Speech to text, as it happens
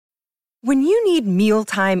When you need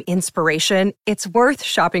mealtime inspiration, it's worth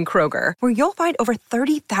shopping Kroger, where you'll find over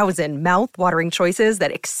 30,000 mouth-watering choices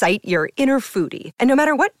that excite your inner foodie. And no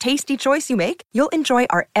matter what tasty choice you make, you'll enjoy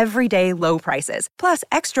our everyday low prices, plus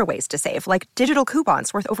extra ways to save, like digital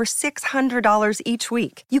coupons worth over $600 each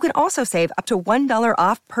week. You can also save up to $1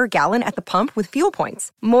 off per gallon at the pump with fuel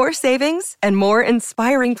points. More savings and more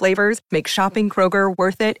inspiring flavors make shopping Kroger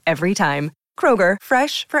worth it every time. Kroger,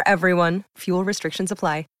 fresh for everyone. Fuel restrictions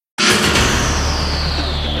apply.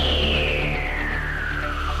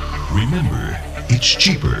 Remember, it's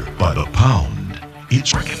cheaper by the pound.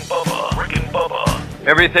 It's Rick and Bubba. Rick and Bubba.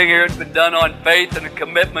 Everything here has been done on faith and a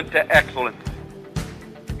commitment to excellence.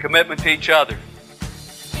 Commitment to each other.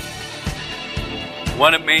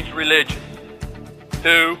 One, it means religion.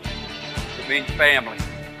 Two, it means family.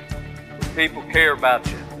 People care about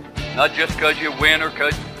you. Not just because you win or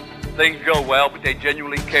because things go well, but they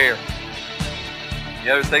genuinely care.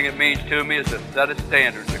 The other thing it means to me is a set of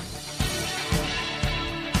standards.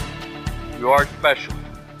 You are special.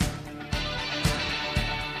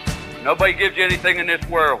 Nobody gives you anything in this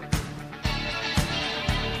world.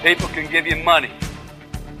 People can give you money,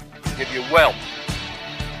 give you wealth,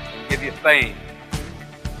 give you fame.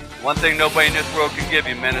 One thing nobody in this world can give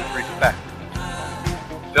you, men, is respect.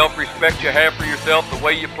 Self-respect you have for yourself, the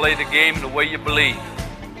way you play the game and the way you believe,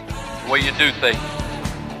 the way you do things.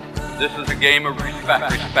 This is a game of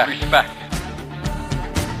respect, respect.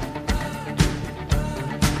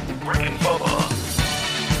 Rick and Bubba.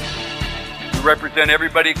 You represent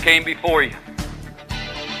everybody that came before you.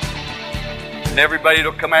 And everybody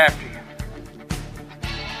that'll come after you.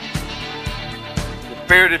 The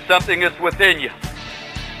Spirit is something that's within you.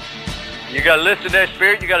 You got to listen to that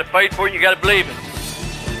Spirit, you got to fight for it, you got to believe it.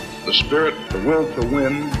 The Spirit, the will to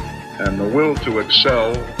win, and the will to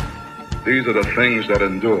excel, these are the things that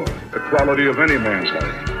endure. The quality of any man's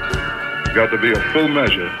life. You've got to be a full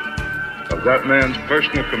measure of that man's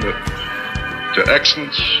personal commitment to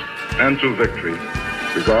excellence and to victory,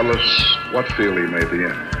 regardless what field he may be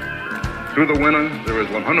in. To the winner, there is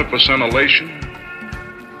 100% elation,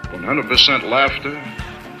 100% laughter,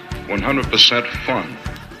 100% fun.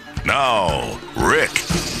 Now, Rick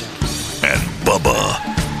and Bubba.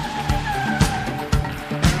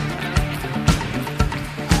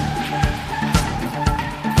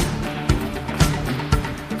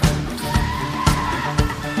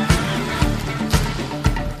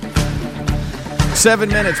 Seven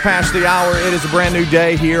minutes past the hour. It is a brand new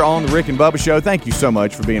day here on the Rick and Bubba Show. Thank you so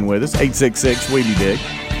much for being with us.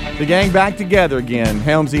 866-SWEETIE-DIG. The gang back together again.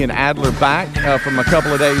 Helmsy and Adler back from a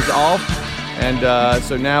couple of days off. And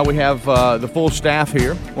so now we have the full staff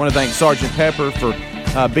here. I want to thank Sergeant Pepper for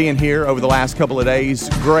being here over the last couple of days.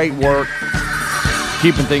 Great work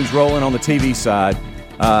keeping things rolling on the TV side.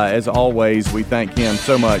 As always, we thank him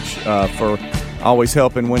so much for always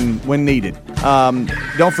helping when needed.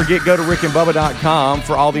 Don't forget, go to rickandbubba.com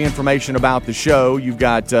for all the information about the show. You've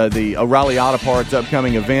got the O'Reilly Auto Parts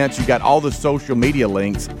upcoming events. You've got all the social media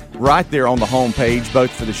links right there on the homepage,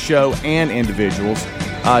 both for the show and individuals.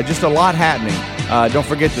 Just a lot happening. Don't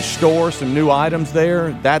forget the store, some new items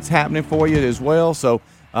there. That's happening for you as well. So,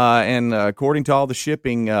 and according to all the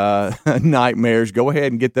shipping nightmares, go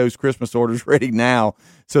ahead and get those Christmas orders ready now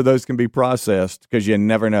so those can be processed, because you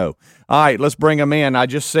never know. All right, let's bring them in. I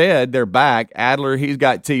just said they're back. Adler, he's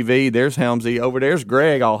got TV. There's Helmsy. Over there's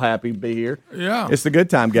Greg, all happy to be here. Yeah. It's the Good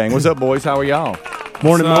Time Gang. What's up, boys? How are y'all?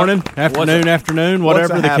 Morning, afternoon,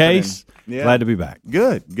 whatever the case. Yeah. Glad to be back.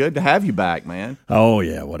 Good to have you back, man. Oh,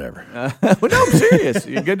 yeah, whatever. Well, no, I'm serious.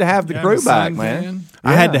 You're good to have the crew back, man.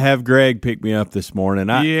 I had to have Greg pick me up this morning.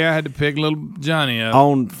 I had to pick little Johnny up.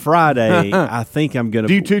 On Friday, I think I'm going to...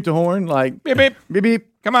 Do you toot the horn? Like, beep, beep, beep, beep.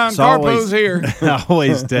 Come on, Carpo's here. I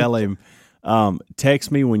always tell him,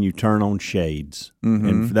 text me when you turn on shades. Mm-hmm.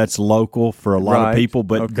 And that's local for a lot of people,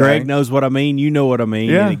 but Greg knows what I mean. You know what I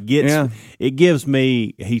mean. Yeah, and it gives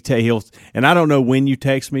me, he'll, and I don't know when you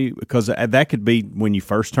text me, because that could be when you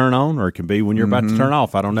first turn on, or it can be when you're about to turn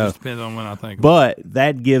off. I don't know. It depends on when I think. But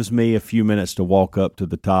that gives me a few minutes to walk up to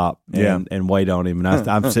the top and wait on him. And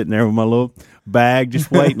I'm sitting there with my little bag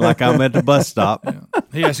just waiting like I'm at the bus stop. Yeah.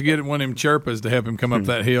 He has to get one of them Chirpas to help him come up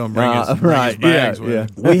that hill and bring his bags with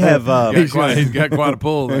him. We have he's got quite a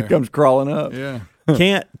pull there. He comes crawling up. Yeah.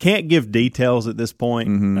 Can't give details at this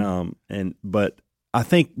point, but I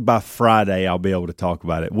think by Friday I'll be able to talk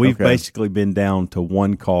about it. We've basically been down to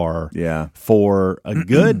one car for a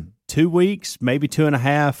good 2 weeks, maybe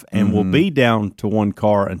 2.5, and we'll be down to one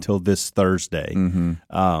car until this Thursday.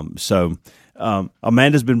 So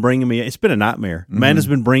Amanda's been bringing me. It's been a nightmare. Amanda's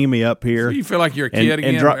been bringing me up here. So you feel like you're a kid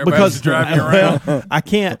again? Because driving you around. I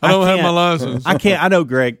can't. I don't have my license. I can't. I know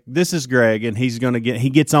Greg. This is Greg, and he's gonna get. He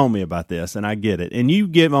gets on me about this, and I get it. And you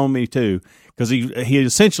get on me too, because he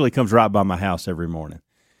essentially comes right by my house every morning.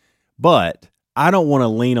 But I don't want to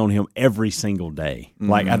lean on him every single day.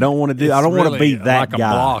 Like I don't want to do. I don't want to be that like guy.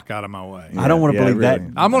 A block out of my way. I don't want to believe really.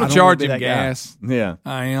 that. I'm going to charge him gas. Guy. Yeah,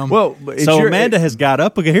 I am. Well, so Amanda has got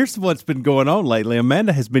up. Okay, here's what's been going on lately.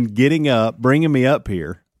 Amanda has been getting up, bringing me up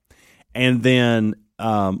here, and then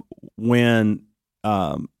when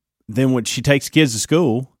she takes kids to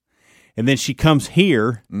school, and then she comes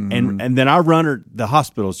here, and then I run her. The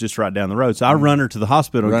hospital's just right down the road, so I run her to the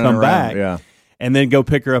hospital and come back. Yeah. And then go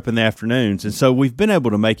pick her up in the afternoons. And so we've been able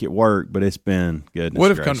to make it work, but it's been goodness What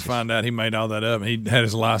if gracious. come to find out he made all that up and he had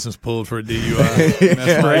his license pulled for a DUI?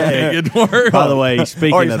 That's where he can't get to work. By the way,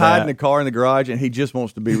 speaking or he's of hiding that, the car in the garage and he just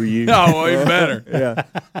wants to be reused. Oh, well, even better.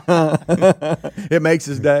 Yeah. It makes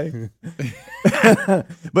his day.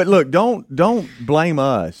 But look, don't blame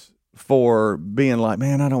us for being like,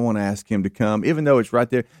 man, I don't want to ask him to come, even though it's right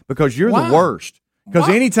there, because you're Why? the worst. Because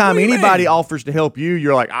What? anytime What do you anybody mean? offers to help you,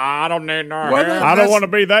 you're like, I don't need no help. I don't want to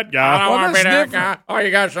be that guy. I don't want to be that guy. Oh,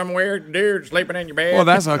 you got some weird dude sleeping in your bed. Well,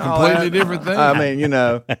 that's a completely different thing. I mean,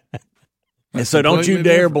 And so don't you completely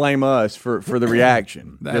dare different. blame us for the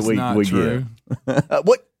reaction That's that not we true. get.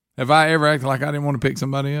 What? Have I ever acted like I didn't want to pick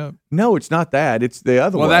somebody up? No, it's not that. It's the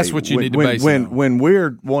other way. Well, that's what you need to base it on. When we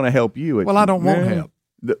want to help you. It's, Well, I don't want help.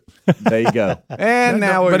 There you go. And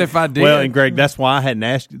now, But if I did, Well, and Greg, that's why I hadn't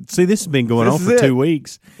asked you. See, this has been going on This for is 2 it.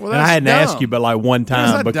 weeks. Well, and I that's hadn't dumb. asked you but like one you know time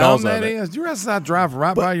how because dumb of that it. is? Do you realize I drive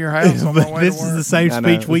right by your house on my But way this to work? is the same I know,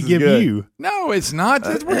 speech we this is give good. you. No, it's not.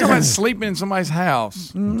 We're talking about sleeping in somebody's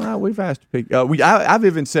house. No, we've asked to pick. I've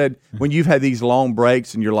even said when you've had these long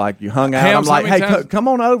breaks and you're like, you hung out. Helms, I'm like, how many hey, times- come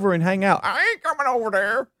on over and hang out. I ain't coming over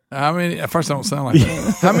there. I mean, at first I don't sound like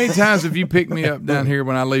that. How many times have you picked me up down here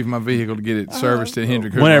when I leave my vehicle to get it serviced at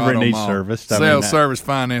Hendrick? Whenever it Auto needs Mall? serviced, I Sales, mean, service,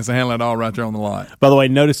 finance, and handle it all right there on the lot. By the way,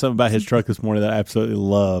 notice something about his truck this morning that I absolutely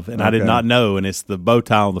love, and I did Okay. not know, and it's the bow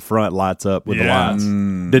tie on the front lights up with the Yeah. lights.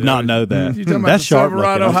 Did not know that. You talking about That's the sharp looking.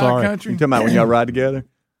 Silverado I'm High sorry. Country? You talking about when y'all ride together?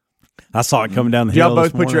 I saw it coming down the Did hill. y'all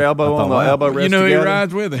this both put your morning. elbow I on thought, the wow. elbow rest You know he together?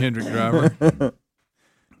 rides with a Hendrick driver.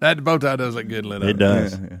 That bow tie does look good lit up. It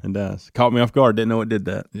does. Yeah. It does. Caught me off guard. Didn't know it did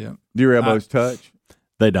that. Yeah. Do your elbows touch?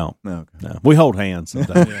 They don't. No. Okay. No. We hold hands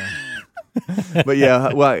sometimes. But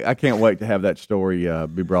yeah, well, I can't wait to have that story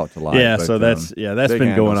be brought to light. Yeah, But, so that's big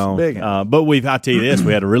been going handles, big on. handles. But I tell you this,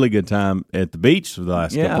 we had a really good time at the beach for the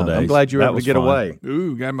last couple of days. I'm glad you were That able to was get fun. away.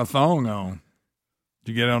 Ooh, got my thong on.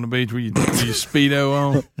 Did you get on the beach with your Speedo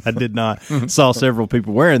on? I did not. Saw several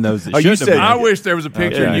people wearing those. That Oh, you shouldn't have said- I been. wish there was a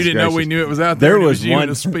picture and you didn't know we knew it was out there. There and it was you one in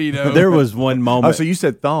a Speedo. There was one moment. Oh, so you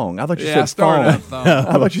said thong. I thought you Yeah, said I started phone. out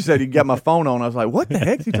thong. I thought you said you got my phone on. I was like, what the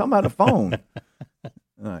heck? You talking about a phone?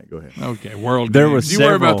 All right, go ahead. Okay, world There games. was You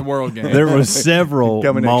worry several, about the world game. There was several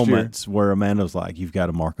Coming next year. moments where Amanda was like, "You've got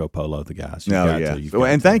to Marco Polo the guys." You've No, got yeah. to, you've Well, got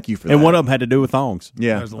and to." thank you for that. And one of them had to do with thongs.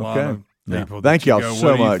 Yeah. There's a lot okay. of people. Thank that you y'all go, so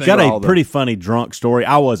what do you much. think? Got all a the- pretty funny drunk story.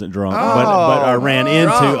 I wasn't drunk, but I ran into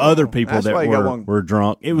drunk. other people That's that why you got one. were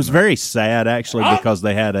drunk. It was very sad actually because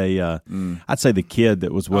they had a. I'd say the kid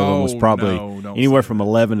that was with them was Oh, probably no, don't anywhere say from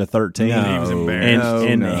 11 to 13. No, He was embarrassed.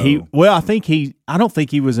 And No. he I don't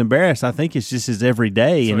think he was embarrassed. I think it's just his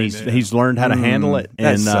everyday, So and he he's did. he's learned how to handle it.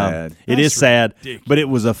 That's And sad. it is sad, ridiculous. but it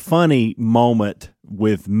was a funny moment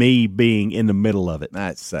with me being in the middle of it.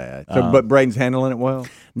 That's sad. So, but Braden's handling it well.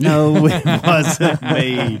 No, it wasn't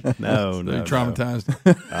me. No, They no, traumatized.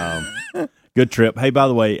 Good trip. Hey, by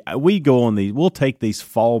the way, we go on these. We'll take these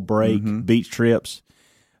fall break beach trips.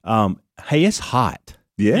 Hey, it's hot.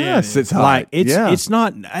 Yes, it's hot. Like yeah. it's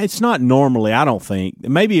not normally. I don't think.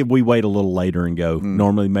 Maybe if we wait a little later and go.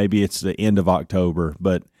 Normally, maybe it's the end of October.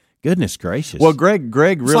 But goodness gracious. Well, Greg it's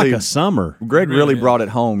really like a summer. Greg It really really is. brought it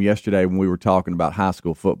home yesterday when we were talking about high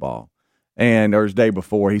school football. And or his day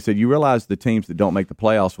before, he said, "You realize the teams that don't make the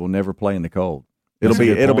playoffs will never play in the cold. That's a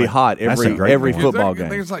good It'll be point. hot That's a every great point. football I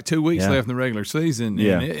think game. it's like 2 weeks Yeah. left in the regular season.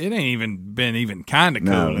 Yeah. And it ain't even been kind of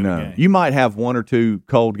cool. No, in the no. game. You might have one or two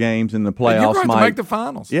cold games in the And you're playoffs. going to Mike. make the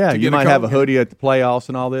finals. Yeah, to you get might have a cold game. hoodie at the playoffs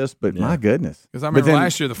and all this, but my goodness. Because I But remember then-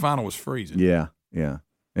 last year the final was freezing. Yeah, yeah.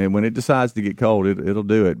 And when it decides to get cold, it'll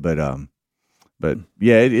do it. But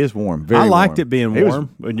yeah, it is warm. Very I liked warm. it being It was warm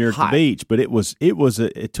when you're at hot. the beach, but it was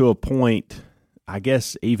to a point. I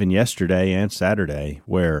guess even yesterday and Saturday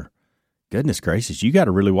where, goodness gracious, you got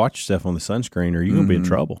to really watch yourself on the sunscreen, or you're gonna be in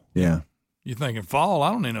trouble. Yeah. You're thinking fall,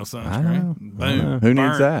 I don't need no I know. sunscreen. Boom. Who burn.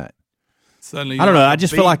 needs that? Suddenly, I don't know. I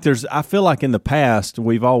just feel like I feel like in the past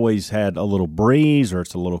we've always had a little breeze, or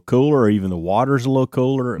it's a little cooler, or even the water's a little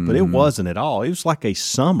cooler. But it wasn't at all. It was like a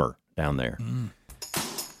summer down there.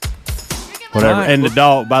 Whatever. Right. And the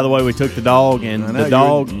dog. By the way, we took the dog, and the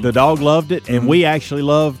dog loved it, and we actually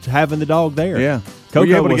loved having the dog there. Yeah. Coco were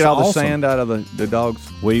you able to get all awesome. the sand out of the dog's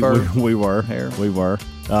we fur? We were. Hair? We were.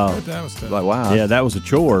 That was tough. Like, wow. Yeah, that was a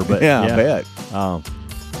chore, but yeah, I bet.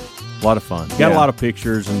 A lot of fun. Got a lot of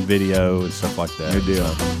pictures and video and stuff like that. Good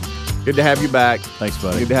deal. Good to have you back. Thanks,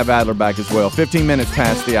 buddy. Good to have Adler back as well. 15 minutes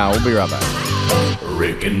past the hour. We'll be right back.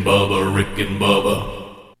 Rick and Bubba, Rick and Bubba.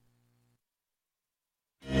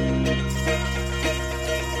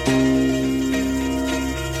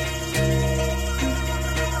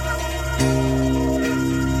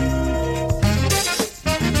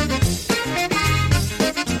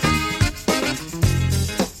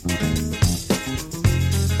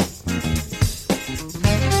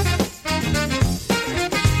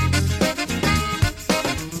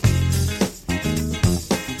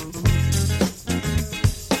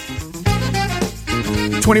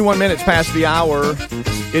 21 minutes past the hour.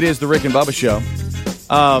 It is the Rick and Bubba Show.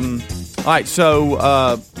 All right,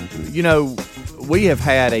 so, we have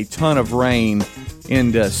had a ton of rain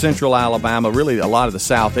in central Alabama, really a lot of the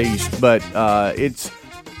southeast, but it's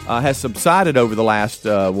has subsided over the last,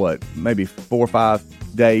 maybe 4 or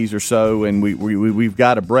 5 days or so, and we've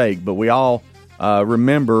got a break, but we all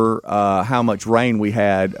remember how much rain we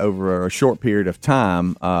had over a short period of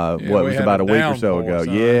time, it was about a week or so ago.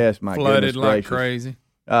 Yes, my goodness gracious. Flooded like crazy.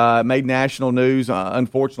 Made national news.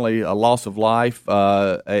 Unfortunately, a loss of life,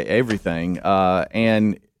 everything.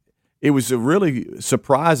 And it was really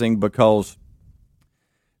surprising because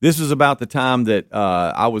this was about the time that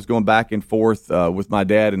I was going back and forth with my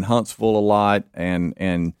dad in Huntsville a lot.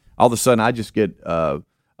 And all of a sudden, I just get a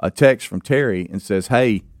text from Terry and says,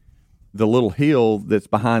 hey, the little hill that's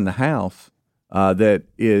behind the house, that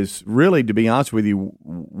is really, to be honest with you,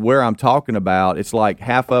 where I'm talking about, it's like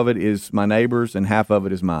half of it is my neighbor's and half of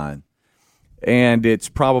it is mine. And it's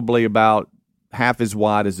probably about half as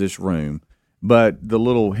wide as this room. But the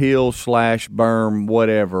little hill / berm,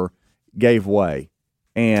 whatever, gave way.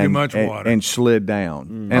 And, too much water. And slid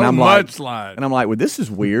down. And I'm like, mudslide. And I'm like, well, this is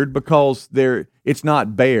weird because it's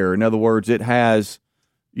not bare. In other words, it has,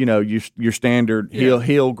 your standard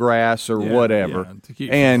hill grass or whatever. Yeah, to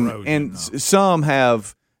keep and some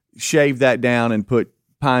have shaved that down and put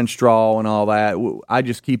pine straw and all that. I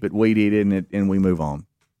just keep it weed eated and we move on.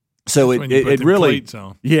 So it really,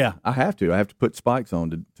 yeah, I have to put spikes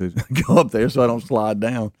on to go up there so I don't slide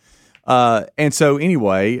down. And so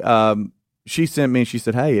anyway, she sent me and she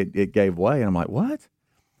said, hey, it gave way. And I'm like, what?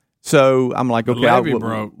 So I'm like, okay,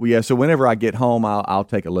 broke. Yeah. So whenever I get home, I'll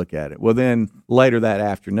take a look at it. Well, then later that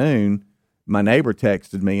afternoon, my neighbor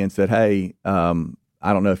texted me and said, hey,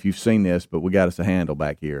 I don't know if you've seen this, but we got us a handle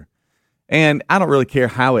back here. And I don't really care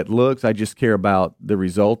how it looks. I just care about the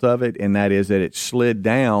result of it, and that is that it slid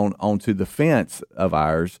down onto the fence of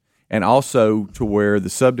ours, and also to where the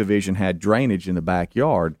subdivision had drainage in the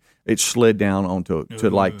backyard. It slid down onto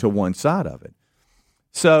to one side of it.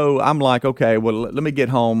 So I'm like, okay, well, let me get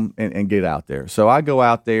home and get out there. So I go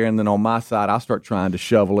out there, and then on my side, I start trying to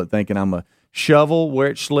shovel it, thinking I'm a shovel where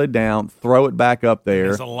it slid down, throw it back up there,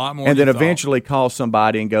 there's a lot more and then eventually call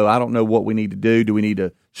somebody and go, I don't know what we need to do. Do we need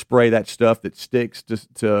to spray that stuff that sticks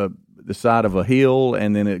to the side of a hill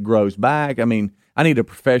and then it grows back? I mean, I need a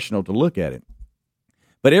professional to look at it.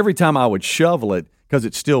 But every time I would shovel it, because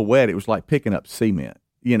it's still wet, it was like picking up cement.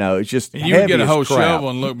 It's just and you would get a whole crap.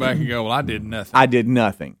 Shovel and look back and go, well, I did nothing. I did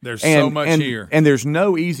nothing. There's so much here. And there's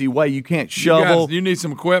no easy way. You can't shovel. You need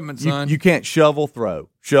some equipment, son. You can't shovel, throw.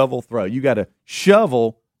 You got to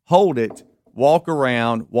shovel, hold it, walk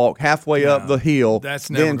around, walk halfway up the hill,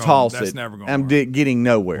 then toss it. Never going I'm getting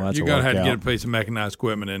nowhere. You're going to have to get a piece of mechanized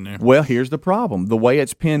equipment in there. Well, here's the problem. The way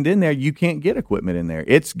it's pinned in there, you can't get equipment in there.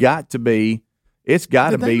 It's got to be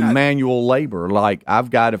manual labor. Like,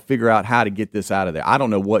 I've got to figure out how to get this out of there. I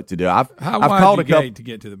don't know what to do. I've called a gate to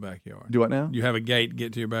get to the backyard? Do what now? You have a gate to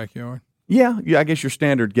get to your backyard? Yeah, I guess your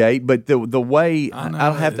standard gate. But the way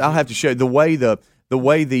I'll have to show you, the way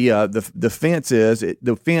the fence is.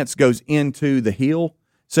 The fence goes into the hill,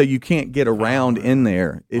 so you can't get around in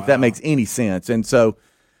there. If that makes any sense. And so,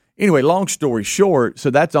 anyway, long story short, so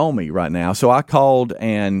that's on me right now. So I called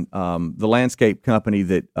and the landscape company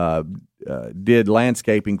that did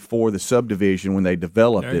landscaping for the subdivision when they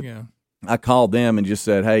developed it. I called them and just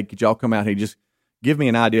said, hey, could y'all come out here? Just give me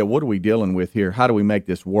an idea. What are we dealing with here? How do we make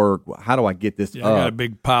this work? How do I get this up? I got a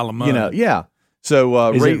big pile of money. Yeah.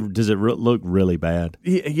 So does it look really bad?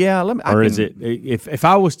 Yeah. Is it? If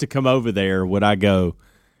I was to come over there, would I go,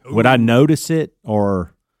 Would I notice it,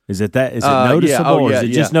 or is it noticeable, or is it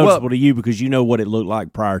just noticeable to you because you know what it looked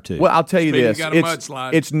like prior to? Well, I'll tell you this: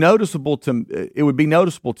 it's noticeable to. It would be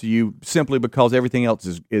noticeable to you simply because everything else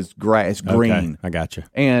is grass, green. Okay, I got you.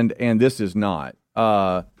 And this is not.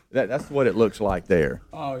 That's what it looks like there.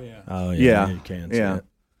 Oh yeah. Oh yeah. You can see it.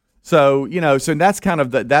 So so that's kind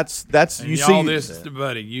of that's and you see all this,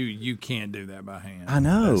 buddy. You can't do that by hand. I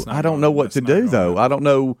know. I don't know what to do though. I don't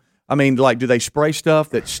know. I mean, like, do they spray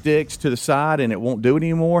stuff that sticks to the side and it won't do it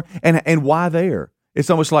anymore? And why there? It's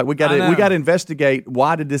almost like we got to investigate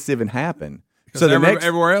why did this even happen? So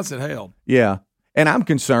everywhere else it held. Yeah, and I'm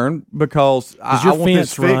concerned because does your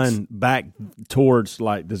fence run back towards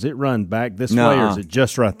does it run back this way or is it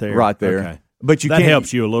just right there? Right there. Okay. But that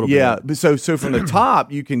helps you a little bit. Yeah. So from the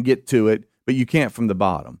top you can get to it, but you can't from the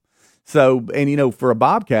bottom. So and for a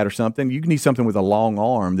bobcat or something, you need something with a long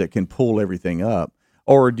arm that can pull everything up.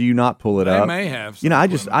 Or do you not pull it up? They may have.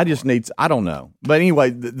 I just need. I don't know. But anyway,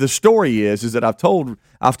 the story is that I've told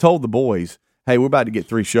the boys, hey, we're about to get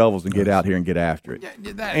 3 shovels and get out here and get after it.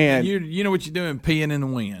 And you know what you're doing, peeing in the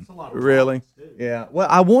wind. Really? Yeah. Well,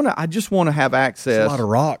 I just want to have access. There's a lot of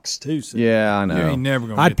rocks too. So. Yeah, I know. You ain't never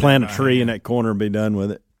gonna. I'd plant a tree in that corner and be done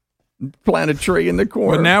with it. Plant a tree in the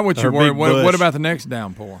corner. But now what you worry? What about the next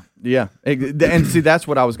downpour? Yeah, and see, that's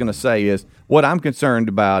what I was going to say is what I'm concerned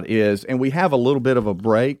about is, and we have a little bit of a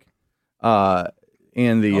break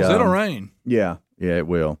in the. It'll rain. Yeah, it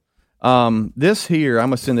will. This here, I'm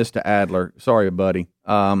gonna send this to Adler. Sorry, buddy.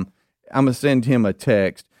 I'm gonna send him a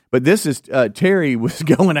text. But this is Terry was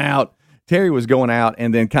going out. Terry was going out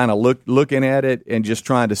and then kind of looking at it and just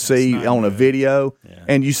trying to see on a video. Yeah.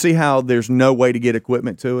 And you see how there's no way to get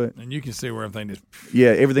equipment to it. And you can see where everything just.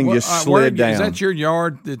 Yeah, everything just slid down. Is that your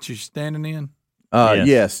yard that you're standing in?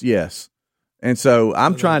 Yes. And so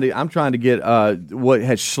I'm trying to get what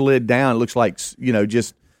has slid down. It looks like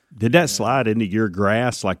just. Did that slide into your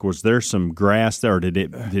grass? Like, was there some grass there, or did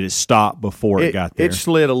it stop before it got there? It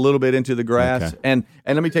slid a little bit into the grass. Okay. And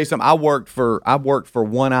let me tell you something. I worked for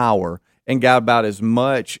 1 hour and got about as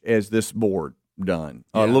much as this board done,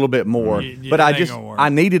 a little bit more. But I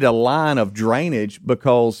needed a line of drainage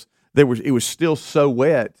because it was still so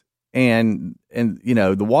wet, and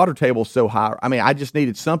the water table's so high. I mean, I just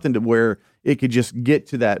needed something to where it could just get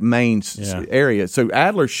to that main area. So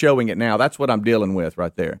Adler's showing it now. That's what I'm dealing with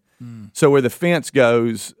right there. So where the fence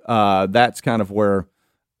goes, that's kind of where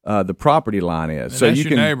the property line is. And so that's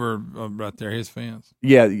you your neighbor right there, his fence.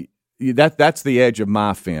 Yeah, that's the edge of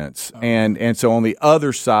my fence. And so on the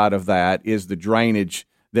other side of that is the drainage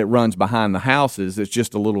that runs behind the houses. It's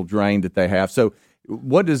just a little drain that they have. So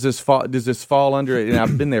what does this fall? Does this fall under it? And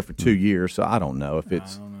I've been there for 2 years, so I don't know if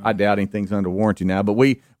it's. I doubt anything's under warranty now. But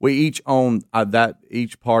we each own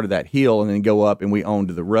each part of that hill, and then go up, and we own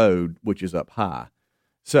to the road, which is up high.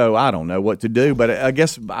 So I don't know what to do. But I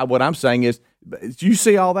guess what I'm saying is, you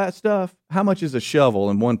see all that stuff. How much is a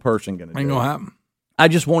shovel and one person going to do? Ain't gonna happen. I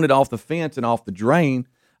just want it off the fence and off the drain.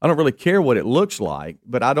 I don't really care what it looks like,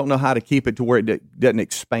 but I don't know how to keep it to where it doesn't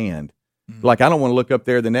expand. Like, I don't want to look up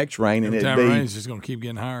there the next rain and every time it rains, it's just going to keep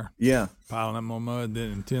getting higher. Yeah. Piling up more mud,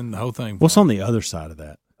 then the whole thing. What's on the other side of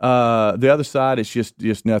that? The other side is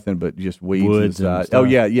just nothing but just weeds. Woods and stuff. Oh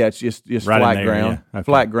yeah, it's just right flat ground, okay.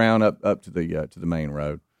 Flat ground up to the main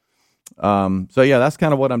road. So yeah, that's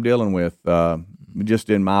kind of what I'm dealing with. Just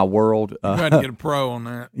in my world, you got to get a pro on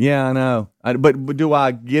that. Yeah, I know. But do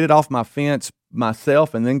I get it off my fence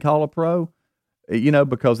myself and then call a pro?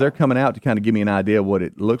 Because they're coming out to kind of give me an idea of what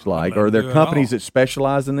it looks like. Or are there companies that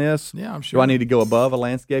specialize in this? Yeah, I'm sure. Do I need to go above a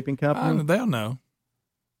landscaping company? They'll know.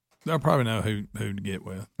 They'll probably know who to get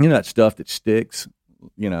with. That stuff that sticks.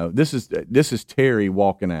 This is Terry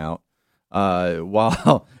walking out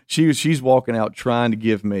while she's walking out trying to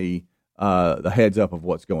give me the heads up of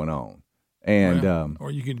what's going on. And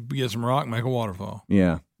or you could get some rock and make a waterfall.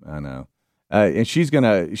 Yeah, I know. And she's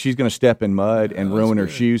gonna step in mud and ruin her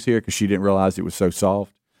shoes here because she didn't realize it was so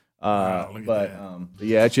soft. Yeah,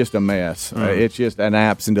 it's just a mess. It's just an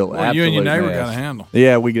absolute. Well, you and your neighbor mess. got a handle.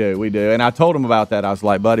 Yeah, we do. And I told him about that. I was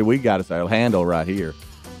like, buddy, we got a handle right here.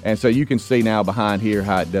 And so you can see now behind here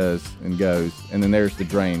how it does and goes. And then there's the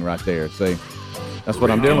drain right there. See, that's what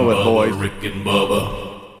I'm dealing with, boys. Rick and Bubba.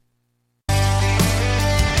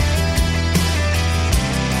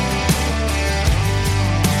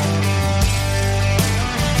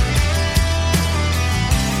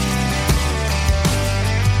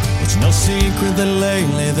 No secret that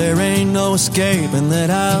lately there ain't no escaping that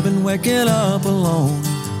I've been waking up alone.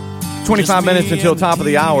 25 minutes until top of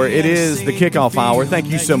the hour. It is the kickoff hour. Thank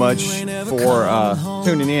you so much for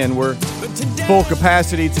tuning in. We're full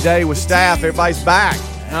capacity today with staff. Everybody's back,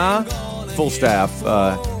 huh? Full staff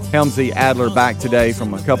Helmsy Adler back today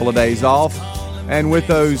from a couple of days off. And with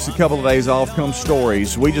those couple of days off come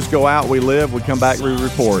stories. We just go out, we live, we come back, we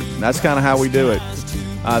report. And that's kind of how we do it.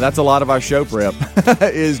 That's a lot of our show prep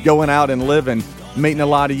is going out and living, meeting a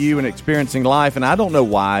lot of you and experiencing life. And I don't know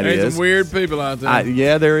why it is. There's some weird people out there.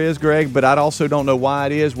 Yeah, there is, Greg, but I also don't know why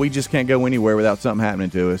it is. We just can't go anywhere without something happening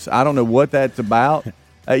to us. I don't know what that's about.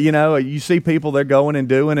 You see people, they're going and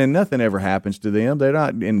doing, and nothing ever happens to them. They're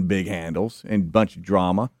not in big handles and a bunch of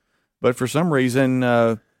drama. But for some reason,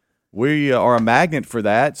 we are a magnet for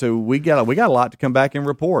that. So we got a lot to come back and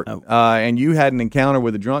report. And you had an encounter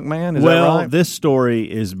with a drunk man, is that right? Well, this story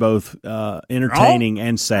is both entertaining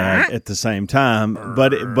and sad at the same time.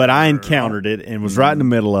 But I encountered it and was right in the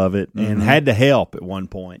middle of it and had to help at one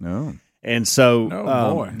point. Oh. And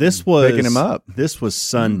so this was picking him up. This was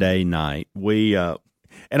Sunday night. We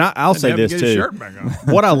and I'll say this too.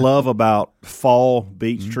 What I love about fall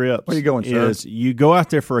beach trips Where you going, sir? is you go out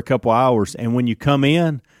there for a couple hours, and when you come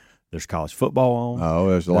in, there's college football on. Oh,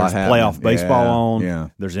 there's a lot happening. Playoff baseball on. Yeah.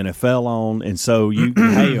 There's NFL on, and so you,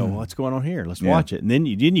 hey, what's going on here? Let's watch it. And then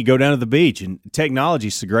you go down to the beach, and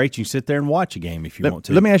technology's so great you can sit there and watch a game if you want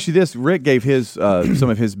to. Let me ask you this: Rick gave his some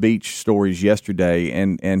of his beach stories yesterday,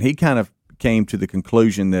 and he kind of came to the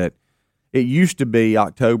conclusion that it used to be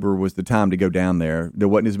October was the time to go down there. There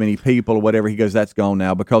wasn't as many people or whatever. He goes, that's gone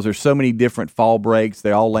now because there's so many different fall breaks.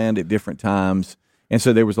 They all land at different times. And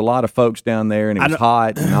so there was a lot of folks down there, and it was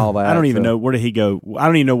hot and all that. I don't even know where did he go. I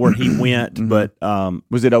don't even know where he went. But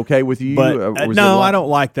was it okay with you? But no, I don't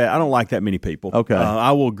like that. I don't like that many people. Okay,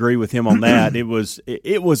 I will agree with him on that. It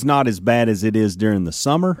was not as bad as it is during the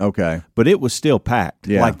summer. Okay, but it was still packed.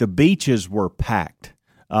 Yeah. Like the beaches were packed.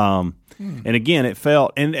 And again, it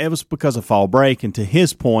felt, and it was because of fall break. And to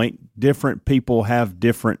his point, different people have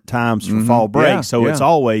different times for fall break, so it's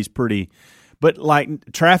always pretty. But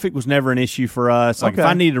like traffic was never an issue for us. Like if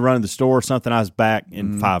I needed to run to the store or something, I was back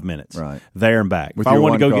in 5 minutes, right, there and back. With if I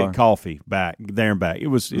wanted to go car. get coffee, back there and back. It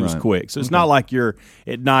was quick. So it's not like you're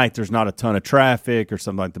at night. There's not a ton of traffic or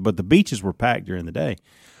something like that. But the beaches were packed during the day.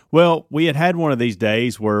 Well, we had one of these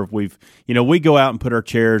days where we go out and put our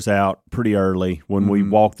chairs out pretty early when we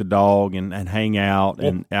walk the dog and hang out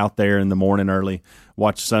and out there in the morning early,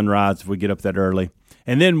 watch sunrise if we get up that early.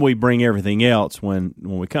 And then we bring everything else when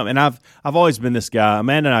we come. And I've always been this guy.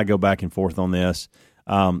 Amanda and I go back and forth on this.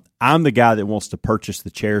 I'm the guy that wants to purchase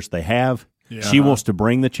the chairs they have. Yeah. She wants to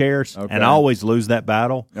bring the chairs, and I always lose that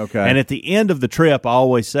battle. Okay. And at the end of the trip, I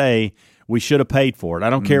always say, we should have paid for it. I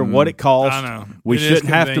don't care what it costs. I know. We shouldn't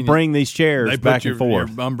have to bring these chairs back and forth.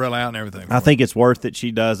 Your umbrella out and everything. I think it's worth it.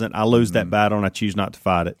 She doesn't. I lose that battle, and I choose not to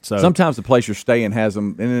fight it. So sometimes the place you're staying has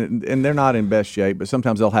them, and they're not in best shape. But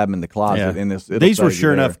sometimes they'll have them in the closet. Yeah. And these were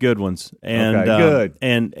sure enough good ones. And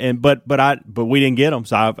good. But we didn't get them,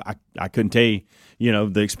 so I couldn't tell you.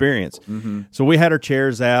 The experience. So we had our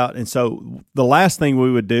chairs out, and so the last thing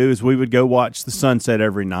we would do is we would go watch the sunset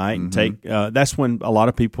every night and take. That's when a lot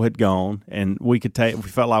of people had gone, and we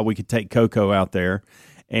felt like we could take Coco out there,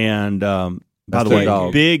 and by the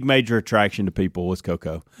way, big major attraction to people was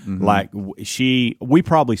Coco. Like we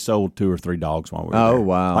probably sold 2 or 3 dogs while we were there. Oh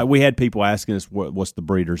wow! Like we had people asking us what's the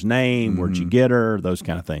breeder's name, where'd you get her, those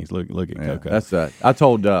kind of things. Look at Coco. That's I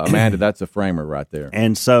told Amanda that's a framer right there.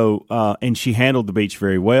 And so and she handled the beach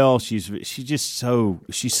very well. She's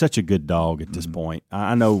such a good dog at this point.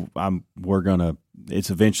 I know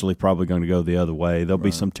it's eventually probably going to go the other way. There'll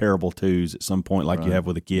be some terrible twos at some point, like you have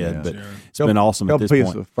with a kid. But it's been awesome at this point.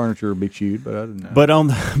 Couple pieces of furniture will be chewed, but other than that.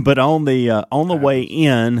 But on the way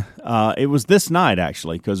in, it was this night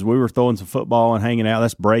actually because we were throwing some football and hanging out.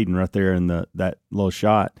 That's Braden right there in that little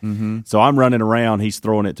shot. So I'm running around. He's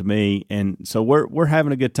throwing it to me, and so we're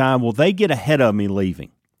having a good time. Well, they get ahead of me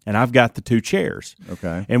leaving. And I've got the 2 chairs.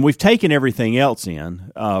 Okay. And we've taken everything else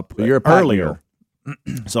in you're earlier.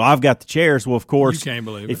 So I've got the chairs. Well, of course, you can't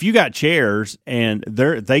believe if you got chairs and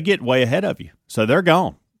they get way ahead of you, so they're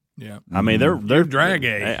gone. Yeah, I mean they're drag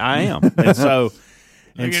age. I am, and so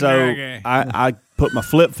I put my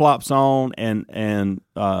flip flops on and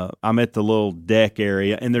I'm at the little deck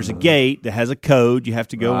area, and there's a gate that has a code you have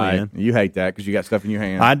to go in. You hate that because you got stuff in your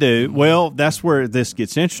hand. I do. Well, that's where this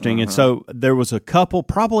gets interesting. And so there was a couple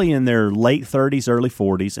probably in their late 30s, early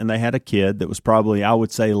 40s, and they had a kid that was probably, I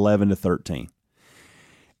would say, 11 to 13.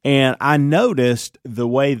 And I noticed the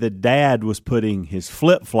way the dad was putting his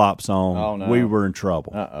flip-flops on, oh, no. We were in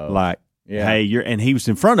trouble. Uh-oh. Like, hey, and he was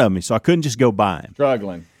in front of me, so I couldn't just go by him.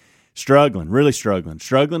 Really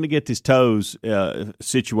struggling to get his toes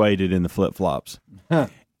situated in the flip-flops. Huh.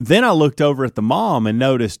 Then I looked over at the mom and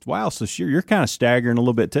noticed, wow, so you're kind of staggering a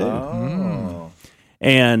little bit too. Oh.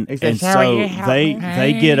 And says, so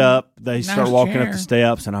they get up, they Nice start walking up chair. the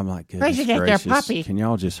steps, and I'm like, goodness Where's their gracious, puppy? can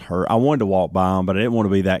y'all just hurry? I wanted to walk by them, but I didn't want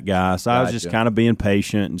to be that guy, so I was just kind of being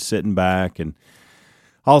patient and sitting back, and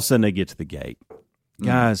all of a sudden they get to the gate.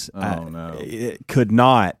 Guys, it could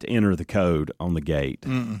not enter the code on the gate.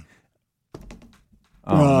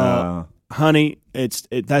 No. Honey,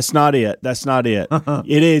 that's not it. That's not it.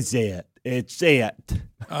 It is it. It's it.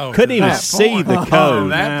 Oh, couldn't even see the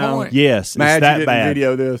code. That point. Yes, Mad it's that you didn't bad.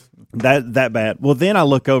 video this. That bad. Well, then I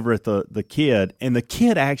look over at the kid, and the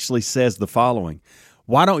kid actually says the following: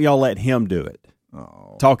 "Why don't y'all let him do it?"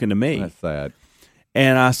 Talking to me. That's sad.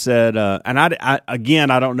 And I said, and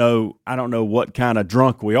I don't know what kind of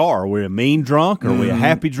drunk we are. Are we a mean drunk? Or are we a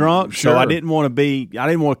happy drunk? Sure. So I didn't want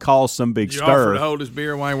to cause some big You stir. offered to hold his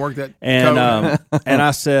beer while he worked that And code. and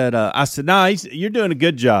I said, no, you're doing a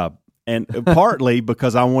good job. And partly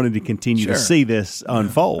because I wanted to continue to see this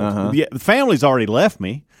unfold. Yeah, the family's already left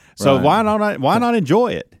me, so why not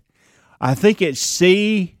enjoy it? I think it's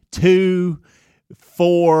C24.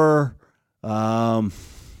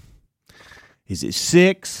 Is it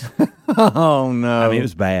 6? Oh no! I mean, it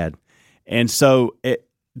was bad. And so did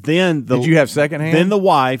you have secondhand? Then the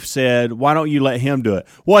wife said, "Why don't you let him do it?"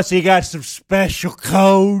 What's he got some special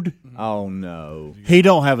code? Oh no! He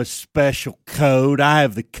don't have a special code. I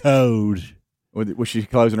have the code. Was she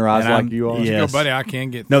closing her eyes like you are? Yeah. Go, buddy, I can't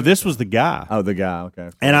get No, this was the guy. Oh, the guy. Okay.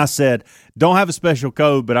 And I said, "Don't have a special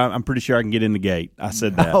code, but I'm pretty sure I can get in the gate." I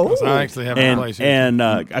said that. Oh. I actually have a place here. And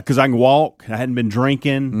because I can walk, I hadn't been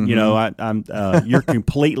drinking. You know, I'm you're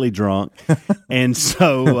completely drunk, and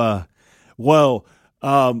so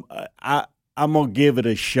I'm gonna give it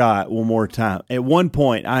a shot one more time. At one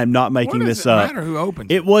point, I am not making this up. Matter who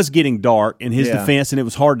opens it was getting dark in his defense, and it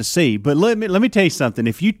was hard to see. But let me tell you something.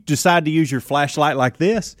 If you decide to use your flashlight like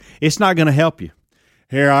this, it's not going to help you.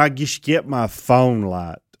 Here, I just get my phone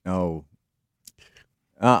light. Oh.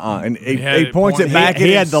 And he it points it pointed- back at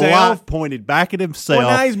He had the himself. light pointed back at himself. Well,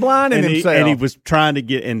 now he's blinding and himself. and he was trying to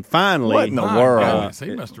get. And finally, What in the My world? goodness,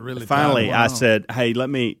 he must have really finally, tied I one said, "Hey, let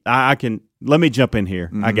me jump in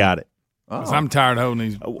here. I got it." on. 'Cause I'm tired of holding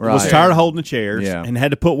these. Was tired of holding the chairs and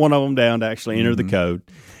had to put one of them down to actually enter the code.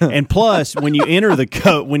 And plus, when you enter the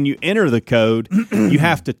code, you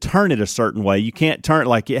have to turn it a certain way. You can't turn it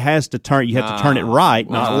like it has to turn. You have to turn it right,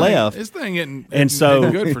 not left. This thing isn't good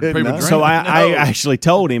for people drinking. So I actually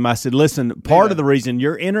told him, I said, listen, part of the reason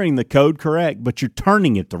you're entering the code correct, but you're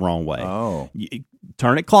turning it the wrong way. Oh.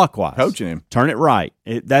 Turn it clockwise. Coaching him. Turn it right.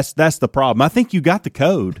 That's the problem. I think you got the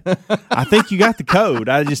code.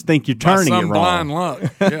 I just think you're turning it wrong. Blind luck.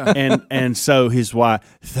 Yeah. And so his wife,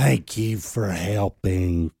 thank you for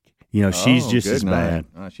helping. You know, she's just as bad.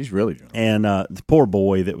 She's really drunk. And the poor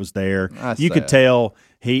boy that was there, That's you could sad. tell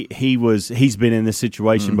he's been in this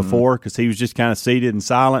situation before because he was just kind of seated and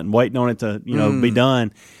silent and waiting on it to be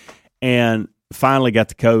done. And finally got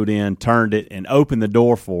the code in, turned it, and opened the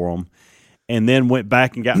door for him. And then went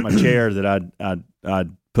back and got my chair that I'd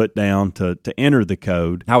put down to enter the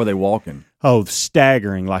code. How were they walking? Oh,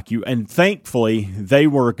 staggering! And thankfully they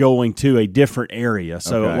were going to a different area,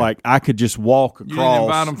 so Okay. I could just walk didn't invite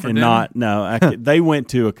across them for and dinner? not. No, they went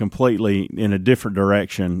to a completely in a different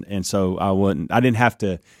direction, and so I didn't have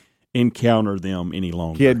to encounter them any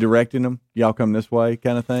longer. Kid directing them? Y'all come this way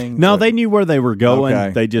kind of thing? No, they knew where they were going.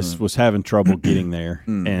 Okay. They just was having trouble getting there.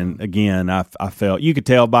 And again, I felt you could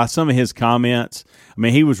tell by some of his comments. I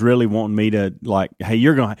mean, he was really wanting me to hey,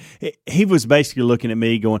 you're going to. He was basically looking at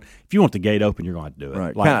me going, if you want the gate open, you're going to have to do it.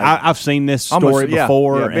 Right. Like I've seen this story Almost, yeah.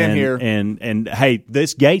 before. Yeah, been and, here. And hey,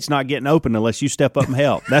 this gate's not getting open unless you step up and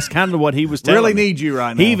help. That's kind of what he was telling Really me. need you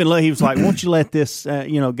right now. He was like, won't you let this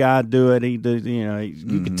guy do it?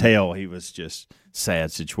 You could tell he was just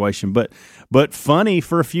sad situation, but funny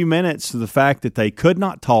for a few minutes. The fact that they could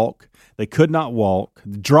not talk, they could not walk,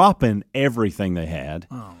 dropping everything they had.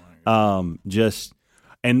 Oh my God.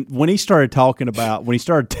 And when he started telling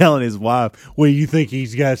his wife, well, you think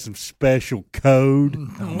he's got some special code?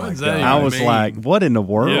 Oh my God. I was like, what in the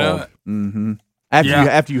world? Yeah. Mm-hmm.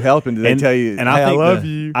 After you help him, do they tell you, and hey, I think I love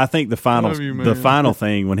you? I think the man. final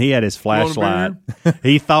thing when he had his flashlight,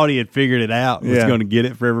 he thought he had figured it out. Was going to get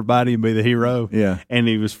it for everybody and be the hero. Yeah, and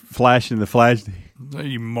he was flashing the flash.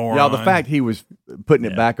 You moron. Y'all, the fact he was putting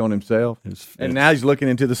it back on himself, and now he's looking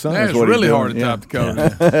into the sun. That's is what really he's hard to doing. top the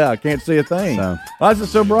code. Yeah, I can't see a thing. So, why is it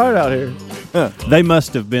so bright out here? They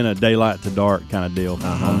must have been a daylight to dark kind of deal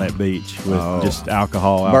on that beach with just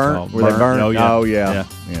alcohol. Burnt? Were they burnt? Oh yeah.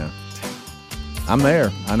 I'm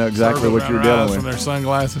there. I know exactly what you're dealing From with. their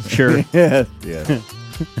sunglasses. Sure. Yeah.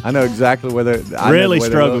 I know exactly whether. Really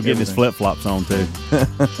struggle getting his flip flops on too.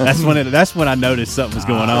 That's when I noticed something was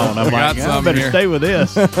going on. I'm like, I better stay with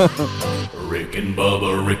this. Rick and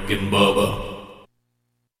Bubba, Rick and Bubba.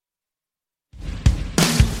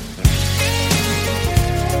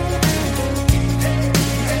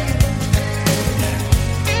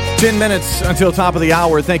 10 minutes until top of the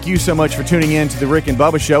hour. Thank you so much for tuning in to the Rick and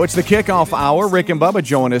Bubba Show. It's the kickoff hour. Rick and Bubba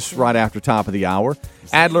join us right after top of the hour.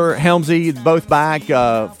 Adler, Helmsy, both back,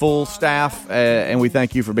 full staff, and we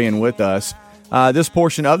thank you for being with us. This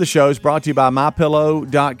portion of the show is brought to you by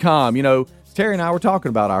MyPillow.com. You know, Terry and I were talking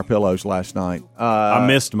about our pillows last night. I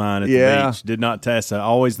missed mine at the beach. Did not test it.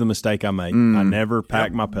 Always the mistake I make. I never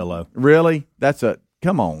pack my pillow. Really?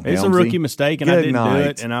 Come on, it's Helmsy. a rookie mistake, and Good I didn't night. do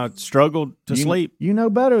it, and I struggled to sleep. You know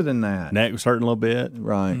better than that. Neck was hurting a little bit.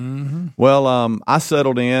 Right. Mm-hmm. Well, I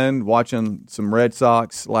settled in watching some Red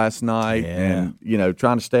Sox last night and,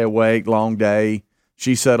 trying to stay awake, long day.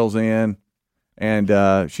 She settles in,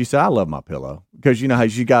 and she said, I love my pillow. Because you know how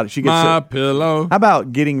she gets my pillow. How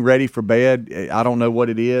about getting ready for bed? I don't know what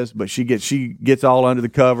it is, but she gets all under the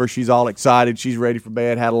cover. She's all excited. She's ready for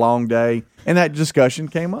bed, had a long day, and that discussion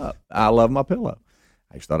came up. I love my pillow.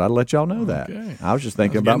 I just thought I'd let y'all know that. I was just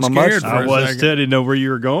thinking about my mushroom. I was too. I didn't know where you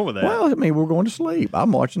were going with that. Well, I mean, we're going to sleep.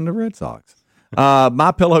 I'm watching the Red Sox.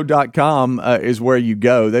 MyPillow.com is where you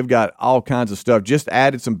go. They've got all kinds of stuff. Just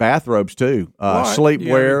added some bathrobes, too.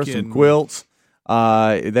 Sleepwear, some quilts.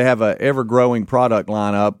 They have an ever-growing product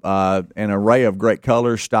lineup, an array of great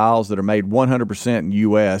colors, styles that are made 100% in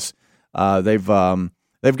U.S. They've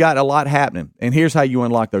got a lot happening. And here's how you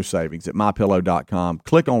unlock those savings at MyPillow.com.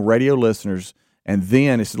 Click on Radio Listeners, and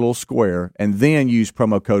then it's a little square, and then use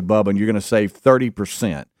promo code Bubba, and you're going to save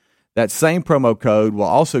 30%. That same promo code will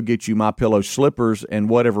also get you MyPillow slippers and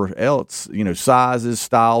whatever else, sizes,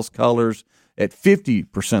 styles, colors at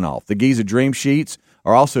 50% off. The Giza Dream Sheets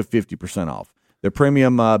are also 50% off. The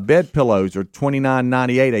premium bed pillows are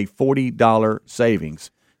 $29.98, a $40 savings.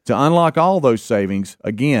 To unlock all those savings,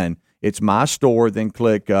 again, it's my store, then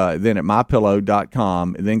click then at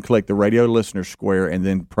mypillow.com, and then click the radio listener square, and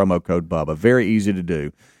then promo code Bubba. Very easy to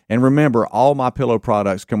do. And remember, all My Pillow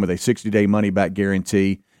products come with a 60-day money-back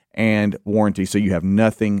guarantee and warranty, so you have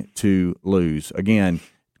nothing to lose. Again,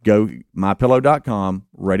 go mypillow.com,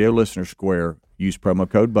 radio listener square, use promo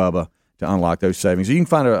code Bubba to unlock those savings. You can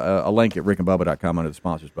find a link at rickandbubba.com under the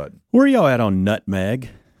sponsors button. Where are y'all at on nutmeg?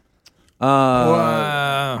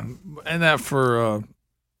 And that for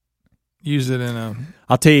use it in a.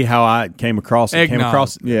 I'll tell you how I came across it. Eggnog.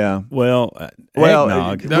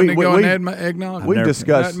 Eggnog. Doesn't it go in eggnog? We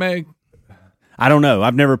discussed nutmeg. I don't know.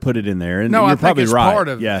 I've never put it in there. And no, you're I probably think it's right. part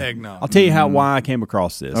of eggnog. I'll tell you why I came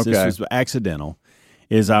across this. Okay. This was accidental.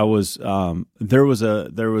 Is I was there was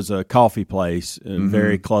a coffee place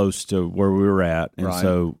very close to where we were at, and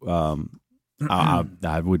so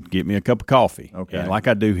I would get me a cup of coffee, like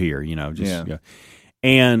I do here, go.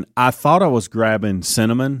 And I thought I was grabbing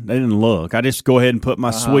cinnamon. They didn't look. I just go ahead and put my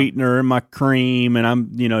sweetener and my cream, and I'm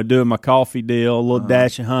doing my coffee deal, a little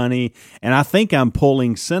dash of honey, and I think I'm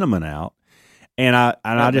pulling cinnamon out, and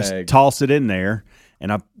I just toss it in there.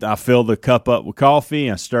 And I fill the cup up with coffee,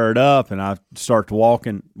 and I stir it up, and I start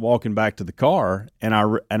walking back to the car, and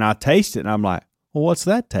I taste it, and I'm like, well, what's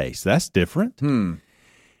that taste? That's different.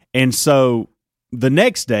 And so the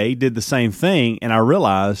next day did the same thing, and I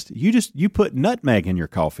realized you put nutmeg in your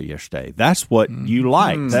coffee yesterday. That's what you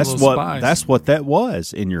like. That's what that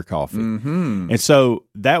was in your coffee. And so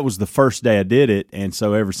that was the first day I did it, and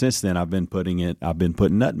so ever since then I've been putting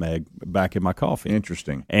nutmeg back in my coffee.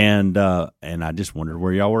 Interesting. And I just wondered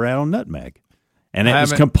where y'all were at on nutmeg. And it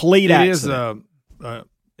was complete accident. It is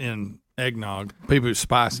in eggnog. People who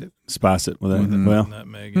spice it with that. Well,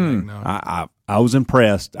 nutmeg and eggnog. I was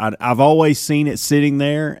impressed. I've always seen it sitting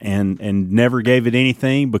there and never gave it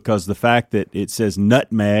anything because the fact that it says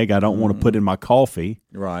nutmeg, I don't want to put in my coffee.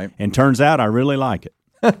 Right. And turns out I really like it.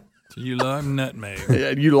 So you love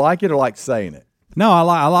nutmeg. You like it or like saying it? No, I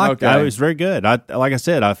like it. It was very good. Like I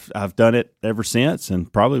said, I've done it ever since,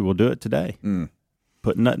 and probably will do it today.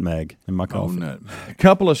 Put nutmeg in my coffee. Nutmeg. A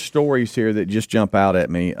couple of stories here that just jump out at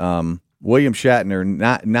me. William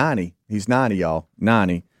Shatner, 90, he's 90, y'all,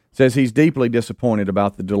 90, says he's deeply disappointed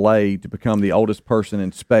about the delay to become the oldest person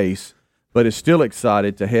in space, but is still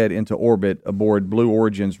excited to head into orbit aboard Blue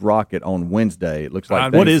Origin's rocket on Wednesday. It looks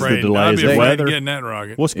like what is the delay? I'd Is be it afraid weather? of getting that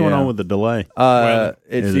rocket. What's going on with the delay?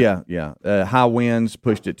 It's high winds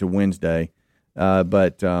pushed it to Wednesday.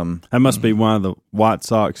 But that must be why the White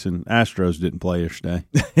Sox and Astros didn't play yesterday.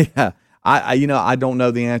 Yeah, I don't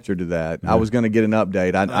know the answer to that. I was going to get an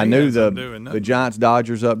update. I knew the Giants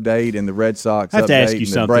Dodgers update and the Red Sox I have update to ask you and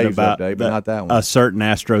the something Braves about update, but not that one. A certain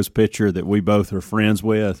Astros pitcher that we both are friends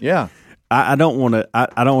with. Yeah. I don't want to.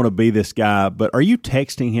 I don't want to be this guy, but are you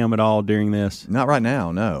texting him at all during this? Not right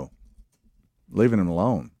now. No, leaving him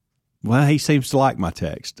alone. Well, he seems to like my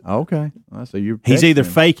text. Okay, so he's either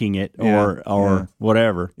faking it or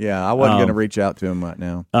whatever. Yeah, I wasn't going to reach out to him right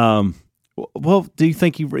now. Well, do you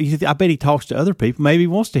think I bet he talks to other people. Maybe he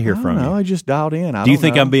wants to hear from you. No, I just dialed in. Do you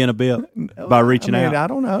think I'm being a bit by reaching out? I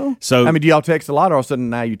don't know. So, do y'all text a lot, or all of a sudden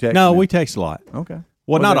now you text? No, me? we text a lot. Okay.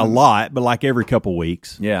 Well, not a lot, but like every couple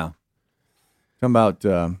weeks. Yeah. Talking about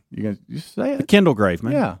you gonna just say it? Kendall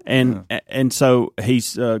Graveman. Yeah. And so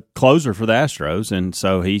he's a closer for the Astros, and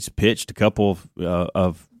so he's pitched a couple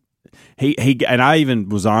of he and I even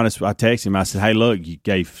was honest. I texted him. I said, "Hey, look, you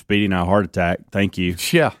gave Speedy and I a heart attack. Thank you."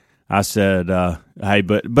 Yeah. I said, "Hey,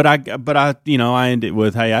 but I I end it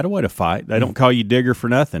with, hey, I had a way to fight. They don't call you Digger for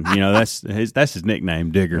nothing. That's his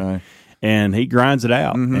nickname, Digger." Right. And he grinds it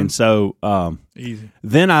out. Mm-hmm. And so easy.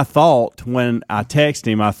 Then I thought, when I texted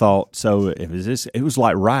him, so it was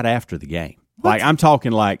like right after the game. What? Like I'm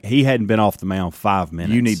talking like he hadn't been off the mound 5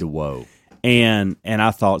 minutes. You need to whoa. And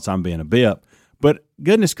I thought, so I'm being a bip. But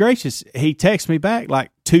goodness gracious, he texted me back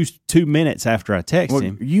like two minutes after I texted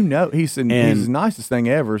him. He's the nicest thing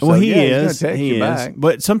ever. So he is. He's gonna text you back.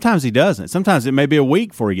 But sometimes he doesn't. Sometimes it may be a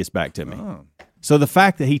week before he gets back to me. Oh. So the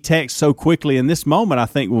fact that he texts so quickly in this moment, I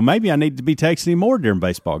think, well, maybe I need to be texting him more during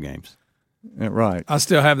baseball games. Yeah, right. I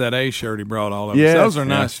still have that A shirt he brought all of us. Those are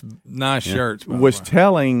nice shirts. Was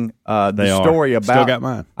telling the story about. Still got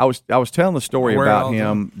mine. I was telling the story about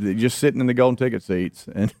him just sitting in the golden ticket seats,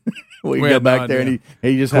 and we go back there, and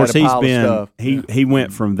he just had a pile of stuff. He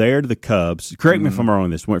went from there to the Cubs. Correct me if I'm wrong on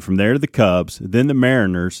this. Went from there to the Cubs, then the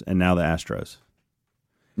Mariners, and now the Astros.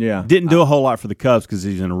 Yeah, didn't do a whole lot for the Cubs because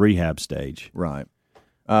he's in a rehab stage. Right.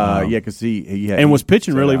 Because he was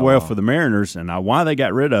pitching really well for the Mariners, and why they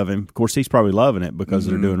got rid of him. Of course, he's probably loving it because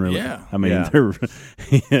they're doing really. Yeah. I mean, they're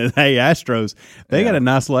hey Astros, they got a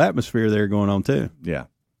nice little atmosphere there going on too. Yeah.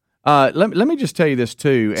 Let me just tell you this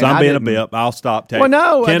too. So I'm being a bip. I'll stop texting. Well,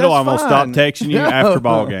 no, Kendall, I'm gonna stop texting you after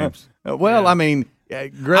ball games. Well, I mean,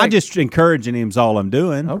 Greg, I just encouraging him is all I'm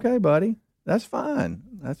doing. Okay, buddy, that's fine.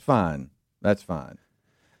 I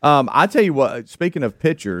tell you what. Speaking of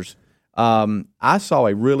pitchers. I saw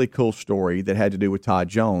a really cool story that had to do with Todd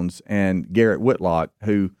Jones and Garrett Whitlock,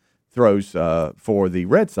 who throws for the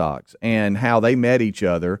Red Sox, and how they met each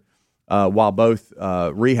other while both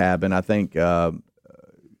rehabbing. I think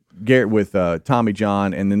Garrett with Tommy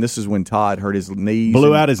John, and then this is when Todd hurt his knees.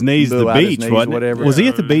 Blew out his knees at the beach, wasn't it? Whatever. Was he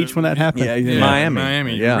at the beach when that happened? Yeah, in Miami.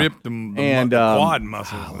 Miami. Yeah. Ripped them and quad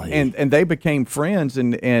muscles. And they became friends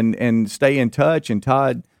and stay in touch, and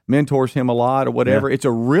Todd mentors him a lot or whatever. Yeah. It's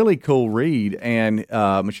a really cool read, and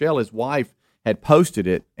Michelle, his wife, had posted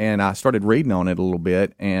it, and I started reading on it a little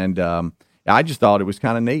bit, and I just thought it was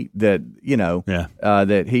kind of neat that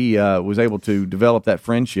that he was able to develop that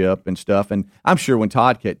friendship and stuff. And I'm sure when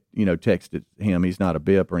Todd texted him, he's not a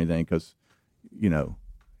bip or anything because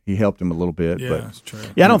he helped him a little bit. Yeah, but, that's true.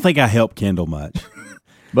 Yeah, I don't think I helped Kendall much.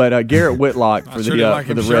 But Garrett Whitlock for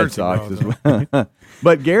the Red Sox as well.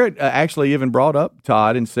 But Garrett actually even brought up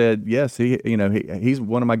Todd and said, yes, he's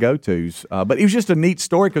one of my go-tos. But it was just a neat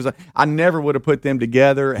story because I never would have put them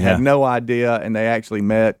together, had no idea, and they actually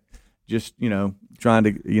met just, trying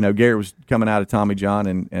to, Garrett was coming out of Tommy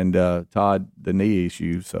John and Todd the knee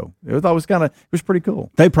issue. So I thought it was pretty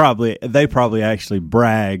cool. They probably actually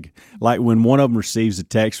brag. Like when one of them receives a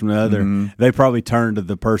text from the other, they probably turn to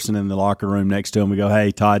the person in the locker room next to him and go,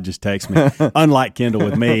 hey, Todd just texted me. Unlike Kendall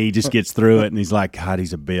with me, he just gets through it and he's like, God,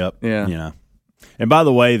 he's a bip. Yeah. And by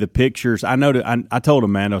the way, the pictures, I told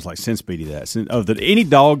Amanda, I was like, send Speedy that. Any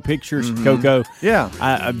dog pictures, Coco.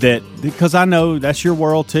 Yeah. Because I know that's your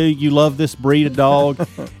world too. You love this breed of dog.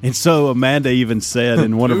 And so Amanda even said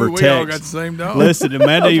in one of her texts. We all got the same dog. Listen,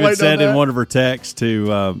 Amanda even said in one of her texts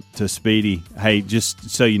to Speedy, hey, just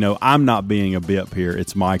so you know, I'm not being a bip here.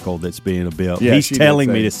 It's Michael that's being a bip. Yeah, he's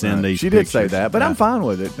telling me to send these pictures. She did say that, but I'm fine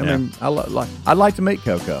with it. I mean, I'd like to meet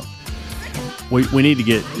Coco. We need to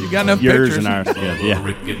get you got enough yours pictures. And ours together. Yeah.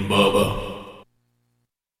 Rick and Bubba.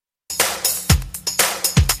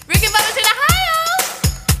 Rick and Bubba's in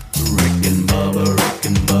Ohio. Rick and Bubba, Rick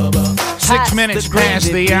and Bubba. 6 minutes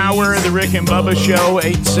past the hour of the Rick and Bubba Show.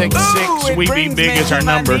 866 We Be Big is our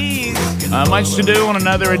number. Much to do on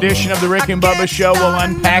another edition of the Rick and Bubba Show. We'll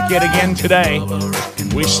unpack it again today.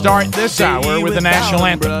 We start this hour with the national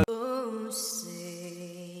anthem. Oh,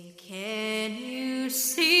 say, can you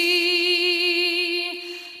see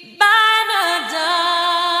by the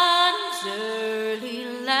dawn's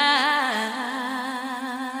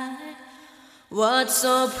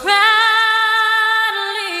so proudly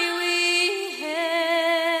we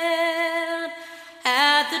hailed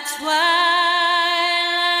at the twilight's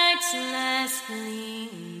last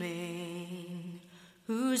gleaming,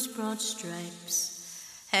 whose broad stripes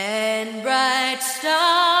and bright stars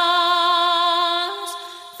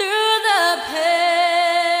through the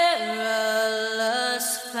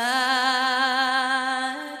perilous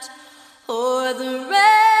fight o'er the ramparts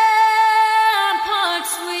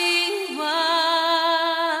we watched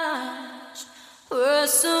were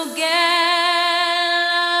so gallantly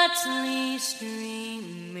streaming.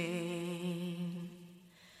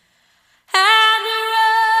 And the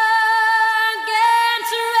rugged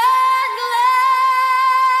red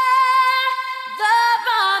glare, the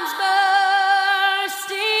bombs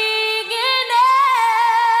bursting in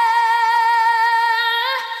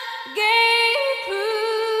air, gave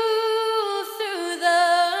proof through the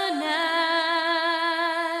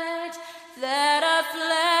night that our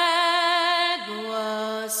flag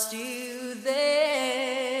was still there.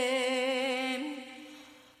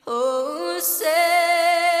 Oh,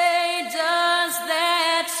 say does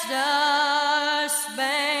that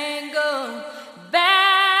star-spangled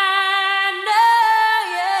banner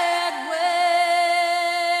yet wave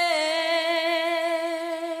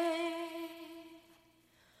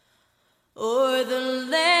o'er the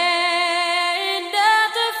land of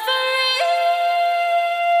the free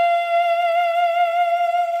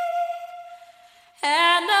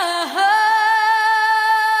and the home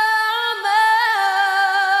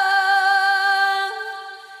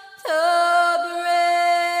of the brave.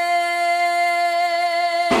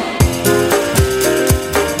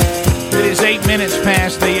 It is 8 minutes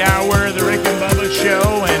past the hour of the Rick and Bubba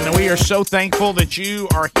Show, and we are so thankful that you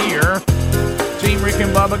are here. Team Rick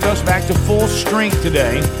and Bubba goes back to full strength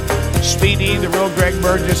today. Speedy, the real Greg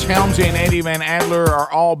Burgess, Helmsy, and Eddie Van Adler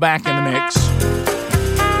are all back in the mix.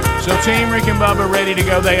 So Team Rick and Bubba ready to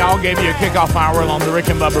go. They all gave you a kickoff hour on the Rick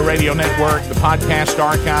and Bubba Radio Network, the podcast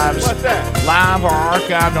archives. What's that? Live or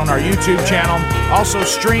archived on our YouTube channel. Also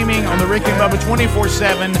streaming on the Rick and Bubba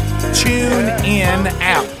 24/7 Tune In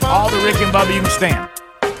app. All the Rick and Bubba you can stand.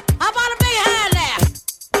 How about a big hand there?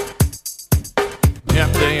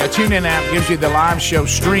 Yep, the TuneIn app gives you the live show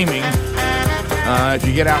streaming. If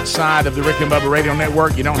you get outside of the Rick and Bubba Radio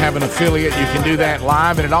Network, you don't have an affiliate, you can do that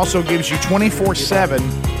live. And it also gives you 24/7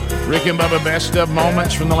 Rick and Bubba best of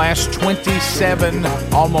moments from the last 27,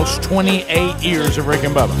 almost 28 years of Rick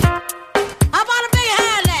and Bubba. How about a big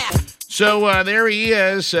hand there? So there he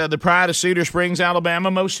is, the pride of Cedar Springs,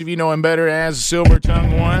 Alabama. Most of you know him better as Silver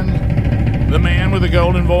Tongue One, the man with a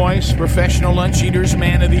golden voice, professional lunch eaters,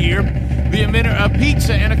 man of the year, the inventor of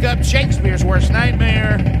pizza and a cup, Shakespeare's worst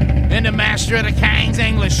nightmare, and the master of the King's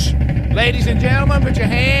English. Ladies and gentlemen, put your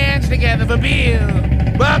hands together for Bill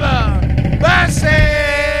Bubba Bussey!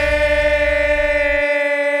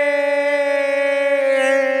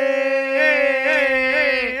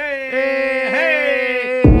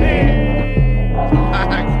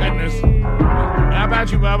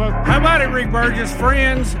 You, Bubba. How about it, Rick Burgess?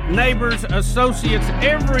 Friends, neighbors, associates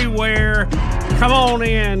everywhere. Come on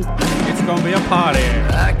in. It's going to be a party.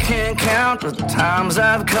 I can't count the times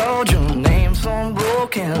I've called your name from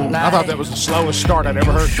broken nights. I thought that was the slowest start I'd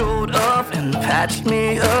ever heard. You showed up and patched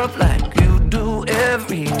me up like you do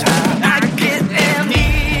every time. I get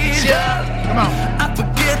amnesia. Come on. I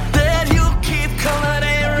forget that you keep coming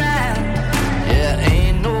around. Yeah,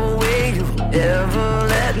 ain't no way you ever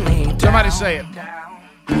let me down. Somebody say it.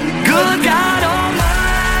 Good God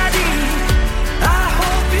Almighty, I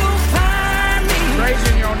hope you find me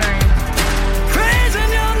praising your name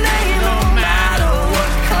no matter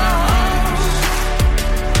what comes.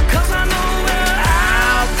 'Cause I know where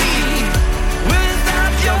I'll be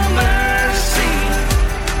without your mercy.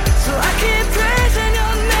 So I keep praising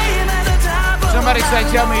your name at the top of Somebody say,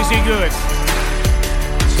 tell me, is he good?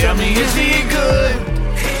 Tell me, is he good?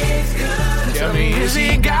 He's good. Tell me, is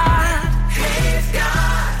he God? He's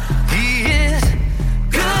God. He is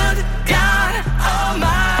good God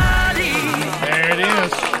Almighty. There it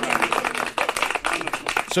is.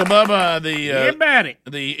 So, Bubba,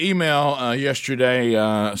 the email yesterday,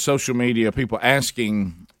 social media, people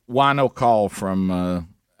asking why no call from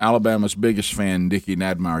Alabama's biggest fan, Dickie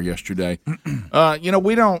Nadmeyer, yesterday.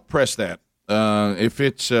 We don't press that. If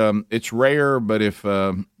it's rare, but if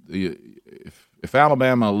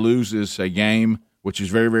Alabama loses a game, which is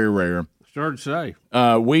very, very rare, sure to say,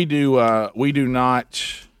 we don't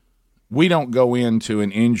go into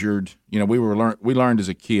an injured. We learned as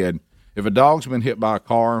a kid, if a dog's been hit by a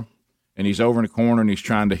car and he's over in the corner and he's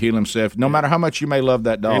trying to heal himself. No matter how much you may love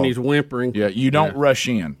that dog, and he's whimpering. Yeah, you don't rush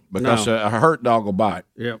in because a hurt dog will bite.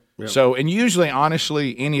 Yep. So, and usually,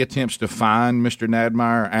 honestly, any attempts to find Mr.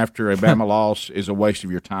 Nadmeyer after a Bama loss is a waste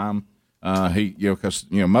of your time. Because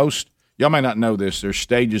most y'all may not know this. There's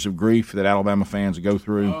stages of grief that Alabama fans go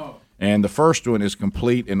through. And the first one is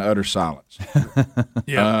complete and utter silence.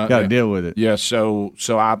 Got to deal with it. Yeah, so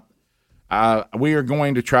we are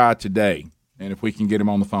going to try today, and if we can get him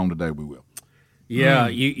on the phone today, we will. Yeah,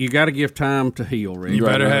 you got to give time to heal, Rick. You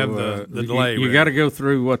better have the delay. You got to go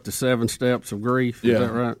through, the 7 steps of grief? Is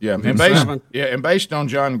that right? Yeah, and based on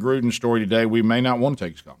John Gruden's story today, we may not want to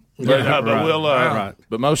take his call. But we'll.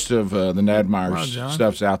 But most of the Nadmeyer's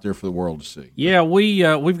stuff's out there for the world to see. Yeah,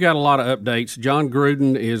 we've got a lot of updates. John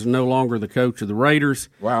Gruden is no longer the coach of the Raiders.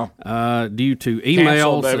 Wow. Due to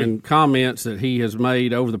emails and comments that he has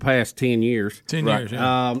made over the past 10 years. 10 years,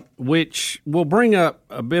 yeah. Which will bring up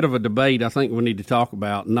a bit of a debate I think we need to talk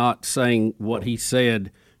about, not saying what he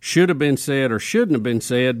said should have been said or shouldn't have been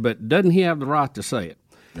said, but doesn't he have the right to say it?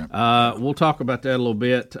 Yeah. We'll talk about that a little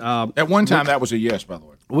bit. At one time, that was a yes, by the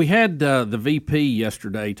way. We had the VP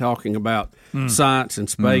yesterday talking about science and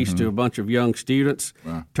space to a bunch of young students.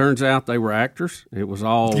 Wow. Turns out they were actors. It was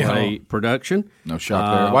all a production. No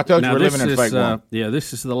shot there. Well, I told you we're living in fake world.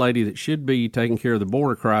 This is the lady that should be taking care of the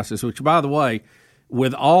border crisis, which, by the way,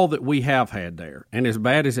 with all that we have had there, and as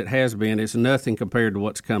bad as it has been, it's nothing compared to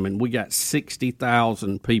what's coming. We got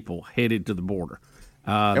 60,000 people headed to the border.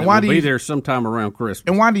 And why do you be there sometime around Christmas?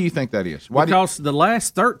 And why do you think that is? Because the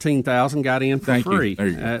last 13,000 got in for free.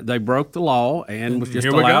 They broke the law and was just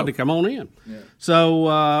allowed to come on in. Yeah.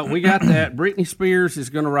 So we got that. Britney Spears is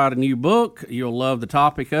going to write a new book. You'll love the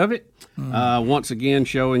topic of it. Once again,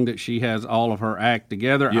 showing that she has all of her act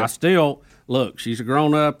together. Yep. I still look. She's a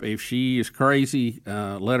grown up. If she is crazy,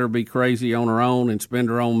 let her be crazy on her own and spend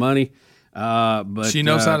her own money. But she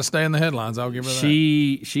knows how to stay in the headlines. I'll give her that.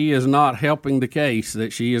 She is not helping the case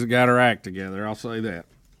that she has got her act together. I'll say that.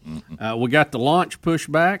 We got the launch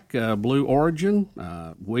pushback, Blue Origin,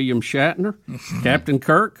 William Shatner, Captain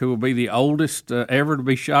Kirk, who will be the oldest ever to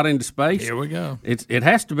be shot into space. Here we go. It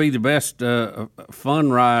has to be the best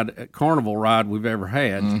fun ride, carnival ride we've ever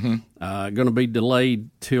had. Going to be delayed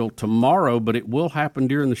till tomorrow, but it will happen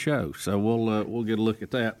during the show. So we'll get a look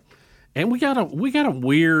at that. And we got a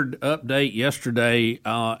weird update yesterday,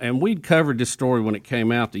 and we'd covered this story when it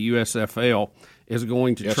came out. The USFL is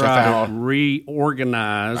going to try to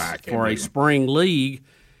reorganize for a spring league,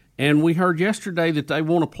 and we heard yesterday that they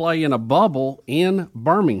want to play in a bubble in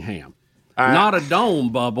Birmingham. Not a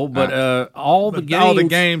dome bubble, but all the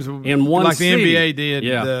games in one like city. Like the NBA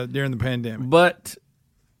did during the pandemic. But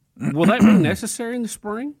will that be necessary in the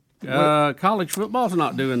spring? College football's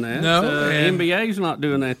not doing that. No, NBA's not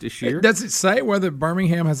doing that this year. Does it say whether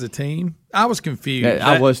Birmingham has a team? I was confused.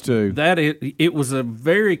 I was too. It was a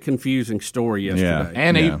very confusing story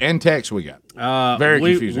yesterday. And text we got. Very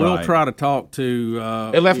confusing. We'll try to talk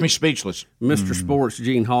to. It left me speechless. Mr. Sports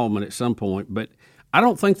Gene Hallman at some point, but I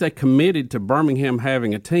don't think they committed to Birmingham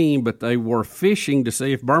having a team, but they were fishing to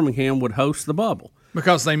see if Birmingham would host the bubble.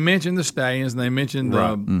 Because they mentioned the Stallions and they mentioned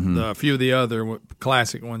the few of the other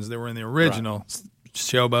classic ones that were in the original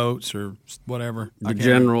Showboats or whatever. The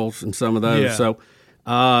Generals and some of those. Yeah. So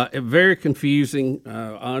very confusing.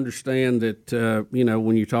 I understand that,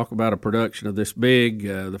 when you talk about a production of this big,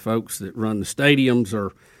 the folks that run the stadiums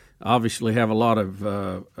are obviously have a lot of,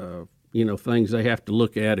 things they have to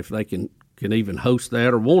look at if they can even host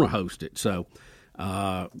that or want to host it. So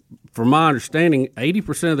from my understanding,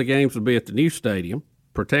 80% of the games will be at the new stadium,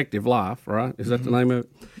 Protective Life, right? Is that the name of it?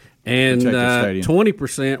 And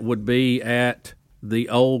 20% would be at the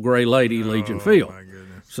old Gray Lady Legion Field.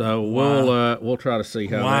 So we'll try to see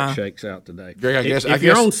how that shakes out today. Greg, if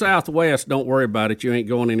you're on Southwest, don't worry about it. You ain't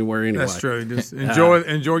going anywhere anyway. That's true. Just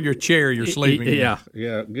enjoy your chair you're sleeping in.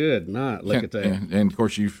 Yeah, good night. Look at that. And, of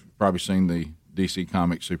course, you've probably seen the DC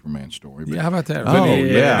Comics Superman story. How about that? I don't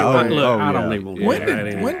even want to get that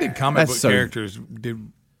in. When did comic book characters do?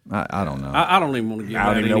 I don't know. I don't even want to get. I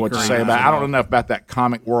don't even know what to say about it. I don't know enough about that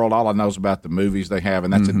comic world. All I know is about the movies they have,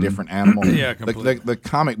 and that's a different animal. Completely. The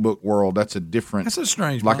comic book world, that's a different. That's a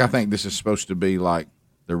strange. I think this is supposed to be like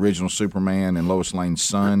the original Superman and Lois Lane's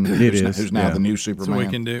son. Who's now the new Superman. So we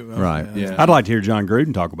can do right. Yeah. I'd like to hear John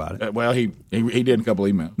Gruden talk about it. Well, he did in a couple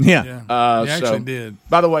emails. He actually did.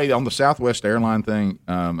 By the way, on the Southwest airline thing,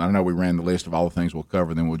 I know we ran the list of all the things we'll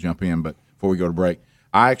cover, then we'll jump in. But before we go to break,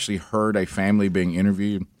 I actually heard a family being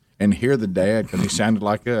interviewed and hear the dad, because he sounded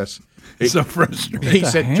like us. So frustrating. He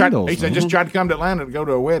said, just tried to come to Atlanta to go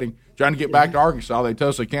to a wedding, trying to get back to Arkansas. They told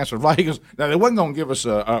us they canceled the flight. He goes, now they wasn't going to give us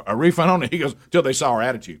a refund on it. He goes, till they saw our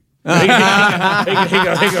attitude. He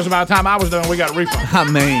goes, by the time I was done, we got a refund. I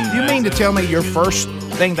mean, you mean to tell me your first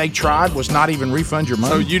thing they tried was not even refund your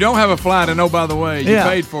money? So you don't have a flight, and oh, by the way, you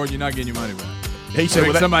paid for it, you're not getting your money back. He said,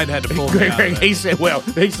 well, somebody had to pull me out of that. He said,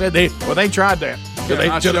 they tried that. Till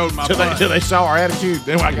they saw our attitude,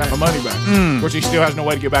 then I got my money back. Of course, he still has no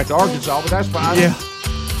way to get back to Arkansas, but that's fine. Yeah.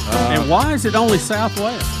 And why is it only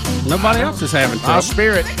Southwest? Nobody else is having trouble.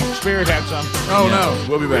 Spirit had some. Oh, no.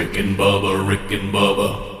 We'll be back. Rick and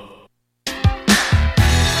Bubba.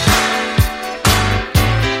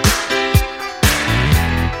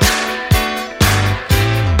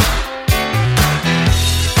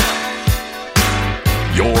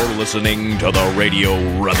 You're listening to the Radio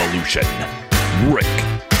Revolution. Rick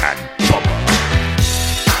and Bubba.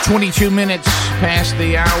 22 minutes past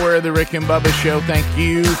the hour of the Rick and Bubba Show. Thank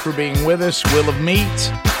you for being with us. Will of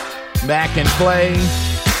Meat back in play.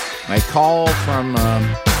 A call from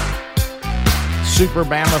Super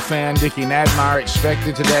Bama fan Dickie Nadmeyer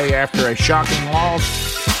expected today after a shocking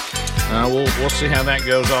loss. We'll see how that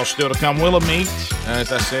goes. All still to come. Will of Meat,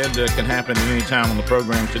 as I said, can happen at any time on the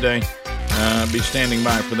program today. Be standing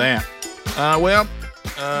by for that.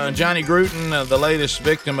 Johnny Gruden, the latest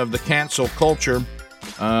victim of the cancel culture.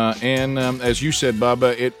 And as you said,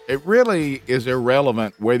 Bubba, it really is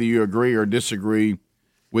irrelevant whether you agree or disagree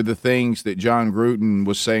with the things that John Gruden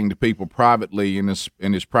was saying to people privately in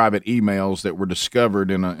his private emails that were discovered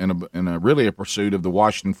in a really a pursuit of the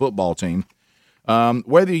Washington football team.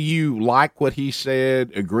 Whether you like what he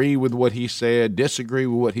said, agree with what he said, disagree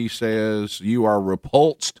with what he says, you are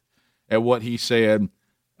repulsed at what he said.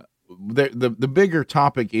 The bigger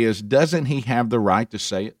topic is, doesn't he have the right to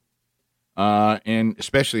say it? And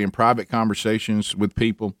especially in private conversations with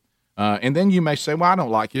people. And then you may say, well, I don't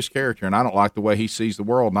like his character, and I don't like the way he sees the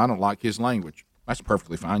world, and I don't like his language. That's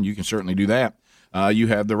perfectly fine. You can certainly do that. You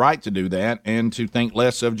have the right to do that and to think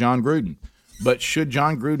less of John Gruden. But should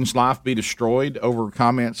John Gruden's life be destroyed over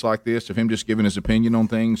comments like this, of him just giving his opinion on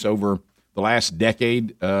things over the last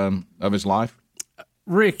decade of his life?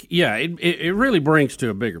 Rick, yeah, it really brings to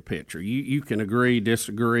a bigger picture. You can agree,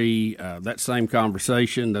 disagree. That same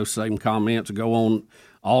conversation, those same comments go on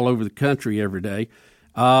all over the country every day.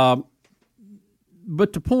 But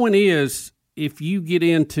the point is, if you get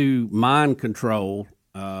into mind control,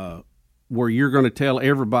 where you're going to tell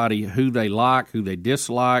everybody who they like, who they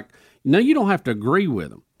dislike, you don't have to agree with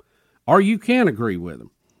them, or you can agree with them,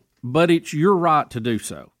 but it's your right to do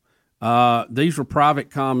so. These were private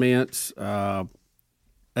comments.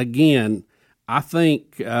 Again, I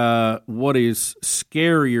think what is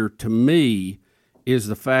scarier to me is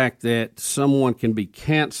the fact that someone can be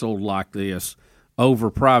canceled like this over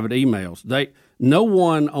private emails. No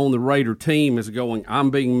one on the Raider team is going, I'm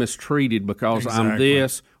being mistreated because I'm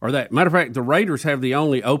this or that. Matter of fact, the Raiders have the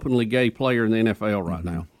only openly gay player in the NFL right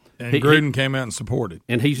now. And Gruden came out and supported.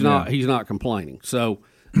 And he's not complaining. So,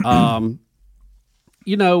 I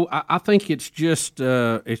think it's just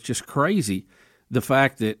crazy, the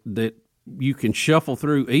fact that you can shuffle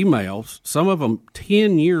through emails, some of them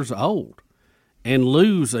 10 years old, and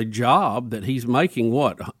lose a job that he's making,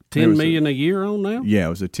 what, $10 million a year on now? Yeah, it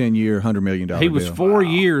was a 10-year, $100 million deal. He was 4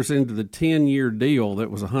 years into the 10-year deal that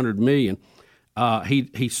was $100 million.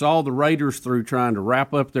 He saw the Raiders through trying to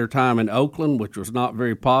wrap up their time in Oakland, which was not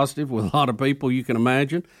very positive with a lot of people, you can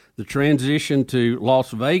imagine. The transition to Las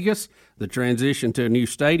Vegas, the transition to a new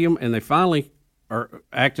stadium, and they finally are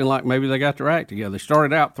acting like maybe they got their act together. They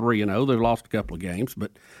started out 3-0. They've lost a couple of games,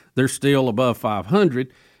 but they're still above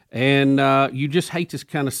 500. And you just hate to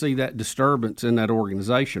kind of see that disturbance in that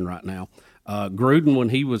organization right now. Gruden, when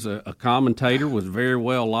he was a commentator, was very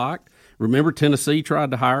well liked. Remember, Tennessee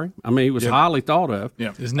tried to hire him? I mean, he was highly thought of.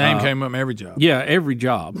 Yeah, his name came up every job. Yeah, every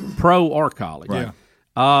job, pro or college. Right. Yeah.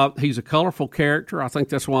 He's a colorful character. I think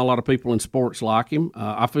that's why a lot of people in sports like him.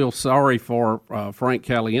 I feel sorry for Frank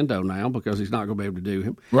Caliendo now because he's not going to be able to do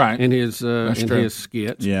him in his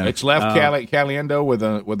skits. Yeah, it's left Caliendo with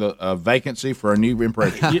a vacancy for a new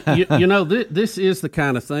impression. This is the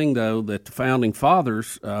kind of thing though that the founding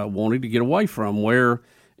fathers wanted to get away from. Where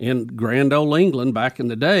in grand old England back in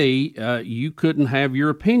the day, you couldn't have your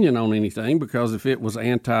opinion on anything because if it was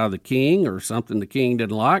anti the king or something the king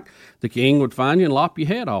didn't like, the king would find you and lop your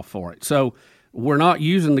head off for it. So we're not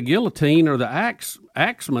using the guillotine or the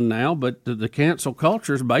axeman now, but the cancel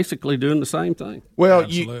culture is basically doing the same thing. Well,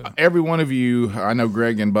 every one of you, I know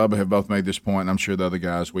Greg and Bubba have both made this point, and I'm sure the other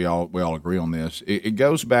guys, we all agree on this. It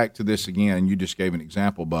goes back to this again. You just gave an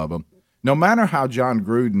example, Bubba. No matter how John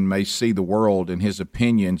Gruden may see the world and his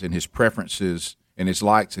opinions and his preferences and his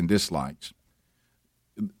likes and dislikes,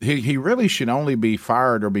 he really should only be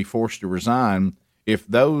fired or be forced to resign if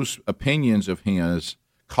those opinions of his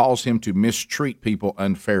cause him to mistreat people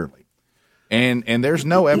unfairly. And there's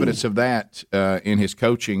no evidence of that in his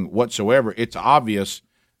coaching whatsoever. It's obvious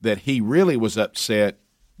that he really was upset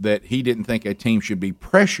that he didn't think a team should be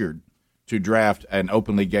pressured to draft an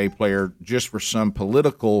openly gay player just for some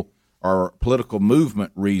political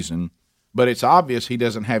movement reason. But it's obvious he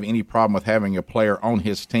doesn't have any problem with having a player on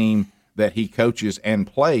his team that he coaches and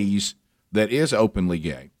plays that is openly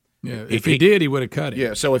gay. Yeah, if he did, he would have cut it.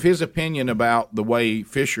 Yeah, so if his opinion about the way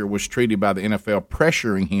Fisher was treated by the NFL,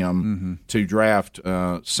 pressuring him to draft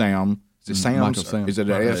Sam, is it Sam? Is it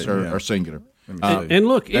an S or singular? And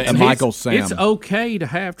look, Michael Sam. It's okay to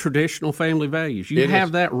have traditional family values. You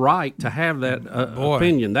have that right to have that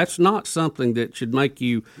opinion. That's not something that should make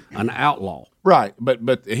you an outlaw. Right,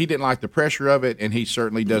 but he didn't like the pressure of it, and he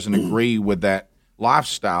certainly doesn't agree with that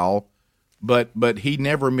lifestyle. But he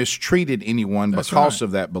never mistreated anyone because of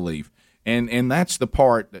that belief, and that's the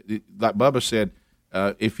part that, like Bubba said.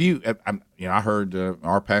 I heard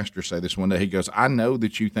our pastor say this one day. He goes, "I know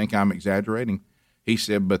that you think I'm exaggerating." He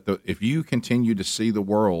said, "But if you continue to see the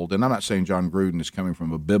world, and I'm not saying John Gruden is coming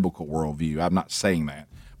from a biblical worldview. I'm not saying that,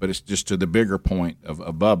 but it's just to the bigger point of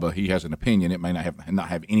Bubba. He has an opinion. It may not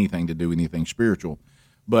have anything to do with anything spiritual,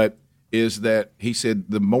 but." Is that he said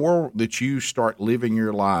the more that you start living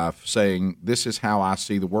your life saying this is how I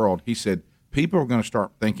see the world, he said people are going to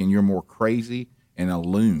start thinking you're more crazy and a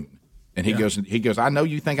loon. And he goes, I know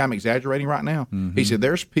you think I'm exaggerating right now. Mm-hmm. He said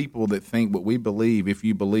there's people that think what we believe. If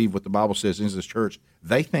you believe what the Bible says in this church,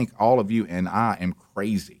 they think all of you and I am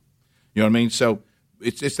crazy. You know what I mean? So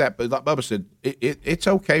it's that. Like Bubba said, it's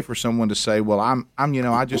okay for someone to say, well, I'm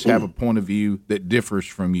I just have a point of view that differs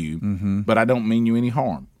from you, but I don't mean you any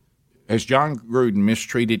harm. Has John Gruden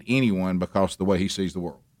mistreated anyone because of the way he sees the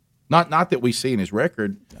world? Not that we see in his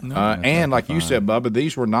record. No, and like you said, Bubba,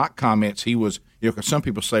 these were not comments he was, because some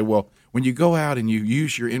people say, well, when you go out and you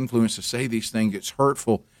use your influence to say these things, it's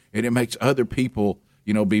hurtful and it makes other people,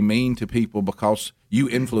 be mean to people because you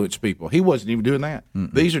influence people. He wasn't even doing that.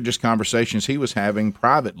 Mm-mm. These are just conversations he was having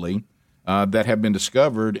privately that have been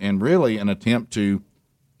discovered and really an attempt to,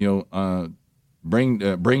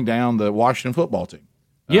 bring down the Washington football team.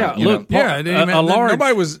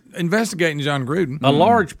 Nobody was investigating John Gruden. A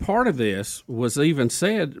large part of this was even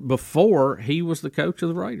said before he was the coach of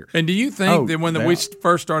the Raiders. And do you think that when we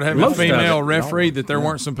first started having a female referee that there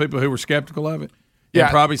weren't some people who were skeptical of it? Yeah,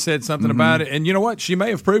 and probably said something about it. And you know what? She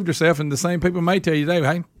may have proved herself, and the same people may tell you today,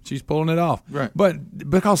 hey, she's pulling it off. Right. But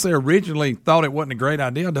because they originally thought it wasn't a great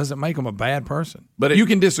idea doesn't make them a bad person. But you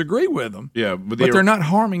can disagree with them, but they're not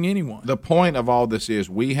harming anyone. The point of all this is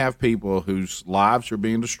we have people whose lives are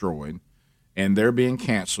being destroyed, and they're being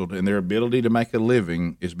canceled, and their ability to make a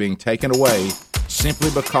living is being taken away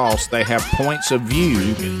simply because they have points of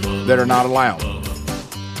view that are not allowed.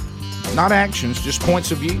 Not actions, just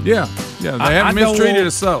points of view. Yeah, they haven't mistreated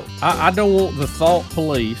us so. I don't want the thought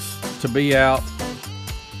police to be out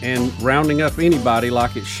and rounding up anybody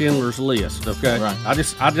like it's Schindler's List, okay? Right.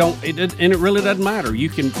 I don't, and it really doesn't matter. You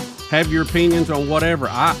can have your opinions on whatever.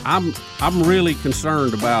 I'm really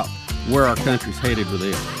concerned about where our country's headed with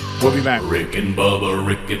this. We'll be back. Rick and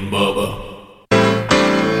Bubba.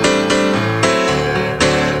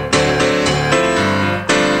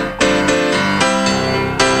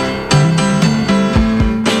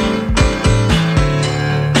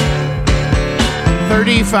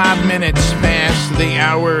 35 minutes past the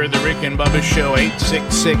hour of the Rick and Bubba Show,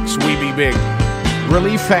 866 We Be Big.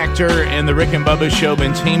 Relief Factor and the Rick and Bubba Show have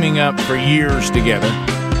been teaming up for years together,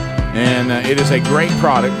 and it is a great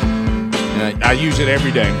product. I use it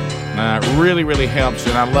every day. It really, really helps,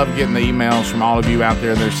 and I love getting the emails from all of you out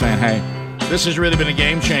there that are saying, hey, this has really been a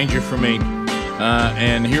game changer for me.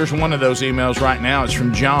 And here's one of those emails right now. It's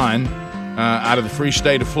from John out of the free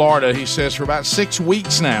state of Florida. He says, for about 6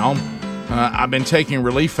 weeks now, I've been taking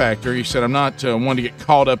Relief Factor. He said, I'm not one to get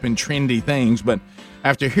caught up in trendy things, but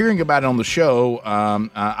after hearing about it on the show,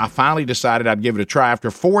 I finally decided I'd give it a try. After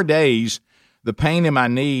 4 days, the pain in my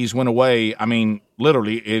knees went away. I mean,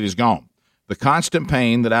 literally, it is gone. The constant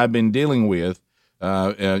pain that I've been dealing with,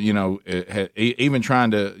 even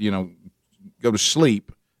trying to, go to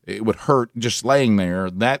sleep, it would hurt just laying there.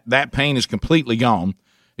 That pain is completely gone.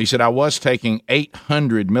 He said, I was taking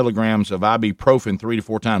 800 milligrams of ibuprofen 3 to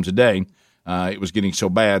 4 times a day. It was getting so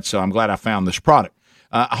bad, so I'm glad I found this product.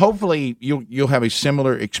 Hopefully, you'll have a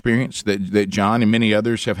similar experience that John and many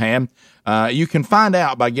others have had. You can find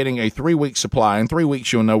out by getting a 3-week supply. In 3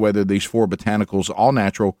 weeks, you'll know whether these 4 botanicals, all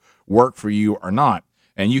natural, work for you or not.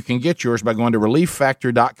 And you can get yours by going to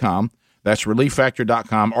ReliefFactor.com. That's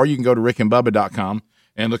ReliefFactor.com, or you can go to RickandBubba.com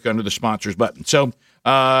and look under the sponsors button. So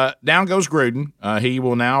down goes Gruden. He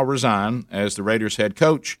will now resign as the Raiders head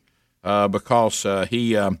coach because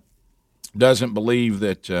he doesn't believe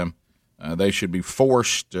that they should be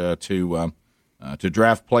forced to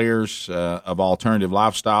draft players of alternative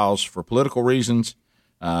lifestyles for political reasons.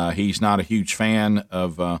 He's not a huge fan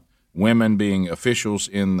of women being officials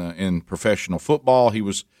in professional football. He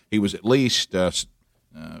was at least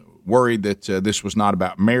worried that this was not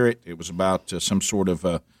about merit. It was about some sort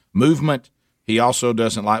of movement. He also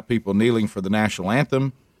doesn't like people kneeling for the national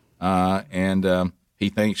anthem, and he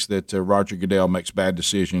thinks that Roger Goodell makes bad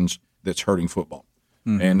decisions that's hurting football.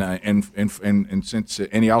 Mm-hmm.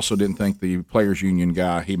 And he also didn't think the players' union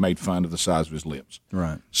guy, he made fun of the size of his lips.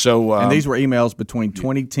 Right. So and these were emails between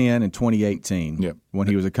 2010 and 2018 when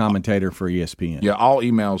he was a commentator for ESPN. Yeah, all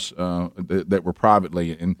emails that were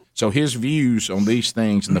privately. And so his views on these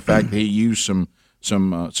things and the fact that he used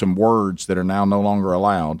some words that are now no longer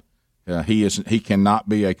allowed, he cannot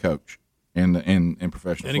be a coach in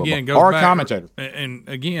professional football. Again, or a commentator. And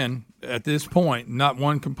again, at this point, not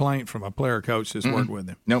one complaint from a player coach that's worked with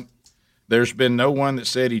him. Nope. There's been no one that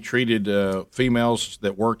said he treated females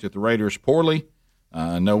that worked at the Raiders poorly.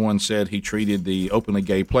 No one said he treated the openly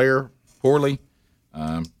gay player poorly.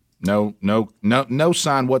 No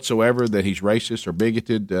sign whatsoever that he's racist or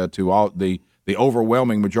bigoted to all the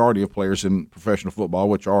overwhelming majority of players in professional football,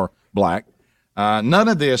 which are black. None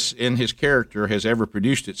of this in his character has ever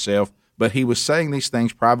produced itself, but he was saying these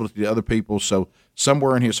things privately to other people, so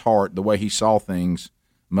somewhere in his heart, the way he saw things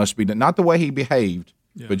must be not the way he behaved,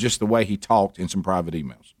 but just the way he talked in some private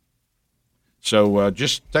emails. So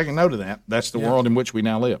just take a note of that. That's the world in which we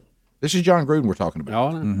now live. This is John Gruden we're talking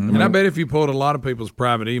about. Mm-hmm. And I bet if you pulled a lot of people's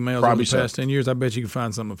private emails over the past 10 years, I bet you could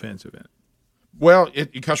find something offensive in it. Well,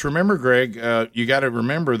 because remember, Greg, you got to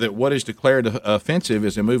remember that what is declared offensive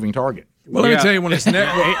is a moving target. Well, let me tell you, when it's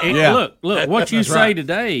look, what you say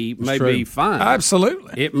today may be fine.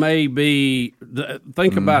 Absolutely. It may be,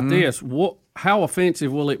 think about this, how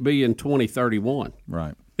offensive will it be in 2031?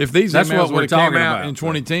 Right. If these emails would have came out in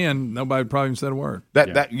 2010, nobody would probably even said a word.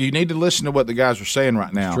 That you need to listen to what the guys are saying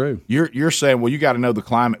right now. It's true. You're saying, well, you got to know the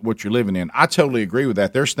climate, what you're living in. I totally agree with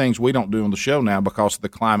that. There's things we don't do on the show now because of the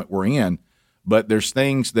climate we're in, but there's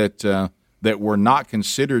things that were not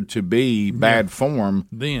considered to be bad form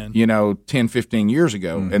then, 10, 15 years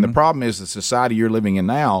ago. Mm-hmm. And the problem is the society you're living in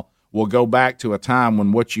now will go back to a time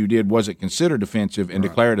when what you did wasn't considered offensive and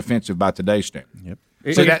declared offensive by today's standard. Yep.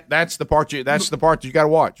 So that's the part you got to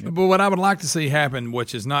watch. But what I would like to see happen,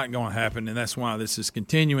 which is not going to happen, and that's why this is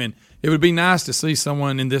continuing, it would be nice to see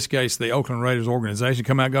someone, in this case the Oakland Raiders organization,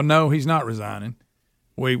 come out and go, no, he's not resigning.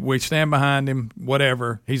 We stand behind him,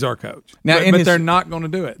 whatever. He's our coach. Now, but they're not going to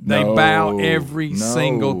do it. They bow every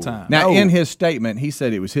single time. Now, in his statement, he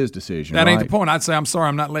said it was his decision. That ain't the point. I'd say, I'm sorry,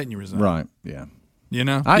 I'm not letting you resign. Right, yeah.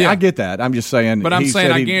 I get that. I'm just saying. But I'm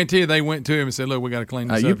saying, I guarantee you they went to him and said, look, we got to clean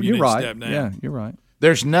this up. You're right. Step down. Yeah, you're right.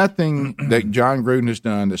 There's nothing that John Gruden has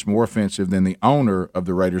done that's more offensive than the owner of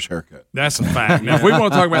the Raiders haircut. That's a fact. Now, if we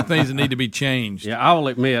want to talk about things that need to be changed. Yeah, I'll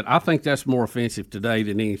admit, I think that's more offensive today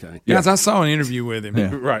than anything. Guys, I saw an interview with him,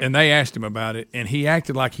 right, and they asked him about it, and he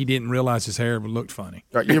acted like he didn't realize his hair looked funny.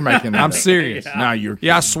 Right, you're making that I'm serious. No, you're kidding.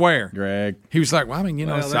 Yeah, I swear. Greg. He was like, well, I mean,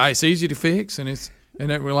 it's easy to fix, and it's... And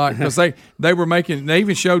they were like, because they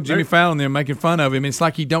even showed Jimmy Fallon there making fun of him. It's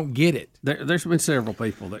like he don't get it. There's been several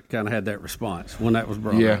people that kind of had that response when that was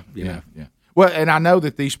brought up. Yeah. Well, and I know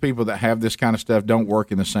that these people that have this kind of stuff don't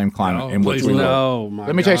work in the same climate in which we live.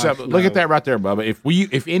 Let me tell you something. Look at that right there, Bubba.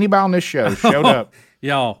 If anybody on this show showed up,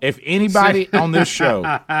 y'all, if anybody on this show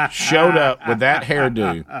showed up with that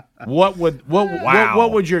hairdo, what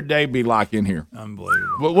would your day be like in here?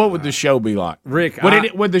 Unbelievable. What would the show be like, Rick?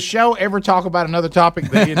 Would the show ever talk about another topic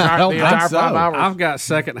the entire 5 hours? I've got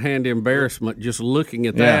secondhand embarrassment just looking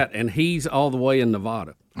at that, and he's all the way in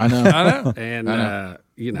Nevada. I know. And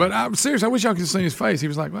But I'm serious. I wish y'all could see his face. He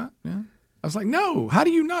was like, "What?" Yeah. I was like, "No. How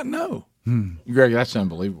do you not know?" Greg, that's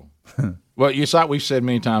unbelievable. Well, it's like we've said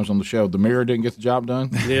many times on the show, the mirror didn't get the job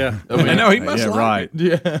done. Yeah. I know he must like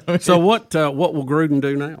it. Yeah. So what will Gruden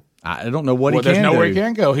do now? I don't know what he can do. There's nowhere do. he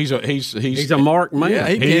can go. He's a marked man. Yeah,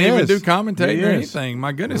 he can't even do commentating or anything.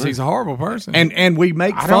 My goodness, he's a horrible person. And we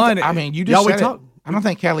make fun. You just said it. I don't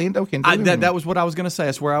think Caliendo can do it. That was what I was going to say.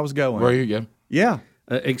 That's where I was going. Where you go? Yeah.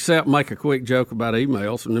 Except make a quick joke about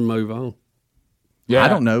emails and then move on. Yeah, I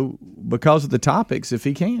don't know because of the topics if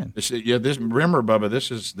he can. Remember,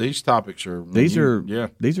 Bubba, these topics are these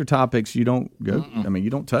are topics you don't go. I mean, you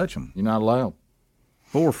don't touch them. You're not allowed.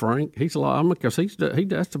 Poor Frank, he's allowed because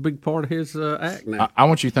that's a big part of his act now. I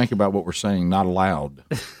want you to think about what we're saying. Not allowed.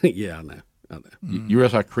 Yeah, I know. You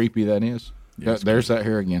realize how creepy that is? Yeah, there's that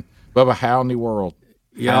here again, Bubba. How in the world?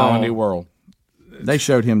 How in the world? They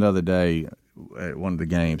showed him the other day at one of the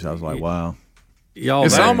games. I was like, wow. Y'all,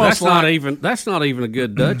 It's almost that's not even a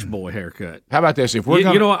good Dutch boy haircut. How about this? If we're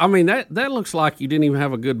you know what I mean, that looks like you didn't even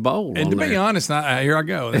have a good bowl. And to be honest, here I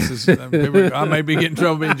go. This is I may be getting in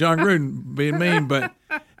trouble being John Gruden, being mean, but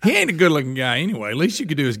he ain't a good-looking guy anyway. At least you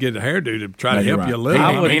could do is get a hairdo to try to help you a little.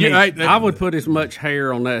 I would put as much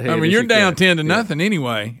hair on that head. I mean, you're down 10-0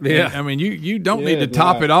 anyway. Yeah. I mean, you don't need to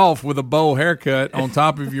top it off with a bowl haircut on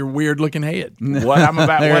top of your weird-looking head. What I'm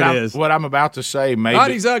about to say, maybe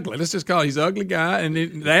not he's ugly. Let's just call it he's an ugly guy, and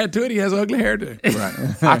to add to it, he has ugly hairdo.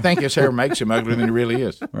 Right. I think his hair makes him uglier than he really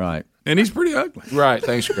is. Right. And he's pretty ugly. Right.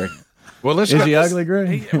 Thanks, Greg. Well, Is he ugly, Greg?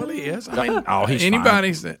 He is. I mean, he's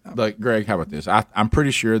anybody's fine. Like Greg, how about this? I'm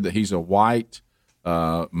pretty sure that he's a white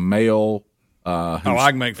male. I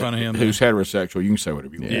can make fun of him. Who's heterosexual? You can say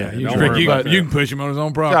whatever you want. Yeah, you can push him on his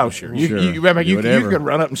own property. Oh, sure. You could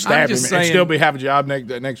run up and stab him and still have a job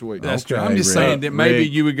next week. That's true. I'm just saying that maybe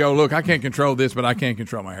you would go, look, I can't control this, but I can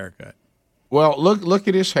control my haircut. Well, look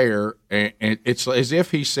at his hair, and it's as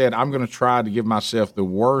if he said, "I'm going to try to give myself the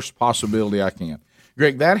worst possibility I can."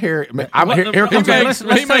 Greg, that hair. Here comes. Let's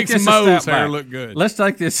he makes Mo's hair look good. Let's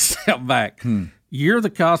take this step back. You're the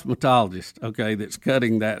cosmetologist, okay? That's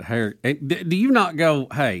cutting that hair. Do you not go,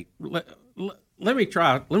 hey? Let me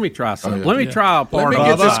try something. Let me try a part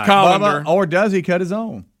of this colander. Or does he cut his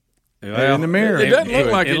own? Well, in the mirror. It doesn't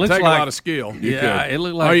look like it takes a lot of skill. It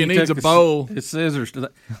looked like he needs a bowl. His scissors to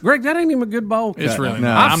that. Greg, that ain't even a good bowl cut. It's really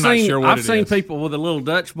not. I'm not sure what I've seen people with a little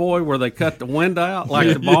Dutch boy where they cut the window out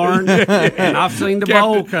like the barn, and I've seen the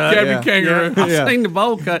bowl cut. Captain Kangaroo. I've seen the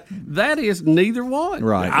bowl cut. That is neither one.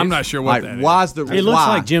 Right. I'm not sure what that is. Why's the? It looks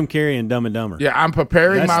like Jim Carrey and Dumb and Dumber. Yeah, I'm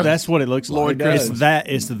preparing That's what it looks like. does.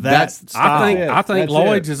 It's that style. I think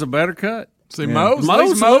Lloyd's is a better cut. See,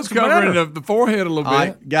 Mo's covering the forehead a little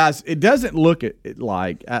bit. Guys, it doesn't look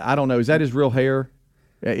like, I don't know, is that his real hair?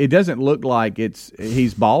 It doesn't look like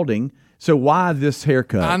he's balding. So why this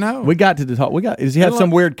haircut? I know. We got to the talk. Does he have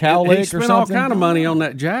some weird cowlick or something? He spent all kind of money on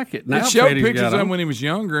that jacket. Now It showed pictures of him when he was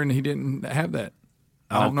younger, and he didn't have that.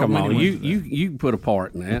 Come on. You can put a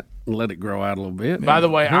part in that and let it grow out a little bit. By the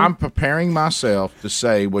way, I'm preparing myself to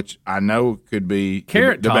say, which I know could be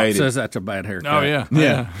Carrot Top debated. says that's a bad haircut. Oh,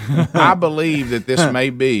 yeah. I believe that this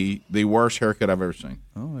may be the worst haircut I've ever seen.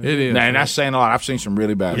 Oh, it is. Now, and that's saying a lot. I've seen some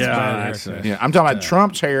really bad ones. Yeah, I'm talking about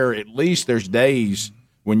Trump's hair. At least there's days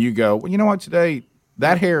when you go, well, you know what, today,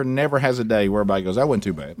 that hair never has a day where everybody goes, that wasn't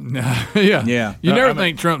too bad. Yeah. You never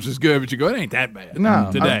think Trump's is good, but you go, it ain't that bad.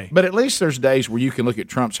 No, today. But at least there's days where you can look at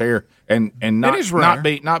Trump's hair and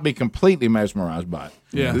not be completely mesmerized by it.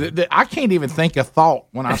 Yeah, I can't even think a thought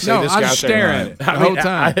when I see this guy stare at it the whole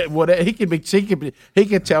time. He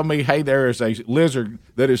could tell me, hey, there is a lizard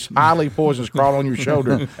that is highly poisonous crawling on your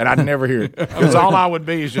shoulder, and I'd never hear it because all I would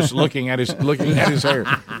be is just looking at his hair.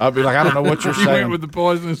 I'd be like, I don't know what you're saying. You went with the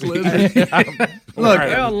poisonous lizard. Look,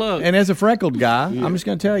 and as a freckled guy, I'm just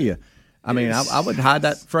going to tell you. I mean, I would hide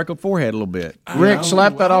that freckled forehead a little bit. Rick,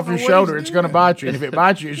 slap that off your shoulder. It's going to bite you. And if it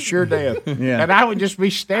bites you, it's sure death. Yeah. And I would just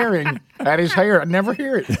be staring at his hair. I'd never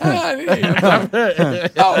hear it. Right in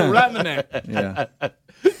the neck. Yeah.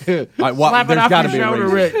 Slap it off your shoulder,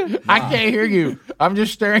 Rick. I can't hear you. I'm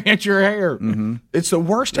just staring at your hair. Mm-hmm. It's the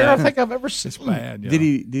worst hair I think I've ever seen. It's bad. Did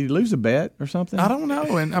he lose a bet or something? I don't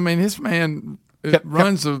know. And I mean, this man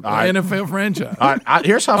runs an NFL franchise.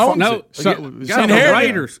 Here's how fun. Got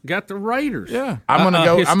the Raiders. Yeah, I'm gonna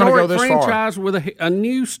go this franchise far. With a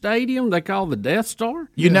new stadium they call the Death Star.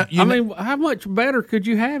 I mean, how much better could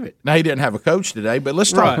you have it? Now he didn't have a coach today, but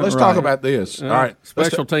let's talk about this. All right,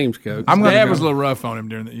 special teams coach. Dad was a little rough on him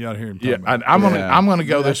during the. You ought to hear him. I'm gonna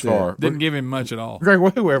go this far. Didn't give him much at all. Greg,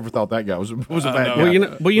 whoever thought that guy was a bad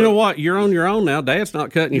guy? Well, you know what? You're on your own now. Dad's not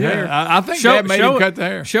cutting your hair. I think Dad made him cut the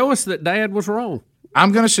hair. Show us that Dad was wrong.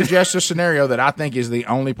 I'm going to suggest a scenario that I think is the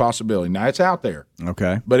only possibility. Now, it's out there.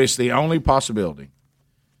 Okay. But it's the only possibility.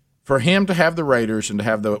 For him to have the Raiders and to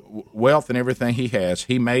have the wealth and everything he has,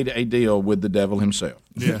 he made a deal with the devil himself.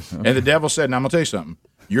 Yes. And the devil said, now I'm going to tell you something.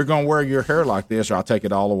 You're going to wear your hair like this or I'll take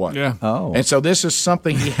it all away. Yeah. Oh. And so this is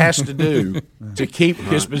something he has to do to keep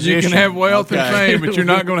his position. You can have wealth and fame, but you're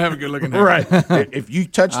not going to have a good-looking hair. Right. If you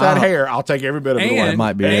touch that hair, I'll take every bit of it away. It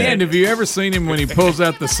might be and have you ever seen him when he pulls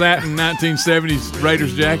out the satin 1970s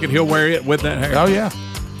Raiders jacket, he'll wear it with that hair? Oh, yeah.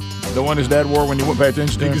 The one his dad wore when you wouldn't pay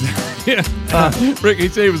attention to him? Yeah. Rick, he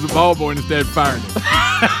said he was the ball boy and his dad fired him.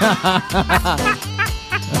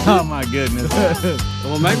 Oh, my goodness.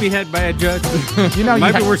 Well, maybe he had bad judgment.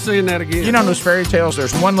 Maybe we're seeing that again. You know, in those fairy tales,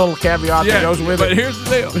 there's one little caveat that goes with it. But here's the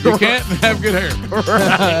deal. You can't have good hair.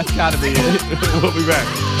 Right. It's got to be it. We'll be back.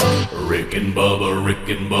 Rick and Bubba, Rick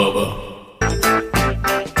and Bubba.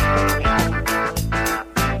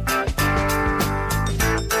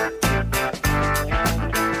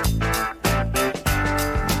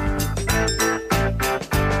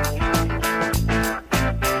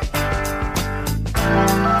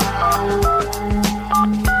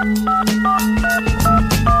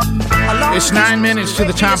 It's 9 minutes to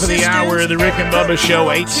the top of the hour of the Rick and Bubba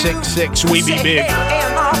Show. 866 We Be Big.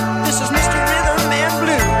 This is Mr. Rhythm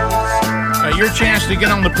and Blues. Your chance to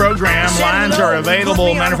get on the program. Lines are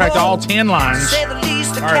available. Matter of fact, all 10 lines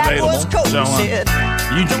are available. So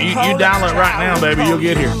you dial it right now, baby. You'll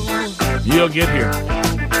get here. You'll get here.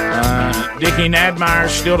 Dickie Nadmeyer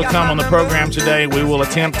still to come on the program today. We will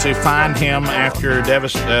attempt to find him after a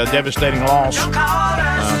devastating loss.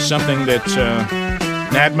 Something that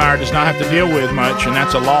Nadmeyer does not have to deal with much, and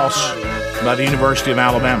that's a loss by the University of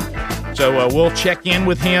Alabama. So we'll check in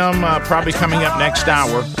with him probably coming up next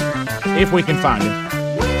hour, if we can find him.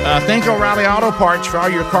 Thank O'Reilly Auto Parts for all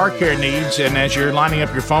your car care needs. And as you're lining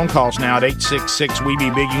up your phone calls now at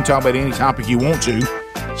 866-WE-BE-BIG, you can talk about any topic you want to.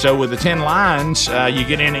 So with the 10 lines, you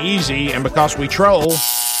get in easy. And because we troll,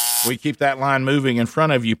 we keep that line moving in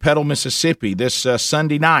front of you. Petal, Mississippi, this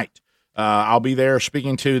Sunday night. I'll be there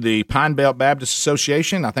speaking to the Pine Belt Baptist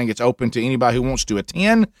Association. I think it's open to anybody who wants to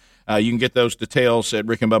attend. You can get those details at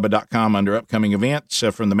rickandbubba.com under upcoming events.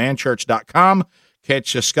 From themanchurch.com,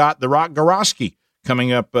 catch Scott the Rock Gorosky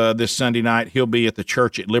coming up this Sunday night. He'll be at the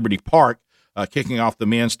church at Liberty Park, kicking off the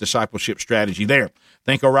men's discipleship strategy there.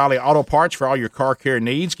 Thank O'Reilly Auto Parts for all your car care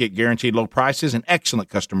needs. Get guaranteed low prices and excellent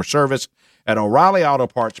customer service at O'Reilly Auto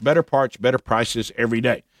Parts. Better parts, better prices every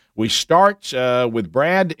day. We start with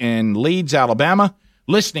Brad in Leeds, Alabama,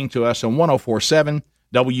 listening to us on 104.7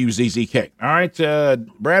 WZZK. All right,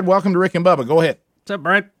 Brad, welcome to Rick and Bubba. Go ahead. What's up,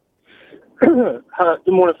 Brad? Hi,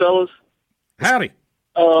 good morning, fellas. Howdy.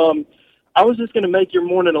 I was just going to make your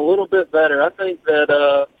morning a little bit better. I think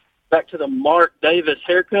that back to the Mark Davis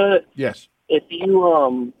haircut. Yes. If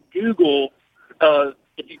you Google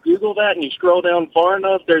that and you scroll down far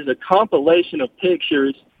enough, there's a compilation of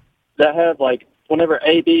pictures that have like whenever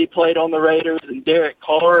AB played on the Raiders and Derek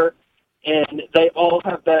Carr, and they all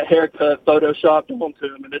have that haircut photoshopped onto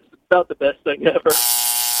them, and it's about the best thing ever.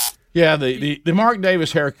 Yeah, the Mark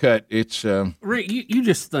Davis haircut, it's... Rick, you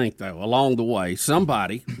just think, though, along the way,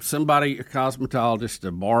 somebody, a cosmetologist,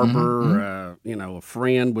 a barber, a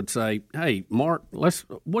friend would say, hey, Mark, what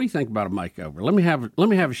do you think about a makeover? Let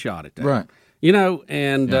me have a shot at that. Right. You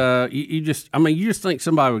just think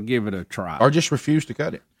somebody would give it a try. Or just refuse to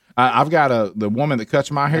cut it. I've got the woman that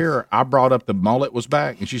cuts my hair, I brought up the mullet was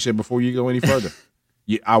back, and she said, before you go any further...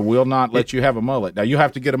 I will not let you have a mullet. Now, you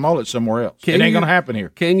have to get a mullet somewhere else. It ain't going to happen here.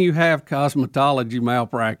 Can you have cosmetology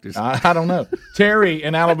malpractice? I don't know. Terry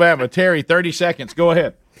in Alabama. Terry, 30 seconds. Go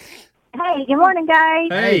ahead. Hey, good morning, guys.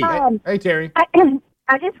 Hey, Terry. I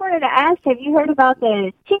just wanted to ask, have you heard about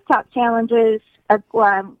the TikTok challenges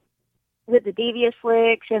with the devious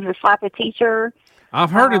licks and the slap a teacher?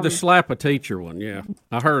 I've heard of the slap a teacher one, yeah.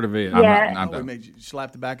 I heard of it. Yeah. They made you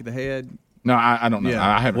slap the back of the head. No, I don't know.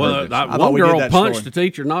 Yeah. I haven't heard this. One girl punched the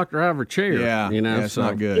teacher, knocked her out of her chair. Yeah, it's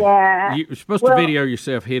not good. Yeah. You're supposed to video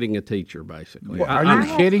yourself hitting a teacher, basically. Are you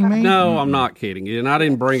kidding me? No, I'm not kidding. And I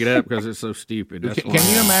didn't bring it up because it's so stupid. Can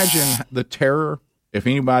you imagine the terror if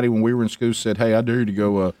anybody, when we were in school, said, hey, I dare you to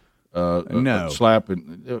go no. Slap?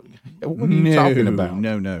 And, what are you talking about?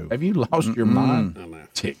 No. Have you lost your mind?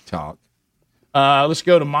 TikTok. Let's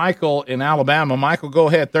go to Michael in Alabama. Michael, go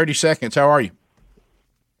ahead. 30 seconds. How are you?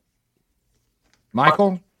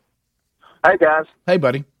 Michael? Hey, guys. Hey,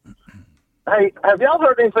 buddy. Hey, have y'all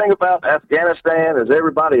heard anything about Afghanistan? Is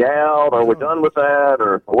everybody out? Are we done with that?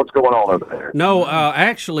 Or what's going on over there? No,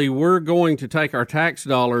 actually, we're going to take our tax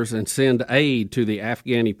dollars and send aid to the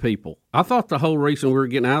Afghani people. I thought the whole reason we were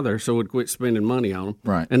getting out of there so we'd quit spending money on them.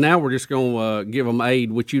 Right. And now we're just going to give them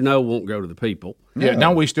aid, which won't go to the people. Yeah,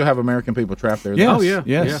 don't we still have American people trapped there? Yes. Oh, yeah.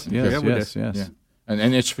 Yes. Yeah.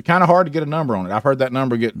 And it's kind of hard to get a number on it. I've heard that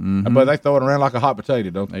number but they throw it around like a hot potato,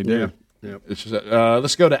 don't they? They do. Yeah.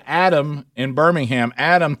 Let's go to Adam in Birmingham.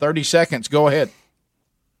 Adam, 30 seconds. Go ahead.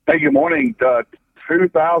 Hey, good morning.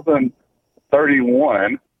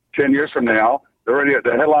 2031, 10 years from now,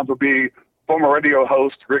 the headlines will be former radio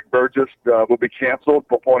host Rick Burgess will be canceled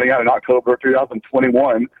for pointing out in October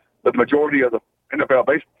 2021 that the majority of the NFL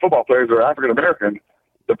football players are African American.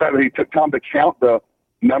 The fact that he took time to count the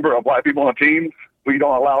number of white people on the team, we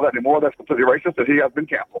don't allow that anymore. That's completely racist, and he has been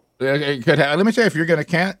canceled. It could let me say, if you're going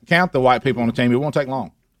to count the white people on the team, it won't take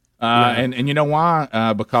long. And you know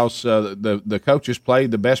why? Because the coaches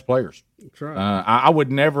played the best players. That's right. I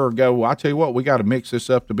would never go, I tell you what, we got to mix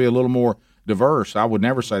this up to be a little more diverse. I would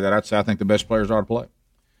never say that. I'd say I think the best players ought to play.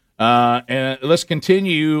 And let's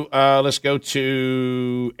continue. Let's go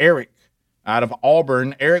to Eric out of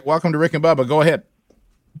Auburn. Eric, welcome to Rick and Bubba. Go ahead.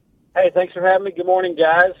 Hey, thanks for having me. Good morning,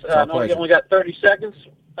 guys. I know we only got 30 seconds.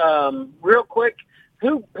 Real quick,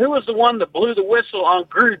 who was the one that blew the whistle on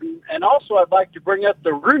Gruden? And also, I'd like to bring up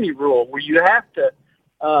the Rooney Rule, where you have to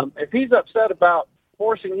If he's upset about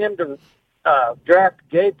forcing him to draft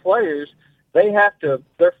gay players, they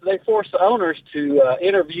force the owners to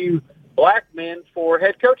interview black men for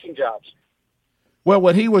head coaching jobs. Well,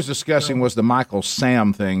 what he was discussing was the Michael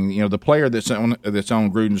Sam thing. You know, the player that's on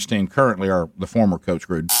Gruden's team currently, or the former coach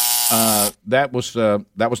Gruden. That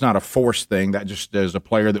was not a forced thing. That just is a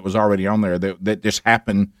player that was already on there that just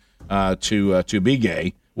happened to be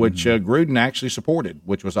gay, which Gruden actually supported,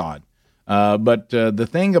 which was odd. But the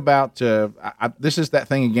thing about this is that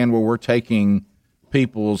thing again where we're taking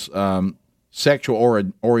people's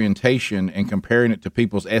sexual orientation and comparing it to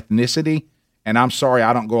people's ethnicity. And I'm sorry,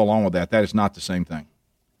 I don't go along with that. That is not the same thing.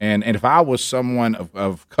 And if I was someone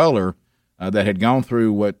of color that had gone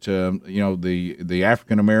through what the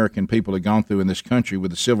African American people had gone through in this country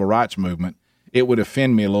with the civil rights movement, it would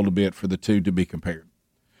offend me a little bit for the two to be compared.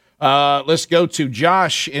 Let's go to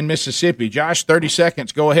Josh in Mississippi. Josh, 30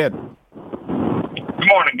 seconds. Go ahead. Good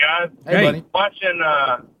morning, guys. Hey, buddy.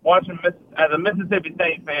 Watching as a Mississippi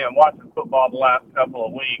State fan, watching football the last couple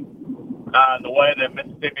of weeks. The way that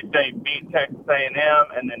Mississippi State beat Texas A&M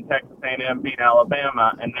and then Texas A&M beat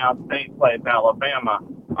Alabama, and now State plays Alabama.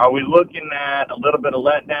 Are we looking at a little bit of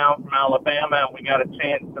letdown from Alabama and we got a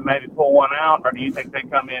chance to maybe pull one out, or do you think they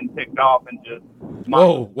come in ticked off and just?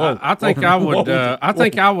 Whoa! I think I would. I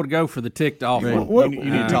think I would go for the ticked off one. You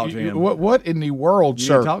need to talk to him. What in the world, you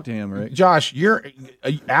sir? Need to talk to him, Rick. Josh, you're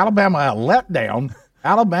Alabama a letdown.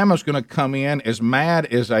 Alabama's going to come in as mad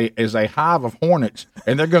as a hive of hornets,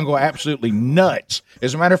 and they're going to go absolutely nuts.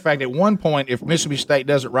 As a matter of fact, at one point, if Mississippi State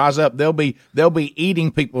doesn't rise up, they'll be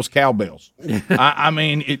eating people's cowbells. I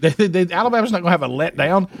mean, Alabama's not going to have a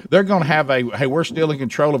letdown. They're going to have hey, we're still in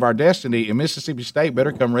control of our destiny, and Mississippi State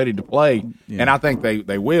better come ready to play. Yeah. And I think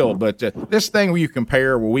they will. But this thing where you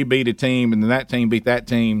compare where we beat a team and then that team beat that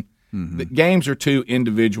team. Mm-hmm. The games are too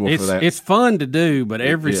individual for that. It's fun to do, but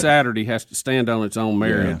every Saturday has to stand on its own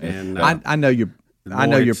merit. Yeah. And I know you're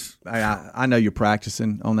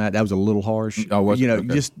practicing on that. That was a little harsh. Oh, was it? Okay.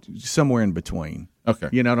 Just somewhere in between. Okay,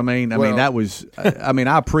 you know what I mean. I mean that was. I mean,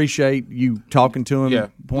 I appreciate you talking to him. Yeah.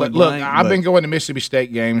 Point Look, blank, I've been going to Mississippi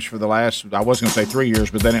State games for the last. I was going to say 3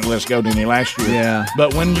 years, but then it let us go to any last year. Yeah.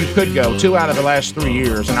 But when you could go 2 out of the last 3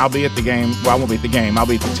 years, and I'll be at the game. Well, I won't be at the game. I'll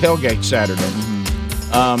be at the tailgate Saturday. Mm-hmm.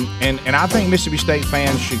 And I think Mississippi State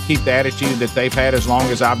fans should keep the attitude that they've had as long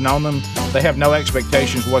as I've known them. They have no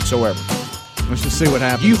expectations whatsoever. Let's just see what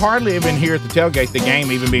happens. You hardly even hear at the tailgate the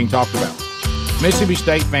game even being talked about. Mississippi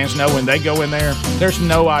State fans know when they go in there, there's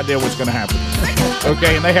no idea what's going to happen.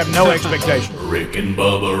 Okay, and they have no expectation. Rick and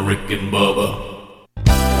Bubba, Rick and Bubba.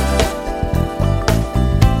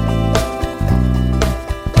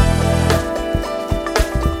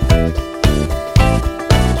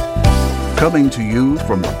 Coming to you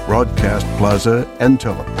from the Broadcast Plaza and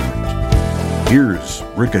Teleport. Here's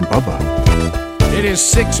Rick and Bubba. It is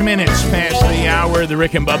 6 minutes past the hour. The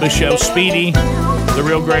Rick and Bubba Show. Speedy, the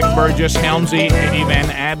real Greg Burgess, Helmsy, Eddie Van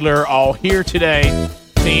Adler, all here today.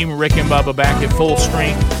 Team Rick and Bubba back at full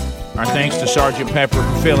strength. Our thanks to Sergeant Pepper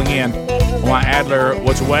for filling in while Adler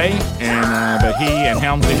was away, but he and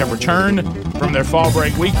Helmsley have returned from their fall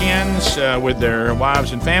break weekends with their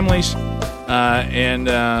wives and families.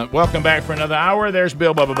 Welcome back for another hour. There's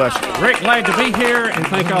Bill Bubba Buster. Rick, glad to be here, and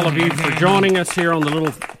thank all of you for joining us here on the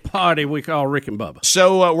little party we call Rick and Bubba.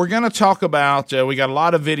 So we're going to talk about, we got a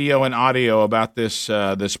lot of video and audio about this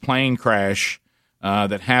plane crash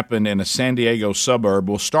that happened in a San Diego suburb.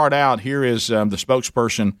 We'll start out. Here is the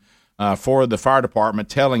spokesperson for the fire department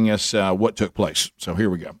telling us what took place. So here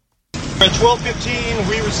we go. At 12:15,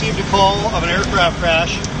 we received a call of an aircraft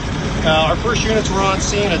crash. Our first units were on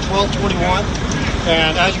scene at 12:21,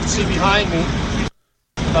 and as you can see behind me,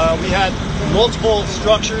 we had multiple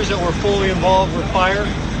structures that were fully involved with fire.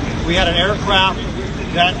 We had an aircraft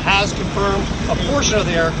that has confirmed, a portion of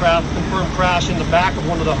the aircraft confirmed crash in the back of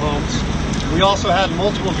one of the homes. We also had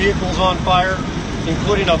multiple vehicles on fire,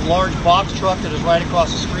 including a large box truck that is right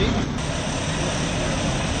across the street.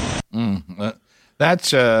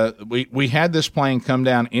 We had this plane come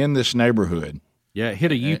down in this neighborhood. Yeah, it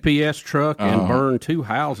hit a UPS truck and burned 2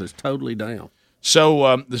 houses totally down.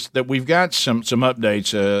 So that we've got some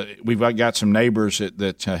updates. We've got some neighbors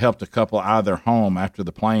that helped a couple out of their home after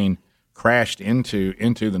the plane crashed into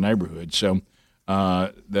the neighborhood. So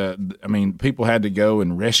people had to go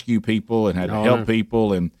and rescue people and had to help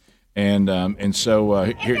people and so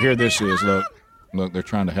here this is. Look, they're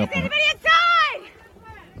trying to help them.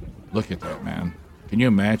 Look at that, man. Can you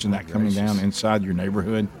imagine that coming down inside your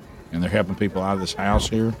neighborhood? And they're helping people out of this house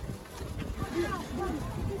here.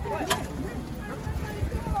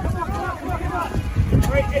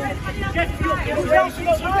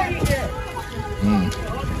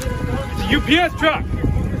 UPS truck.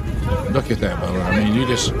 Look at that, Bubba. I mean, you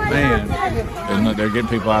just and they're getting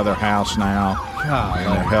people out of their house now,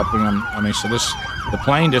 and they're helping them. I mean, so the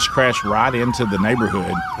plane just crashed right into the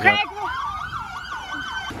neighborhood. Yep.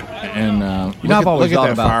 And I've always look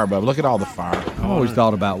thought at that about fire, Bubba. Look at all the fire. I've always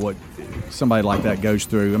thought about what somebody like that goes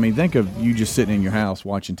through. I mean, think of you just sitting in your house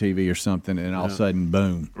watching TV or something, and all of a sudden,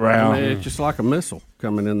 boom! I mean, it's just like a missile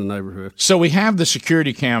coming in the neighborhood. So we have the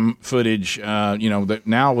security cam footage. That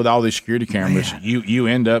now with all these security cameras, you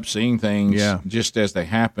end up seeing things just as they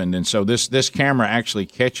happened, and so this camera actually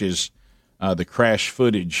catches the crash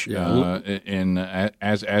footage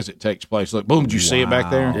as it takes place. Look, boom! Did you see it back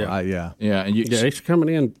there? Yeah, and it's coming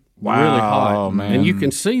in. Wow, really high, man. And you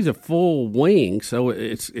can see the full wing, so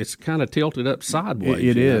it's kind of tilted up sideways.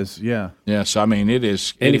 It is, yeah. Yeah, so I mean, it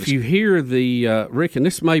is. And if you hear the Rick, and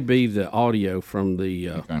this may be the audio from the.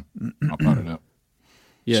 Okay, I'll put it up.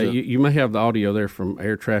 Yeah, So- you may have the audio there from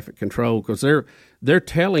air traffic control because they're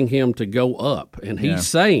telling him to go up, and he's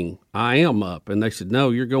saying, "I am up," and they said,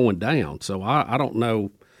 "No, you're going down." So I don't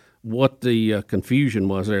know what the confusion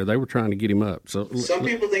was there. They were trying to get him up. So some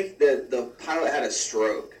people think that the pilot had a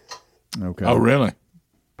stroke. Okay. Oh, really?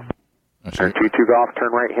 Turn 22 Golf,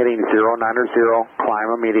 turn right heading 090, climb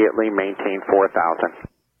immediately, maintain 4,000.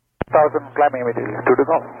 1,000, climbing immediately, 22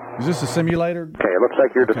 Golf. Is this a simulator? Okay, it looks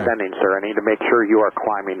like you're descending, sir. I need to make sure you are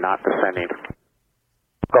climbing, not descending.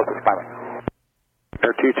 Golf is climbing.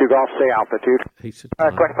 Air 22 Golf, say altitude. 2,500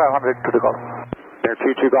 to the Golf. Air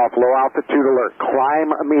 22 Golf, low altitude alert.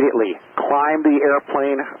 Climb immediately. Climb the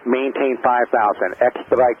airplane, maintain 5,000.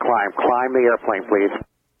 Expedite climb. Climb the airplane, please.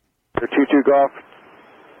 Air 22 Golf,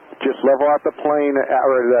 just level out the plane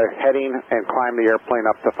or the heading and climb the airplane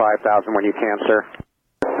up to 5,000 when you can, sir.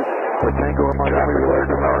 10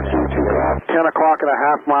 o'clock and a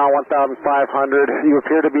half mile, 1,500. You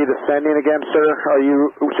appear to be descending again, sir. Are you,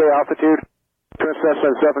 say altitude? Princess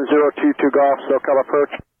and 7022 Golf, SoCal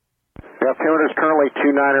approach. The altimeter is currently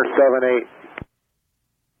 2978.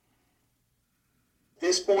 At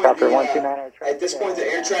this point, the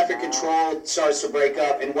air traffic control starts to break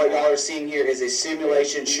up, and what y'all are seeing here is a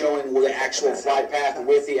simulation showing the actual flight path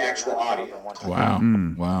with the actual audio. Wow,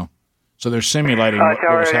 wow. So they're simulating what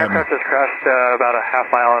was happening. Aircraft just crashed about a half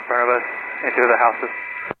mile in front of us into the houses.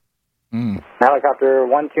 Helicopter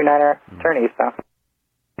 129er, turn east now.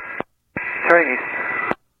 Turning east.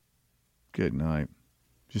 Good night.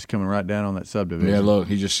 Just coming right down on that subdivision. Yeah, look,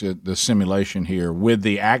 he just said the simulation here with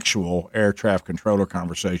the actual air traffic controller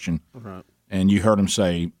conversation. Right. And you heard him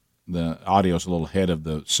say the audio's a little ahead of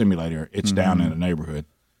the simulator. It's down in the neighborhood.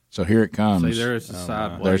 So here it comes. See, there's the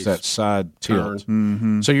sideways There's that side tilt.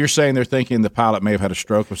 Mm-hmm. So you're saying they're thinking the pilot may have had a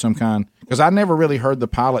stroke of some kind? Because I never really heard the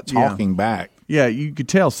pilot talking back. Yeah, you could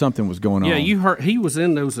tell something was going on. Yeah, you heard he was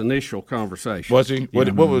in those initial conversations. Was he? What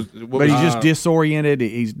was? But he's just disoriented.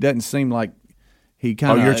 He doesn't seem like he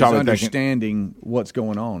kind of is understanding what's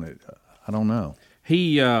going on. I don't know.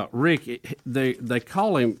 He Rick, they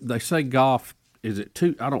call him. They say Goff. Is it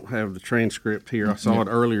two? I don't have the transcript here. I saw it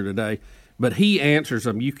earlier today. But he answers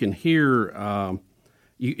them. You can hear.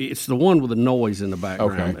 It's the one with the noise in the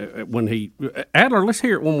background. Okay. When he Adler, let's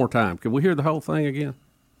hear it one more time. Can we hear the whole thing again?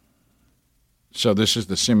 So this is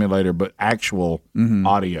the simulator, but actual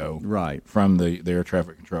audio, from the air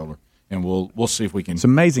traffic controller, and we'll see if we can. It's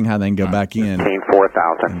amazing how they can go back in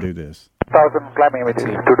 4,000 and do this. 1,000, climbing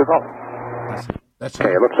immediately, to the Golf. That's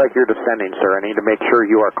okay, it looks like you're descending, sir. I need to make sure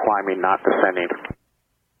you are climbing, not descending.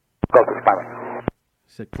 Golf is climbing.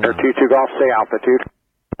 Air 22 Golf, say altitude.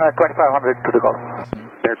 2,500 to the Golf.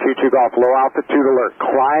 Air 22 Golf, low altitude alert.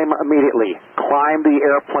 Climb immediately. Climb the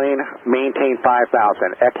airplane, maintain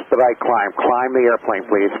 5,000. Expedite climb. Climb the airplane,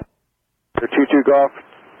 please. Air 22 Golf,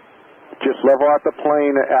 just level out the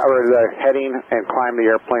plane or the heading and climb the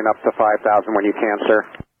airplane up to 5,000 when you can, sir.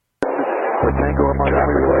 10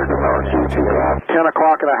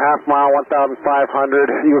 o'clock and a half mile,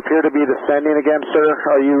 1,500. You appear to be descending again, sir.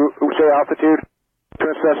 Are you, say altitude?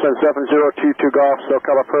 Princess and 7022 Golf,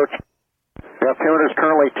 SoCal approach. The altimeter is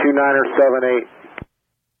currently 2978.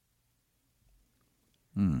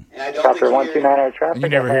 And I don't think you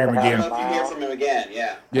never hear him again. I don't know if you hear from him again,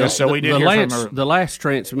 yeah. Yeah, so we did the hear last, from her. The last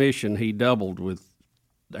transmission, he doubled with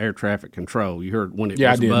air traffic control. You heard when it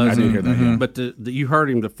Yeah, was I did. buzzing. I did hear that, yeah. But you heard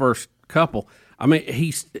him the first couple. I mean,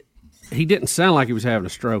 he didn't sound like he was having a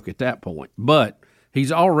stroke at that point, but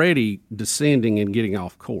he's already descending and getting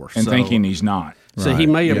off course. And thinking he's not. So he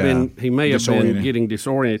may have been getting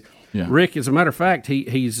disoriented. Yeah. Rick, as a matter of fact,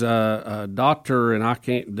 he's a doctor, and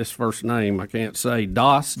this first name I can't say,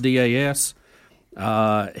 Das, D-A-S,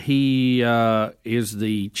 He is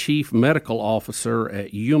the chief medical officer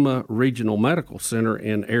at Yuma Regional Medical Center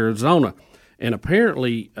in Arizona, and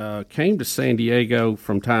apparently came to San Diego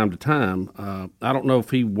from time to time. I don't know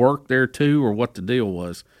if he worked there too or what the deal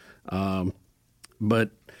was,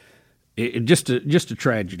 but just a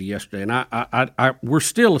tragedy yesterday. And I we're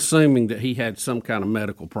still assuming that he had some kind of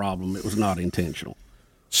medical problem. It was not intentional.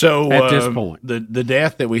 So at this point, the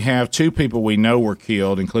death that we have, 2 people we know were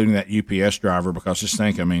killed, including that UPS driver. Because just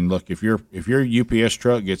think, I mean, look, if your UPS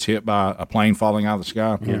truck gets hit by a plane falling out of the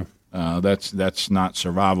sky, that's not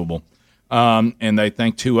survivable. And they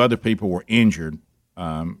think 2 other people were injured.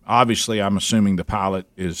 Obviously, I'm assuming the pilot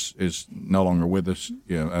is no longer with us.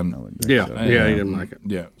 He didn't make it.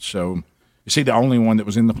 Yeah. So is he the only one that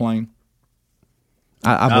was in the plane?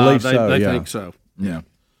 I believe so. They think so. Yeah.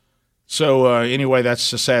 So anyway,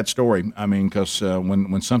 that's a sad story. I mean, because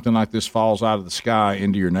when something like this falls out of the sky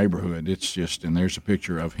into your neighborhood, it's just, and there's a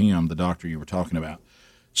picture of him, the doctor you were talking about.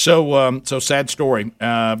 So sad story.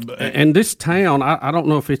 And this town, I don't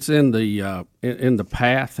know if it's in the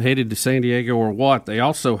path headed to San Diego or what. They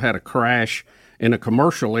also had a crash in a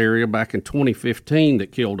commercial area back in 2015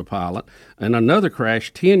 that killed a pilot, and another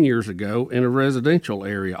crash 10 years ago in a residential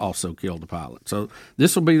area also killed a pilot. So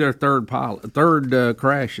this will be their third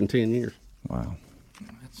crash in 10 years. Wow.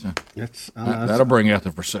 That'll bring out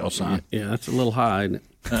the for sale sign. Yeah, that's a little high, isn't it?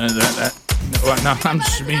 No, I'm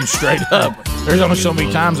just being straight up. There's only so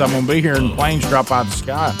many times I'm going to be here and planes drop out of the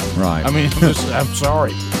sky. Right. I mean, I'm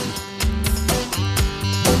sorry.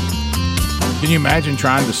 Can you imagine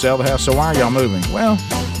trying to sell the house? So why are y'all moving? Well,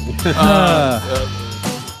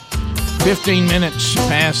 15 minutes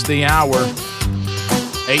past the hour.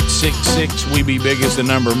 866 We Be Big is the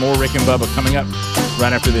number. More Rick and Bubba coming up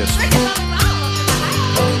right after this.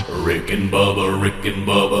 Rick and Bubba, Rick and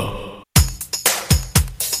Bubba.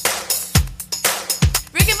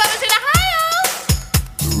 Rick and Bubba's in Ohio.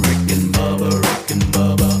 Rick and Bubba, Rick and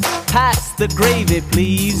Bubba. Pass the gravy,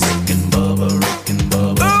 please. Rick and Bubba, Rick and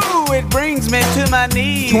Bubba. Ooh, it brings me to my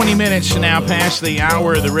knees. 20 minutes now past the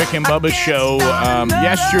hour of the Rick and Bubba show.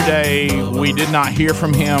 Yesterday, we did not hear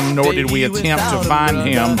from him, nor did we attempt to find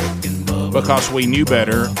him because we knew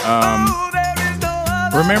better.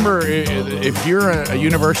 Remember, if you're a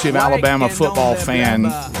University of Alabama football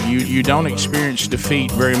fan, you don't experience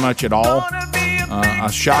defeat very much at all. A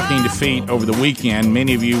shocking defeat over the weekend.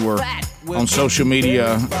 Many of you were on social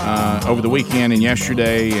media over the weekend and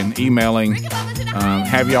yesterday and emailing.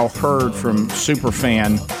 Have y'all heard from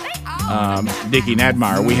superfan Dickie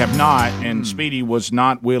Nadmeyer? We have not, and Speedy was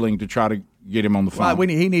not willing to try to get him on the phone.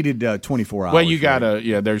 He needed 24 hours. Well, you got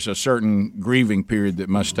to, there's a certain grieving period that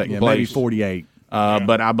must take place. Maybe 48.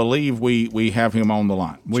 But I believe we have him on the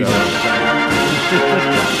line. We do.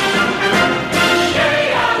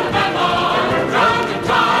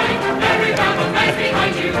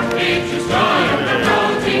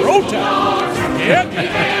 Roll Tide. Yep.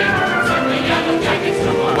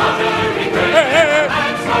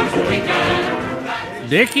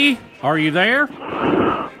 Dickie, are you there?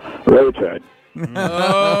 Roll Tide.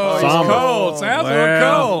 Oh, it's cold. Sounds a little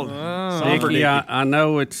cold. Dickie, I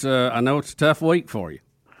know it's a tough week for you.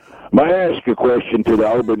 May I ask a question to the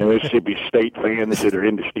Auburn, Mississippi State fans that are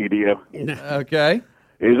in the studio? Okay.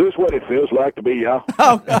 Is this what it feels like to be y'all?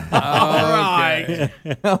 All right.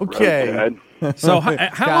 Okay. So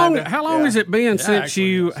how long has it been since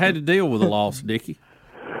you had to deal with a loss, Dickie?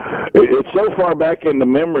 It's so far back in the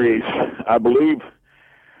memories, I believe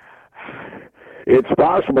it's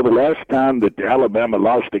possible the last time that Alabama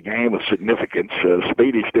lost a game of significance,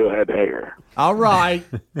 Speedy still had hair. All right.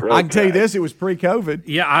 I can tell you this, it was pre-COVID.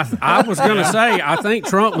 Yeah, I was going to say, I think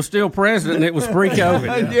Trump was still president and it was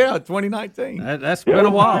pre-COVID. Yeah, 2019. That's been a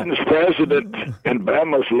while. Biden's president and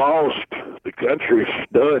Bama's lost. The country's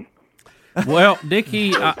done. Well,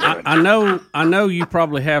 Dickie, I know you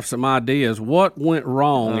probably have some ideas. What went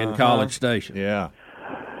wrong in College Station? Yeah.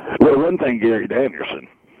 Well, one thing, Gary Danielson.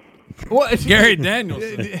 What? Gary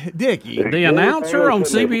Danielson. Dickie. The announcer on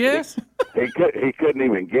CBS? He couldn't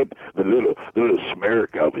even get the little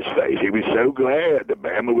smirk off his face. He was so glad that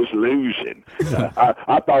Bama was losing.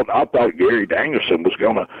 I thought Gary Danielson was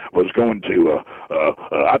going to.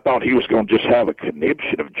 I thought he was going to just have a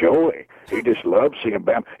conniption of joy. He just loves seeing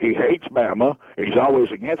Bama. He hates Bama. He's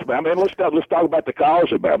always against Bama. And let's talk about the calls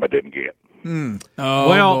that Bama didn't get.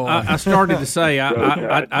 Well, I started to say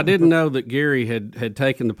I didn't know that Gary had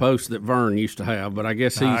taken the post that Vern used to have, but I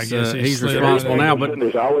guess he's responsible now. But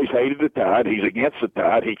he's always hated the Tide. He's against the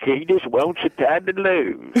Tide. He just wants the Tide to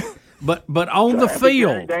lose. But on the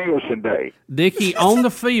field, Danielson Day, Dickie, on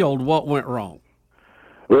the field, what went wrong?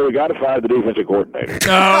 Well, we got to fire the defensive coordinator.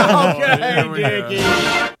 Now,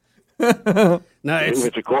 The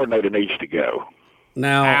defensive coordinator needs to go.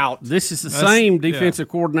 Now, this is the same defensive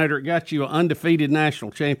coordinator that got you an undefeated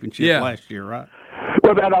national championship last year, right?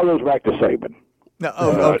 Well, that all goes back to Saban. No,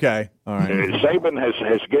 okay. All right. Saban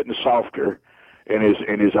has getting softer in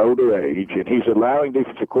his older age, and he's allowing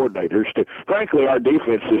defensive coordinators to. Frankly, our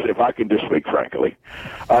defenses, if I can just speak frankly,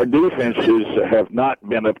 our defenses have not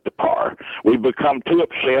been up to par. We've become too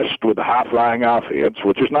obsessed with the high-flying offense,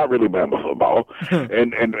 which is not really Bama football,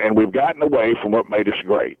 and we've gotten away from what made us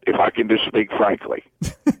great. If I can just speak frankly.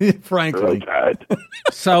 Frankly.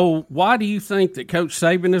 So why do you think that Coach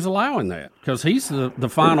Saban is allowing that? Because he's the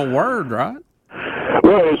final word, right?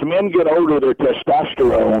 Well, as men get older, their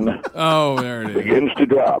testosterone there it is. begins to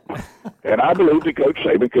drop. And I believe that Coach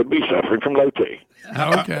Saban could be suffering from low T.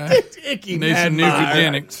 Okay. Need some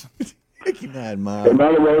Nutrigenics. And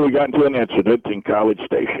by the way, we got into an incident in College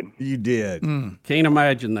Station. You did. Can't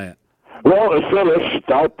imagine that. Well, Phyllis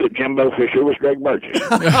thought that Jimbo Fisher was Greg Burgess.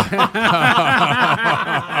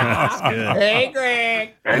 Hey,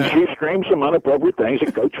 Greg. And she screamed some inappropriate things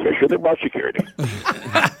at Coach Fisher that brought security.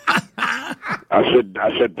 I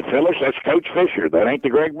said to Phyllis, that's Coach Fisher. That ain't the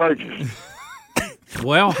Greg Burgess.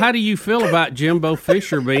 Well, how do you feel about Jimbo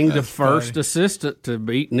Fisher being the first assistant to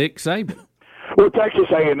beat Nick Saban? Well, Texas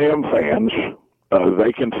A&M fans,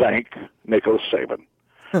 they can thank Nicholas Saban.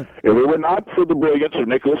 If it were not for the brilliance of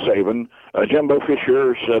Nicholas Saban, Jimbo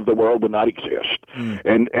Fishers of the world would not exist.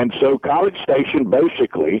 And so College Station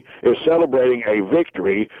basically is celebrating a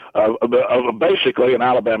victory of basically an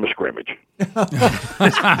Alabama scrimmage.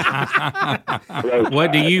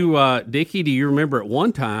 What do you, Dickie, do you remember at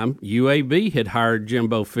one time UAB had hired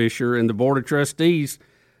Jimbo Fisher and the Board of Trustees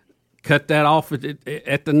cut that off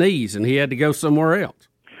at the knees and he had to go somewhere else?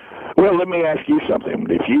 Well, let me ask you something.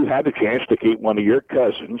 If you had a chance to keep one of your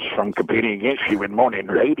cousins from competing against you in morning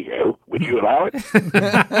radio, would you allow it?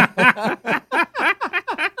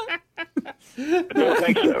 I don't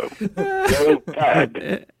think so.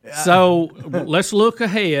 So let's look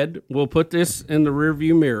ahead. We'll put this in the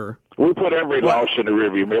rearview mirror. We put every loss in the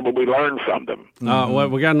rearview mirror, but we learn from them. Well,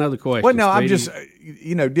 we got another question. Well, no, Speedy. I'm just,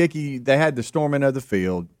 Dickie, they had the storming of the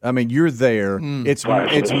field. I mean, you're there. It's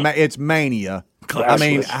mania. Classless. I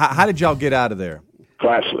mean, how did y'all get out of there?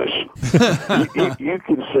 Classless. you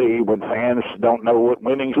can see when fans don't know what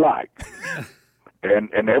winning's like.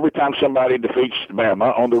 And every time somebody defeats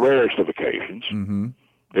Bama on the rarest of occasions,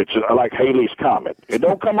 it's like Haley's Comet. It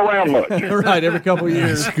don't come around much. Right, every couple of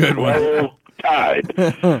years. Good one. Well, tied.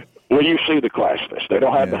 Well, you see the classless. They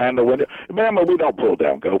don't have to handle window. Bama, we don't pull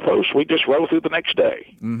down goalposts. We just roll through the next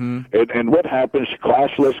day. And what happens?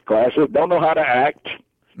 Classless, don't know how to act,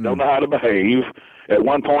 don't know how to behave. At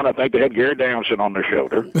one point, I think they had Gary Downson on their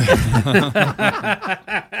shoulder.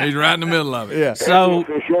 He's right in the middle of it. Yeah. So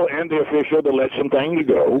and the official to let some things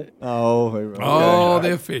go.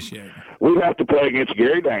 The officiating. We have to play against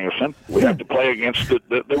Gary Danielson. We have to play against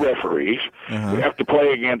the referees. We have to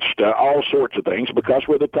play against all sorts of things because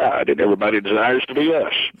we're the Tide, and everybody desires to be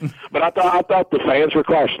us. But I thought the fans were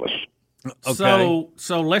classless. Okay.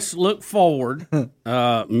 So let's look forward.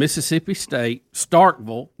 Mississippi State,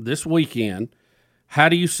 Starkville this weekend. How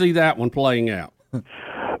do you see that one playing out?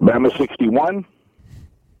 Bama 61,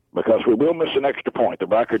 because we will miss an extra point. The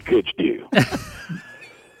Blackard kids do.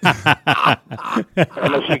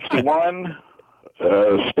 Bama 61,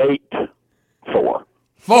 State 4.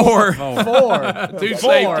 Four. Two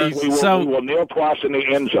safeties. We will kneel twice in the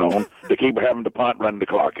end zone to keep having to punt, running the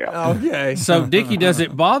clock out. Okay. So, Dickie, does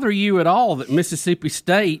it bother you at all that Mississippi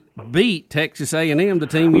State beat Texas A&M, the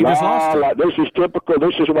team you just lost to? This is typical.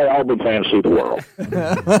 This is the way Auburn fans see the world.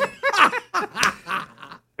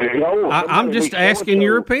 I'm just asking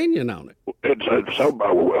your opinion on it.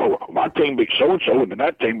 Well, my team beat so-and-so, and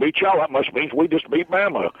that team beat y'all. That must mean we just beat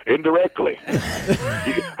Bama indirectly.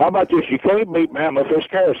 How about this? You can't beat Bama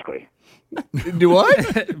fiscariously. Do what?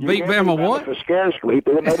 Beat Bama what? Fiscariously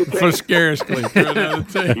through another team. Fiscariously through another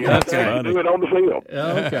team. You have to do it on the field.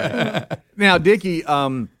 Okay. Now, Dickie,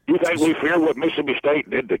 you think we fear what Mississippi State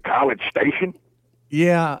did to College Station?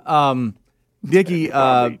 Yeah, Dickie,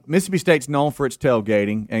 Mississippi State's known for its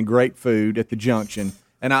tailgating and great food at the Junction.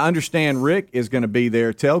 And I understand Rick is going to be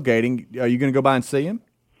there tailgating. Are you going to go by and see him?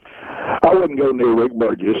 I wouldn't go near Rick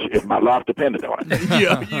Burgess if my life depended on it.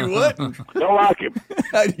 Yeah, you wouldn't? Don't like him.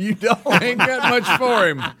 You don't? Ain't got much for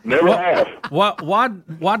him. Never have.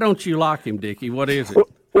 Why don't you like him, Dickie? What is it?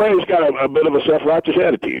 Well, he's got a bit of a self-righteous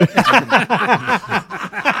attitude.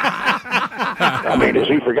 I mean, has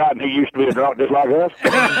he forgotten he used to be a drunk just like us?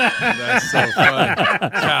 That's so funny.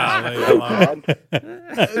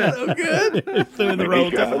 So good.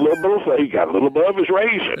 He's got a little above his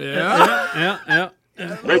raisin. Yeah.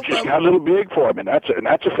 Rich has got a little big for him, and that's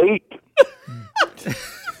a feat.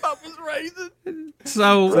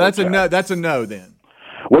 So that's a no. That's a no then.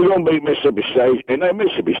 We're going to beat Mississippi State, and then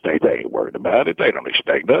Mississippi State, they ain't worried about it. They don't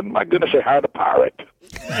expect nothing. My goodness, they hired a pirate.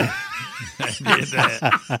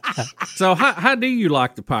 So how do you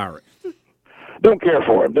like the Pirates? Don't care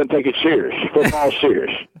for him. Doesn't take it serious. Football's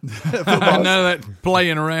serious. None of that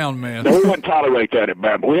playing around, man. No, we wouldn't tolerate that at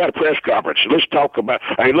Bama. We had a press conference. Let's talk about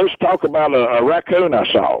a raccoon I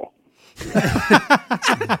saw.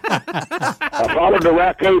 I followed the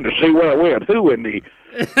raccoon to see where it went. Who in the...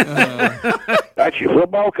 That's your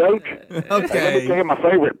football coach? Okay. Hey, let me tell you my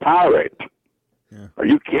favorite pirate. Are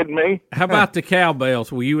you kidding me? How about the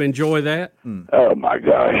cowbells? Will you enjoy that? Oh, my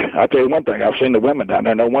gosh. I'll tell you one thing. I've seen the women down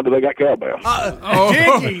there. No wonder they got cowbells.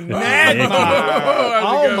 Dickie,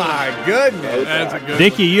 oh, my goodness. That's a good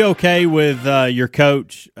Dickie, you okay with your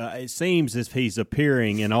coach? It seems as if he's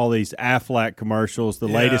appearing in all these Aflac commercials, the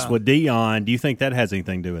latest with Dion. Do you think that has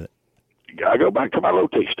anything to do with it? I go back to my low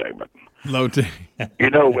T statement. Low T.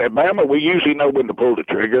 You know, at Bama, we usually know when to pull the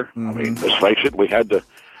trigger. I mean, let's face it, we had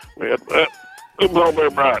we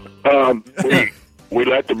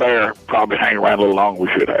let the bear probably hang around a little longer we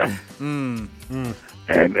should have. And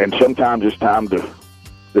sometimes it's time to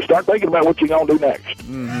start thinking about what you're going to do next.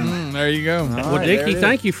 There you go. Well, Dickie,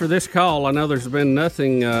 thank you for this call. I know there's been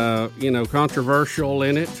nothing, controversial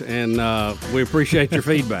in it, and we appreciate your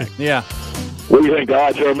feedback. Yeah. What do you think the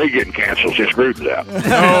odds are me getting canceled since Gruden's out? Rick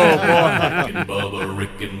and Bubba,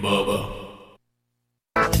 Rick and Bubba.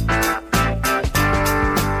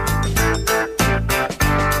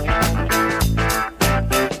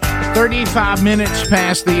 35 minutes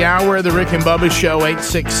past the hour of the Rick and Bubba Show.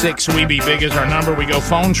 866-WE-BE-BIG is our number. We go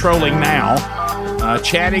phone trolling now.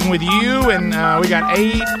 Chatting with you, and we got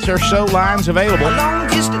 8 or so lines available.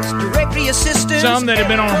 Some that have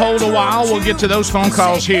been on hold a while. We'll get to those phone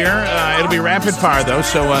calls here. It'll be rapid fire, though,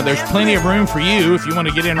 so there's plenty of room for you if you want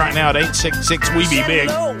to get in right now at 866-WE-BE-BIG.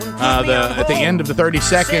 At the end of the 30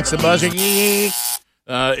 seconds, the buzzer,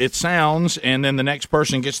 it sounds, and then the next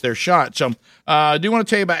person gets their shot. So I do want to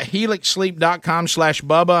tell you about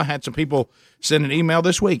helixsleep.com/Bubba. Had some people send an email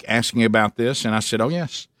this week asking about this, and I said, oh,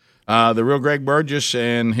 yes. The real Greg Burgess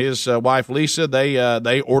and his wife, Lisa,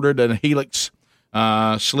 they ordered a Helix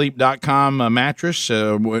sleep.com mattress,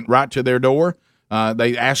 went right to their door.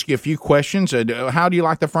 They ask you a few questions. How do you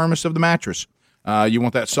like the firmness of the mattress? You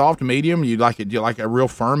want that soft, medium? Do you like a real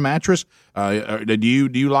firm mattress? Do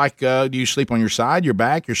you sleep on your side, your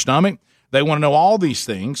back, your stomach? They want to know all these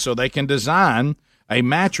things so they can design a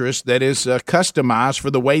mattress that is customized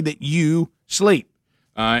for the way that you sleep.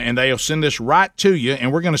 And they'll send this right to you,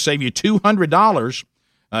 and we're going to save you $200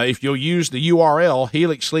 if you'll use the URL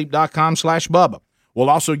helixsleep.com/Bubba. We'll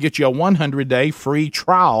also get you a 100-day free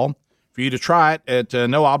trial for you to try it at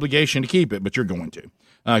no obligation to keep it, but you're going to.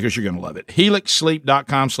 Because you're going to love it.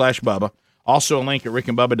 helixsleep.com/Bubba. Also a link at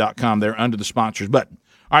rickandbubba.com there under the sponsors button.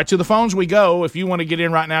 All right, to the phones we go. If you want to get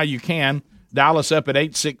in right now, you can. Dial us up at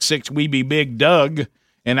 866-WE-BE-BIG. Doug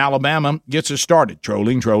in Alabama gets us started.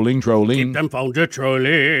 Trolling. Keep them phones a trolling.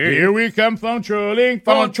 Here we come, phone trolling.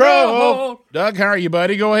 Phone troll. Doug, how are you,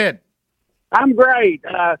 buddy? Go ahead. I'm great.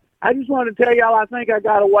 I just wanted to tell y'all I think I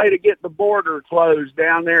got a way to get the border closed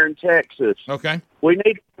down there in Texas. Okay. We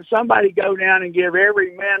need somebody to go down and give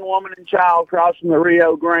every man, woman, and child crossing the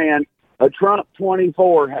Rio Grande a Trump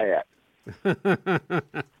 24 hat.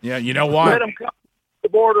 Yeah, you know what? Let them come to the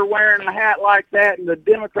border wearing a hat like that, and the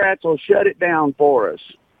Democrats will shut it down for us.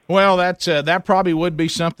 Well, that probably would be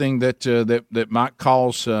something that might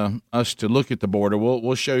cause us to look at the border.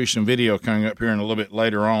 We'll show you some video coming up here in a little bit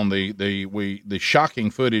later on. The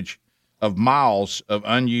shocking footage of miles of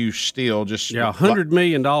unused steel. $100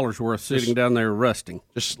 million worth sitting down there rusting,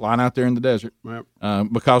 just lying out there in the desert. Yep.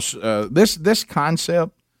 Because this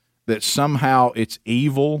concept that somehow it's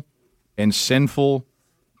evil and sinful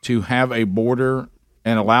to have a border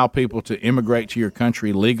and allow people to immigrate to your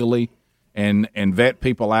country legally. And vet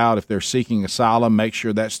people out if they're seeking asylum, make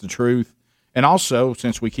sure that's the truth. And also,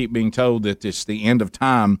 since we keep being told that it's the end of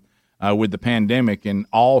time with the pandemic and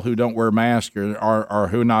all who don't wear masks or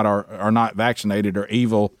who are not vaccinated are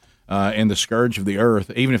evil and the scourge of the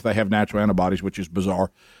earth, even if they have natural antibodies, which is bizarre.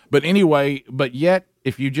 But anyway, yet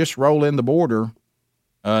if you just roll in the border,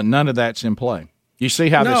 none of that's in play. You see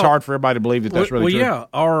how it's hard for everybody to believe that that's really true? Yeah,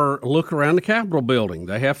 or look around the Capitol building.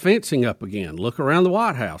 They have fencing up again. Look around the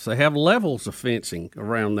White House. They have levels of fencing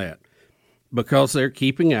around that. because they're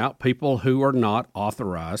keeping out people who are not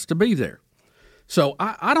authorized to be there. So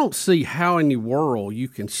I don't see how in the world you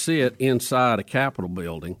can sit inside a Capitol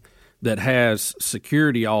building that has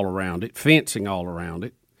security all around it, fencing all around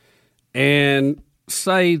it, and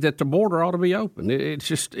say that the border ought to be open.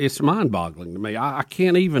 It's mind-boggling to me. I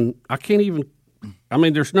can't even. I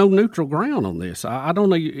mean, there's no neutral ground on this. I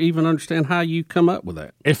don't even understand how you come up with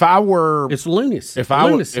that. If I were, it's lunacy. If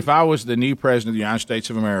I was the new president of the United States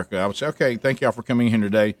of America, I would say, okay, thank y'all for coming here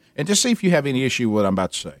today, and just see if you have any issue with what I'm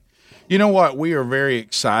about to say. You know what? We are very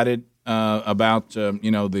excited about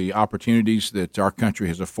the opportunities that our country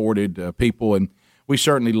has afforded people, and we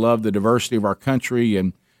certainly love the diversity of our country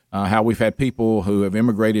and how we've had people who have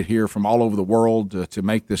immigrated here from all over the world to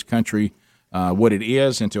make this country what it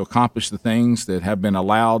is and to accomplish the things that have been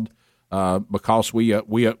allowed because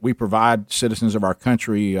we provide citizens of our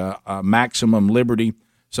country maximum liberty,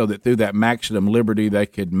 so that through that maximum liberty they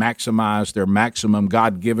could maximize their maximum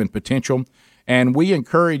God-given potential. And we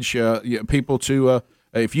encourage people to,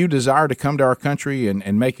 if you desire to come to our country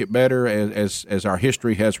and make it better as our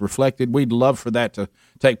history has reflected, we'd love for that to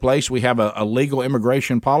take place. We have a legal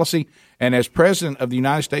immigration policy. And as President of the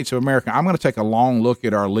United States of America, I'm going to take a long look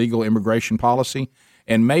at our legal immigration policy.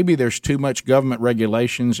 And maybe there's too much government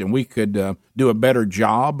regulations and we could do a better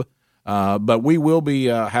job. But we will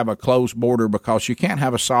have a closed border because you can't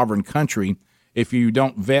have a sovereign country if you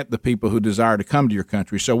don't vet the people who desire to come to your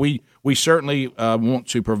country. So we certainly want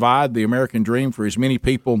to provide the American dream for as many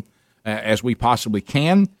people as we possibly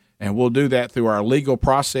can, and we'll do that through our legal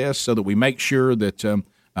process so that we make sure that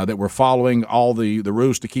that we're following all the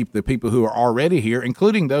rules to keep the people who are already here,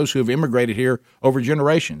 including those who have immigrated here over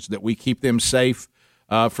generations, that we keep them safe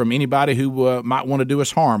from anybody who might want to do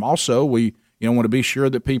us harm. Also, we want to be sure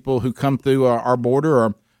that people who come through our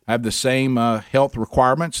border have the same health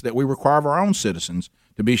requirements that we require of our own citizens,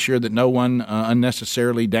 to be sure that no one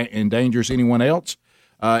unnecessarily endangers anyone else.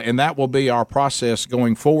 And that will be our process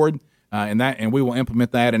going forward, and we will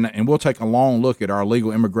implement that, and we'll take a long look at our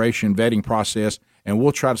legal immigration vetting process, and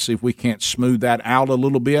we'll try to see if we can't smooth that out a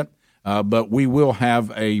little bit. But we will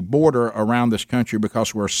have a border around this country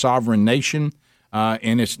because we're a sovereign nation,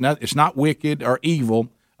 and it's not wicked or evil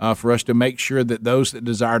for us to make sure that those that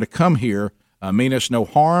desire to come here mean us no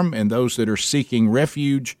harm, and those that are seeking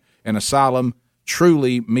refuge and asylum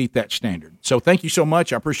truly meet that standard. So thank you so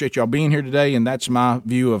much. I appreciate y'all being here today, and that's my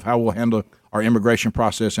view of how we'll handle our immigration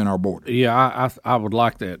process and our border. Yeah, I would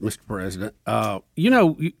like that, Mr. President. Does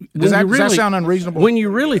that sound unreasonable? When you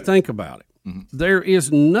really think about it, there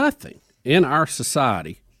is nothing in our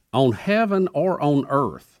society on heaven or on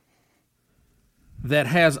earth that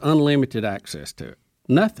has unlimited access to it.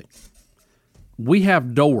 Nothing. We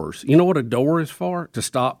have doors. You know what a door is for? To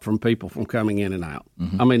stop from people from coming in and out.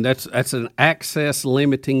 Mm-hmm. I mean, that's an access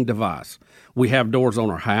limiting device. We have doors on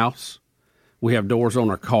our house. We have doors on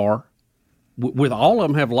our car. With all of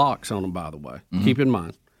them have locks on them, by the way. Mm-hmm. Keep in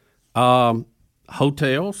mind.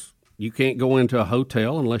 Hotels, you can't go into a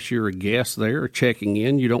hotel unless you're a guest there or checking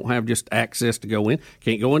in. You don't have just access to go in.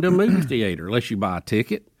 Can't go into a movie theater unless you buy a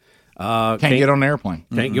ticket. Can't get on an airplane.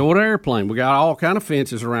 Can't go on an airplane. We got all kind of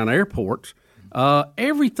fences around airports.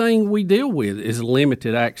 Everything we deal with is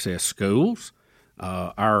limited access. Schools,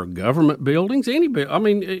 our government buildings,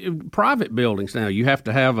 private buildings now. You have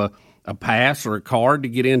to have a pass or a card to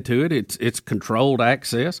get into it. It's controlled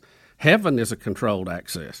access. Heaven is a controlled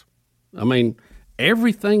access. I mean,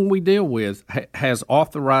 everything we deal with has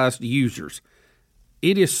authorized users.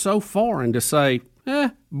 It is so foreign to say,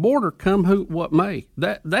 border come what may.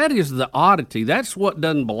 That is the oddity. That's what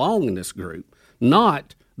doesn't belong in this group,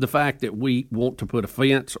 not the fact that we want to put a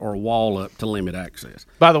fence or a wall up to limit access.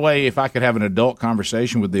 By the way, if I could have an adult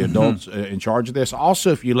conversation with the adults in charge of this,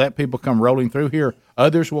 also if you let people come rolling through here,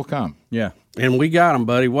 others will come. Yeah, and we got them,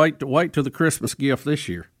 buddy. Wait till the Christmas gift this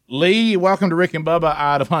year. Lee, welcome to Rick and Bubba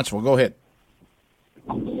out of Huntsville. Go ahead.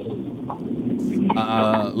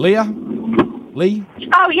 Leah? Lee?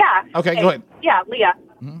 Oh, yeah. Okay, go ahead. Yeah, Leah.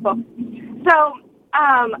 Mm-hmm. Well, so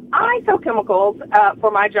I sell chemicals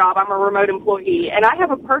for my job. I'm a remote employee, and I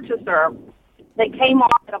have a purchaser that came on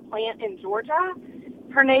at a plant in Georgia.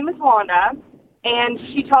 Her name is Wanda, and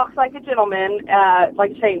she talks like a gentleman,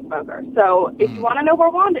 like a chain smoker. So if you want to know where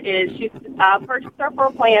Wanda is, she's a purchaser for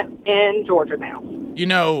a plant in Georgia now. You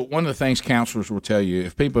know, one of the things counselors will tell you,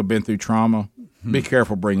 if people have been through trauma, be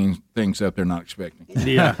careful bringing things up they're not expecting.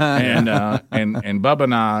 Yeah, and Bubba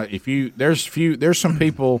and I, there's some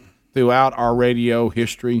people throughout our radio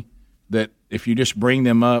history that if you just bring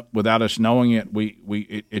them up without us knowing it,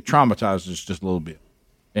 it traumatizes us just a little bit.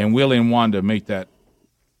 And Willie and Wanda meet that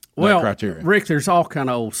Well, criteria. Rick, there's all kind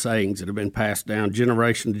of old sayings that have been passed down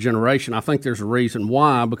generation to generation. I think there's a reason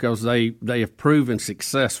why, because they have proven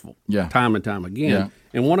successful time and time again. Yeah.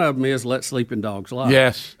 And one of them is let sleeping dogs lie.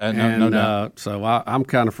 Yes, no doubt. So I'm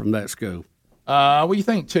kind of from that school. What do you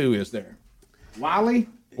think, too, is there? Wiley?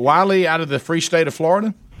 Wiley out of the free state of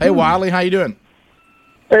Florida. Hey, Wiley, how you doing?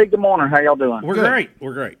 Hey, good morning. How y'all doing? We're great.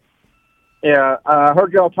 We're great. Yeah, I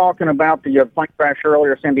heard y'all talking about the plane crash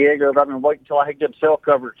earlier, San Diego. But I've been waiting until I had good cell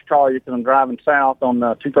coverage to call you because I'm driving south on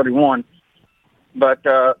 231. But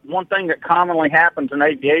one thing that commonly happens in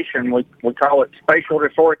aviation, we call it spatial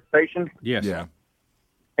disorientation. Yes. Yeah.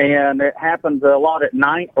 And it happens a lot at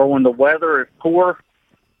night or when the weather is poor.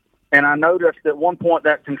 And I noticed at one point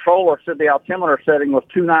that controller said the altimeter setting was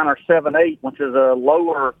 29 or 78, which is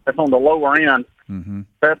that's on the lower end. Mm-hmm.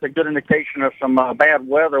 That's a good indication of some bad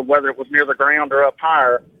weather, whether it was near the ground or up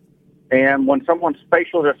higher. And when someone's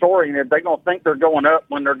spatially disoriented, they're going to think they're going up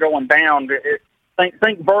when they're going down. Think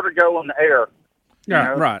vertigo in the air. Yeah,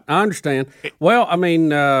 right. I understand. Well, I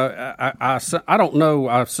mean, I don't know.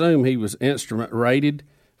 I assume he was instrument rated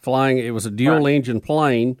flying. It was a dual engine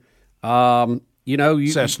plane.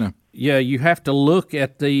 Cessna. Yeah, you have to look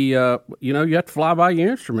at the. You have to fly by your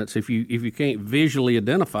instruments if you can't visually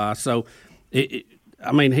identify. So. Did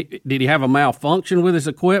he have a malfunction with his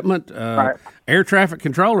equipment? Right. Air traffic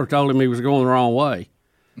controller told him he was going the wrong way.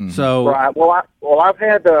 Mm-hmm. So, right. Well, I've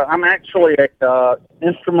had. I'm actually a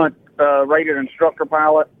instrument rated instructor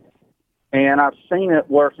pilot, and I've seen it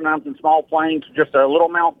where sometimes in small planes, just a little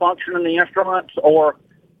malfunction in the instruments, or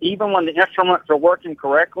even when the instruments are working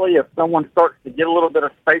correctly, if someone starts to get a little bit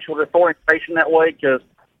of spatial disorientation that way, because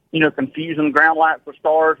confusing ground lights with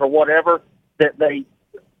stars or whatever, that they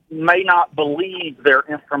may not believe their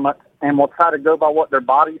instruments and will try to go by what their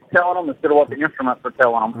body's telling them instead of what the instruments are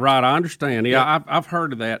telling them. Right, I understand. Yeah, I've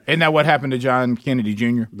heard of that. Isn't that what happened to John Kennedy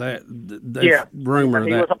Jr.? Rumor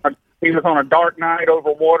that he was on a dark night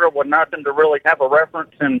over water with nothing to really have a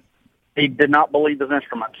reference, and he did not believe his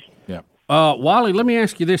instruments. Yeah. Wally, let me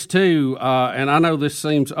ask you this too, and I know this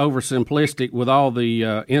seems oversimplistic with all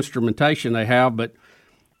the instrumentation they have, but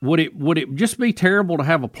would it just be terrible to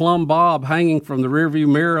have a plumb bob hanging from the rearview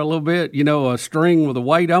mirror a little bit, a string with a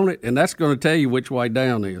weight on it, and that's going to tell you which way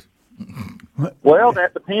down is? Well,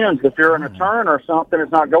 that depends. If you're in a turn or something,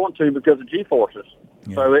 it's not going to because of G-forces.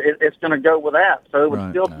 Yeah. So it's going to go with that. So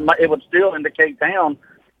it would still indicate down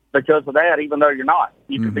because of that, even though you're not.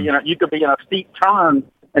 You could be in a steep turn,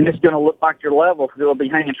 and it's going to look like you're level because it'll be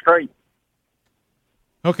hanging straight.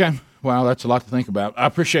 Okay. Wow, that's a lot to think about. I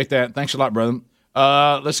appreciate that. Thanks a lot, brother.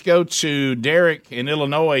 Let's go to Derek in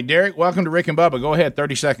Illinois. Derek, welcome to Rick and Bubba. Go ahead,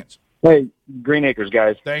 30 seconds. Hey, Green Acres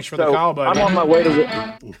guys. Thanks for the call, buddy. I'm on my way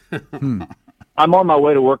to I'm on my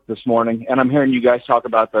way to work this morning, and I'm hearing you guys talk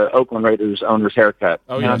about the Oakland Raiders owner's haircut.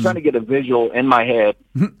 Oh, and I'm trying to get a visual in my head,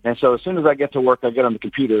 and so as soon as I get to work, I get on the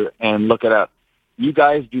computer and look it up. You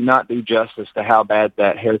guys do not do justice to how bad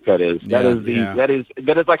that haircut is. That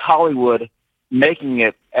is like Hollywood making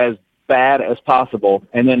it as bad as possible,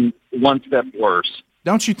 and then one step worse.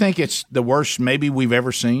 Don't you think it's the worst maybe we've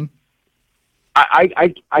ever seen?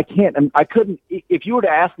 I can't. I couldn't. If you were to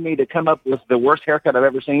ask me to come up with the worst haircut I've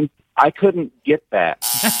ever seen, I couldn't get that.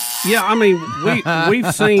 Yeah, I mean,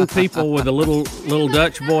 we've seen people with a little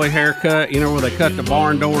Dutch boy haircut, where they cut the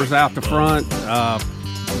barn doors out the front.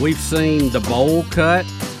 We've seen the bowl cut.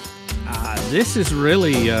 This is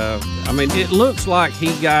really, it looks like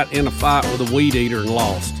he got in a fight with a weed eater and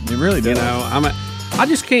lost. It really does. I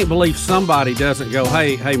just can't believe somebody doesn't go,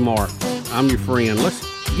 hey, Mark, I'm your friend.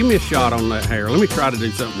 Give me a shot on that hair. Let me try to do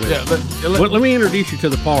something with it. Let me introduce you to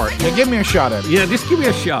the part. Yeah, give me a shot at it. Yeah, just give me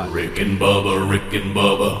a shot. Rick and Bubba, Rick and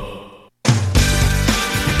Bubba.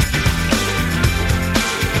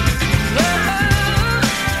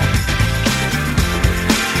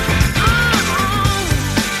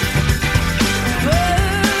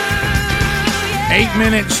 8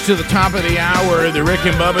 minutes to the top of the hour, the Rick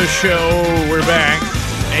and Bubba Show. We're back.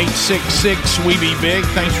 866-WE-BE-BIG.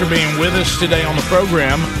 Thanks for being with us today on the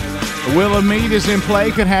program. Will of Meat is in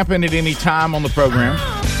play. Could happen at any time on the program.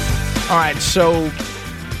 All right, so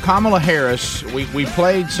Kamala Harris, we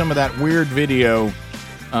played some of that weird video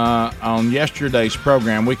on yesterday's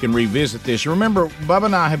program. We can revisit this. Remember, Bubba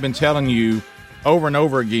and I have been telling you over and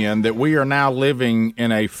over again that we are now living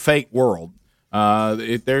in a fake world.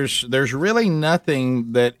 There's really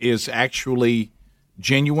nothing that is actually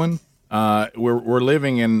genuine. We're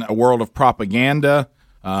living in a world of propaganda.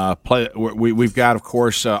 We've got, of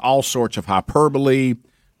course, all sorts of hyperbole.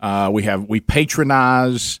 We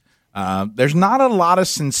patronize. There's not a lot of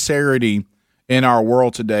sincerity in our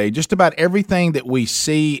world today. Just about everything that we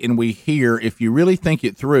see and we hear, if you really think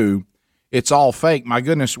it through, it's all fake. My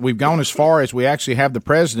goodness, we've gone as far as we actually have the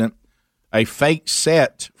president a fake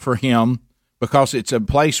set for him because it's a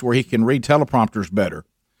place where he can read teleprompters better.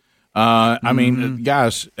 I mean,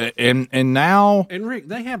 guys, and now... And, Rick,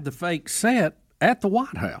 they have the fake set at the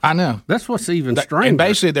White House. I know. That's what's even stranger. And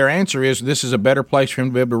basically their answer is this is a better place for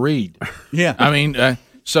him to be able to read. Yeah. I mean,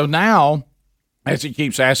 so now... as he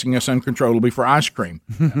keeps asking us uncontrollably for ice cream.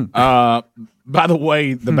 By the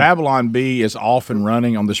way, the Babylon Bee is off and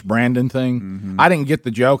running on this Brandon thing. I didn't get the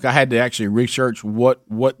joke. I had to actually research what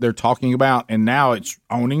they're talking about, and now it's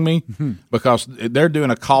owning me because they're doing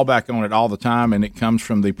a callback on it all the time, and it comes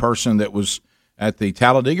from the person that was at the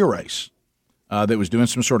Talladega race that was doing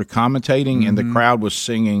some sort of commentating, and the crowd was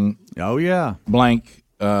singing, "Oh yeah, blank."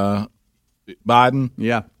 Biden,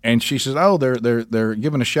 yeah, and she says, "Oh, they're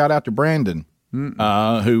giving a shout out to Brandon."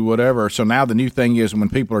 Who, whatever. So now the new thing is when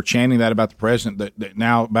people are chanting that about the president, that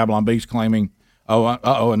now Babylon B's claiming,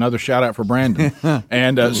 another shout out for Brandon.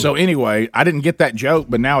 And so anyway, I didn't get that joke,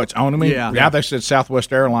 but now it's owning me. Yeah. Now they said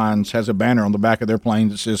Southwest Airlines has a banner on the back of their plane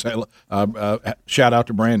that says, shout out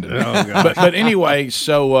to Brandon. But anyway,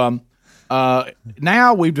 so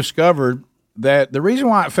now we've discovered that the reason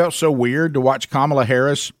why it felt so weird to watch Kamala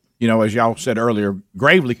Harris, as y'all said earlier,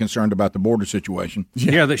 gravely concerned about the border situation.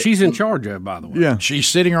 Yeah, that she's in charge of, by the way. Yeah. She's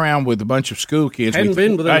sitting around with a bunch of school kids. Hadn't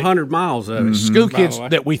been within 100 miles of it. School kids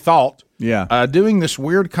that we thought. Yeah. Doing this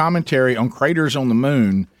weird commentary on craters on the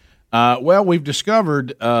moon. Well, we've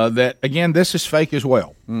discovered that, again, this is fake as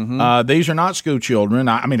well. These are not school children.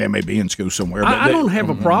 I mean, they may be in school somewhere. But I don't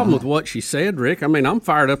have a problem with what she said, Rick. I mean, I'm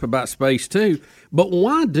fired up about space, too. But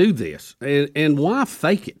why do this? And why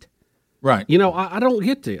fake it? Right. I don't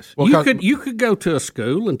get this. Well, you could go to a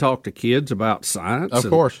school and talk to kids about science. Of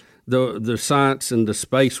course. The science and the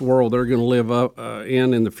space world they're going to live up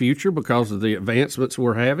in the future because of the advancements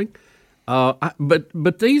we're having.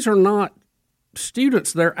 But these are not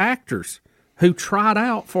students. They're actors who tried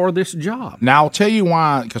out for this job. Now, I'll tell you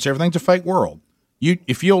why, because everything's a fake world.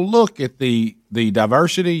 If you'll look at the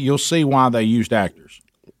diversity, you'll see why they used actors.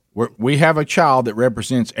 We have a child that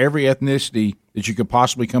represents every ethnicity that you could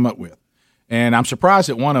possibly come up with. And I'm surprised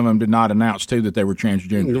that one of them did not announce too that they were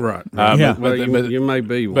transgender. Right. Yeah. But you may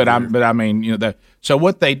be. But I mean, so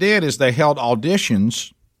what they did is they held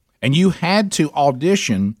auditions, and you had to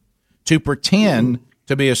audition to pretend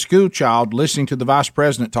to be a school child listening to the vice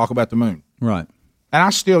president talk about the moon. Right.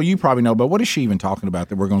 And you probably know, but what is she even talking about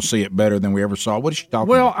that we're going to see it better than we ever saw? What is she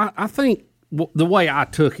talking about? Well, I think the way I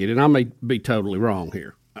took it, and I may be totally wrong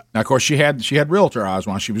here. Now, of course, she had realtor eyes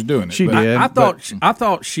while she was doing it. She did. I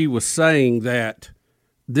thought she was saying that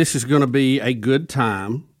this is going to be a good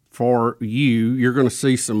time for you. You're going to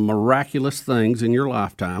see some miraculous things in your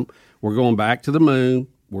lifetime. We're going back to the moon.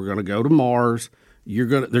 We're going to go to Mars. There's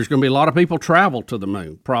going to be a lot of people travel to the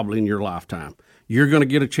moon probably in your lifetime. You're going to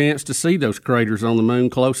get a chance to see those craters on the moon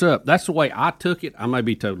close up. That's the way I took it. I may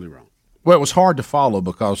be totally wrong. Well, it was hard to follow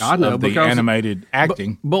because of the animated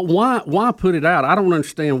acting. But why put it out? I don't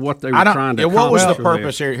understand what they were trying to accomplish. What was the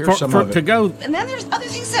purpose here? Here's some of it. To go. And then there's other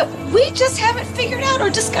things that we just haven't figured out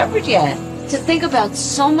or discovered yet. To think about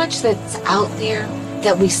so much that's out there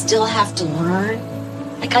that we still have to learn.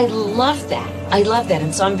 I love that. I love that.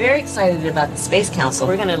 And so I'm very excited about the Space Council.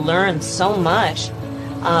 We're going to learn so much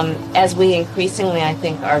as we increasingly, I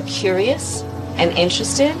think, are curious and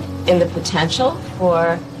interested in the potential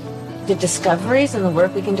for the discoveries and the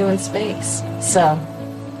work we can do in space. So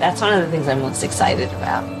that's one of the things I'm most excited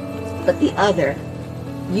about. But the other,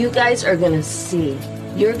 you guys are going to see,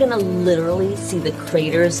 you're going to literally see the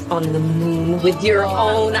craters on the moon with your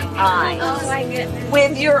own eyes. Oh my goodness.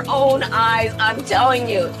 With your own eyes, I'm telling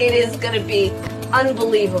you, it is going to be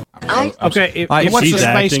unbelievable. If I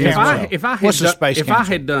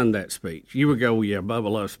had done that speech, you would go, well, yeah,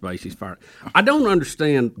 Bubba loves space. He's fired. I don't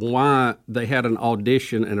understand why they had an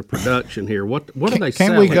audition and a production here. What are they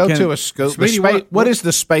selling? Can we go to a school? What is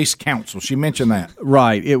the Space Council? She mentioned that.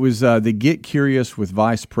 Right. It was the Get Curious with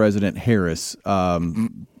Vice President Harris.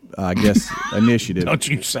 I guess initiative. Don't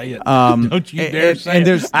you say it. Don't you dare say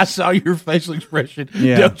it. I saw your facial expression.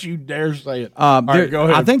 Yeah. Don't you dare say it. All right, go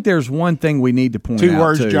ahead. I think there's one thing we need to point out. 2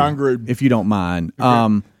 words, John Gruden. If you don't mind.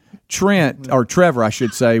 Okay. Trevor, I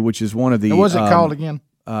should say, which is one of the... What was it called again?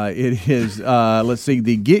 It is, let's see,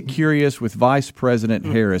 the Get Curious with Vice President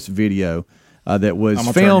Harris video that was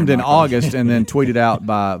filmed in August and then tweeted out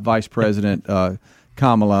by Vice President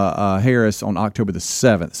Kamala Harris on October the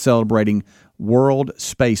 7th, celebrating World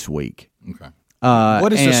Space Week. Okay.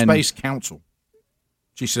 What is the Space Council?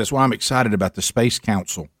 She says, well, I'm excited about the Space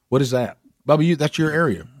Council. What is that? Bubba, that's your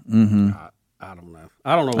area. Mm-hmm.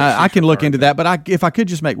 I don't know. I can look into that, but if I could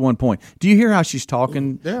just make one point. Do you hear how she's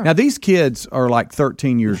talking? Yeah. Now, these kids are like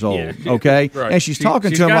 13 years old, okay? Right. And she's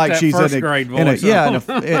talking to them got like that she's first in grade a voice.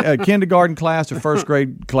 a kindergarten class or first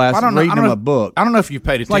grade class, I don't know- reading I don't them know- a book. I don't know if you've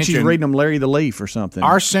paid It's like she's attention. reading them Larry the Leaf or something.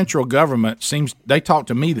 Our central government they talk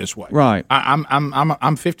to me this way. Right.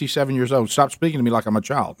 I'm 57 years old. Stop speaking to me like I'm a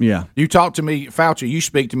child. Yeah. You talk to me, Fauci. You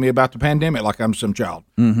speak to me about the pandemic like I'm some child.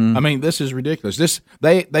 Mhm. I mean, this is ridiculous.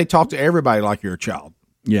 They talk to everybody like you're a child.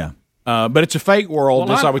 Yeah. But it's a fake world. Well,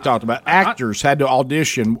 That's how we talked about. Actors had to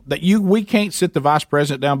audition. We can't sit the vice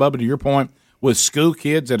president down, Bubba, to your point, with school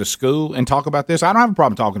kids at a school and talk about this. I don't have a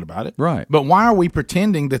problem talking about it. Right. But why are we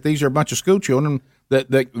pretending that these are a bunch of school children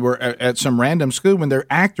that were at some random school when they're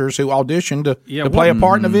actors who auditioned to play a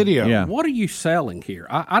part in a video? Yeah. What are you selling here?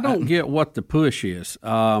 I don't get what the push is.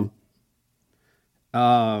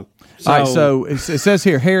 All right, so it says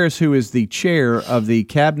here, Harris, who is the chair of the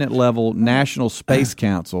cabinet-level National Space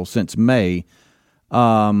Council since May,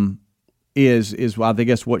 is I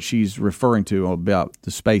guess what she's referring to about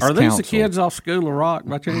the Space Are Council. these the kids off School of Rock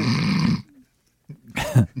by chance?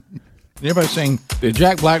 Everybody saying, did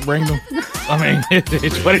Jack Black bring them? I mean,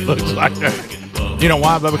 it's what it looks like. You know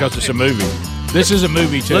why? But because it's a movie. This is a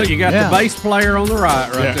movie, too. Look, you got the bass player on the right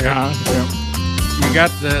there. Yeah. You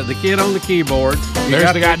got the kid on the keyboard.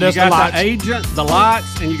 There's the guy that does the lights. The agent, the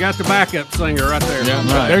lights, and you got the backup singer right there. Yeah,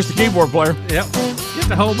 right. There's the keyboard player. Yep. Get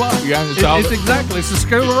the whole bunch. It's exactly. It's the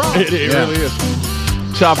School of Rock. It really is.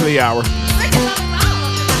 Top of the hour.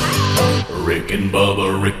 Rick and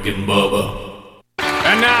Bubba, Rick and Bubba.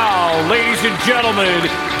 And now, ladies and gentlemen,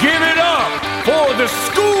 give it up for the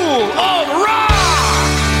School of Rock!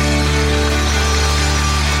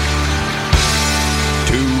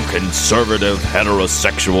 Two conservative,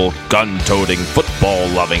 heterosexual, gun-toting,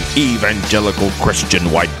 football-loving, evangelical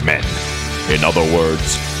Christian white men. In other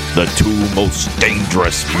words, the two most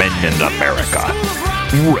dangerous men in America.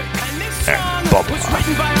 Rick and Bubba.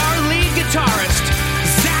 Written by our lead guitarist,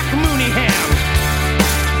 Zach Mooneyham.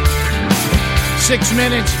 6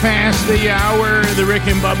 minutes past the hour, the Rick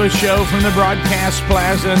and Bubba Show from the Broadcast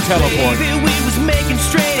Plaza and Teleport. Baby, we was making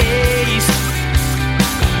straight A's.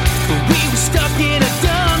 We were stuck in a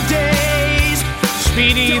dumb daze.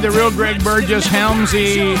 Speedy, the real Greg Burgess,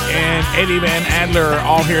 Helmsy, and Eddie Van Adler are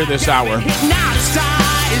all here this hour.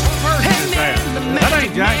 That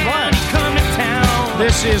ain't Jack Black.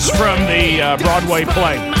 This is from the Broadway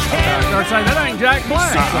play. Start saying that ain't Jack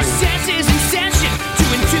Black. Sex is in session. 2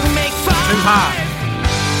 and 2 make 5. Too high.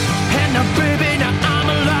 And now, baby, now I'm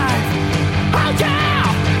alive. Oh yeah,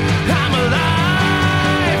 I'm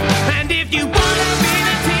alive. And if you wanna be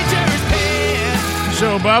the teacher's pet.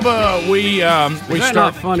 So, Bubba, we Is that start.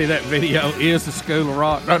 not funny? That video is the School of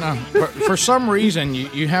Rock. No. For some reason,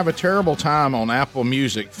 you have a terrible time on Apple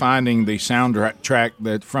Music finding the soundtrack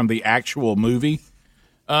that from the actual movie.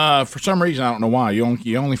 For some reason, I don't know why. You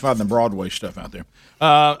only find the Broadway stuff out there.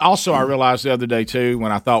 Also, I realized the other day, too,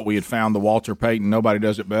 when I thought we had found the Walter Payton, Nobody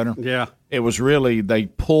Does It Better. Yeah. It was really, they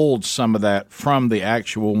pulled some of that from the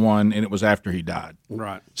actual one, and it was after he died.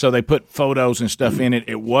 Right. So they put photos and stuff in it.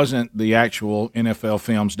 It wasn't the actual NFL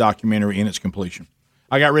Films documentary in its completion.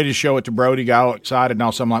 I got ready to show it to Brody, got all excited, and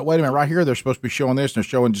also I'm like, wait a minute, right here they're supposed to be showing this, and they're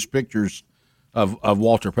showing just pictures of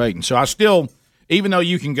Walter Payton. So I still, even though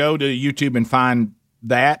you can go to YouTube and find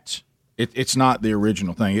that, it's not the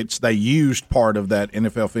original thing. They used part of that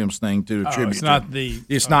NFL Films thing to attribute. It's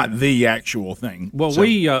not not the actual thing. Well, So,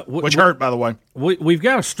 which hurt, by the way. We've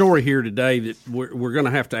got a story here today that we're going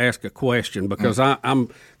to have to ask a question because I'm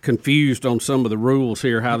confused on some of the rules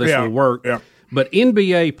here, how this will work. Yeah. But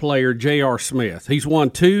NBA player J.R. Smith, he's won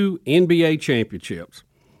 2 NBA championships,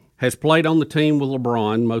 has played on the team with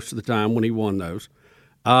LeBron most of the time when he won those.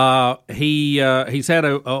 He's had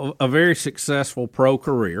a very successful pro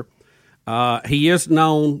career. He is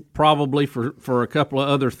known probably for a couple of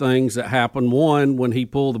other things that happened. One, when he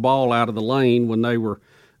pulled the ball out of the lane when they were,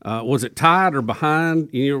 was it tied or behind?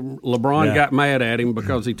 LeBron got mad at him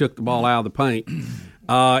because he took the ball out of the paint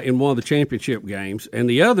in one of the championship games. And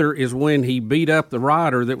the other is when he beat up the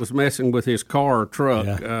rider that was messing with his car or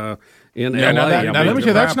truck in L.A. Now, let me tell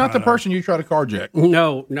you, that's not the person you try to carjack.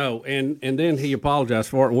 No. And then he apologized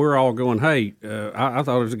for it, and we're all going, hey, I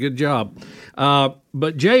thought it was a good job.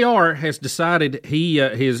 But JR has decided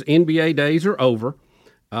his NBA days are over.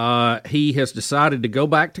 He has decided to go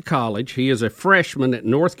back to college. He is a freshman at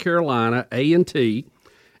North Carolina A&T,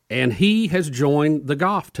 and he has joined the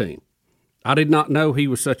golf team. I did not know he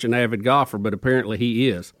was such an avid golfer, but apparently he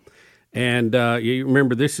is. And you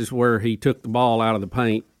remember, this is where he took the ball out of the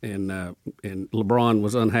paint, and LeBron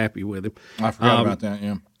was unhappy with him. I forgot about that,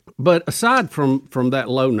 yeah. But aside from that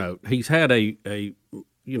low note, he's had a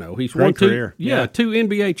he's won two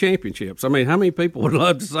NBA championships. I mean, how many people would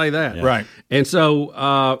love to say that? Yeah. Right. And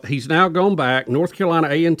so he's now gone back, North Carolina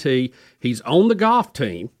A&T. He's on the golf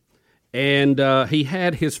team, and he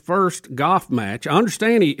had his first golf match. I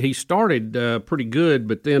understand he started pretty good,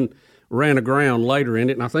 but then ran aground later in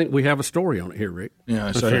it, and I think we have a story on it here, Rick.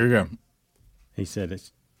 Yeah, so here you go. He said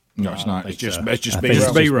it's... No, it's not. It's just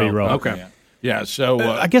B-roll. B-roll. Okay. Yeah, so...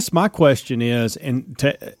 I guess my question is,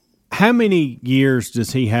 how many years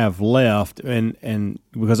does he have left? And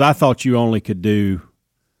because I thought you only could do...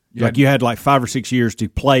 you had like 5 or 6 years to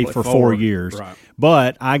play for 4 years. Right.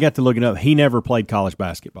 But I got to looking up. He never played college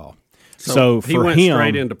basketball. So he for went him,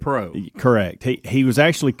 straight into pro. Correct. He was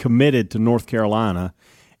actually committed to North Carolina,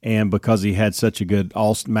 and because he had such a good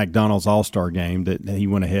McDonald's All-Star game that he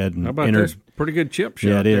went ahead and How about entered. this? Pretty good chip shot.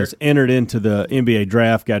 Yeah, it there. is. Entered into the NBA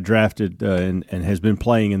draft, got drafted, and has been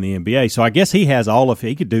playing in the NBA. So I guess he has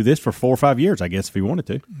he could do this for 4 or 5 years, I guess, if he wanted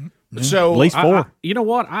to. So at least 4. You know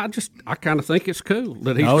what? I kind of think it's cool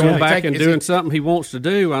that he's going back and doing something he wants to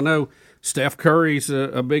do. I know Steph Curry's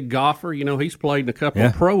a big golfer. You know, he's played in a couple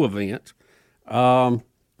of pro events.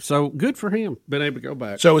 So good for him, been able to go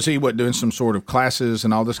back. So is he doing some sort of classes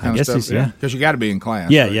and all this kind of stuff? Because you got to be in class.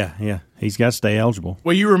 Yeah, right? yeah. He's got to stay eligible.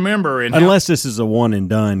 Well, you remember, unless this is a one and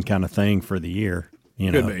done kind of thing for the year.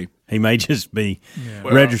 Could be. He may just be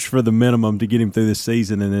registered for the minimum to get him through this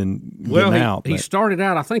season and then get out. He started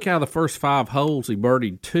out, I think, out of the first 5 holes, he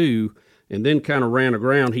birdied 2 and then kind of ran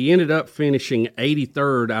aground. He ended up finishing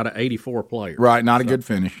 83rd out of 84 players. Right, not a good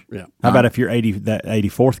finish. Yeah. How about if you're that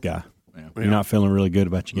 84th guy? You're not feeling really good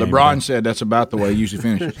about your game. LeBron said that's about the way he usually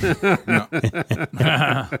finishes. I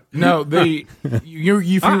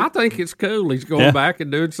think it's cool. He's going back and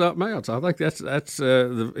doing something else. I think that's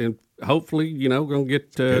and hopefully going to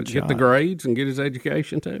get the grades and get his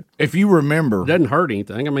education too. If you remember, it doesn't hurt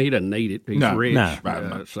anything. I mean, he doesn't need it. He's rich.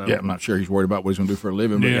 I'm not sure he's worried about what he's going to do for a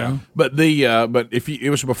living. Yeah. But it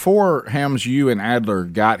was before Helms, you and Adler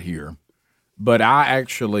got here. But I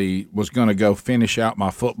actually was going to go finish out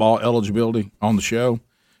my football eligibility on the show,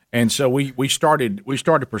 and so we started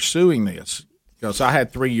pursuing this because I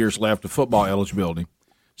had 3 years left of football eligibility.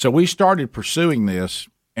 So we started pursuing this,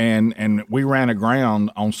 and we ran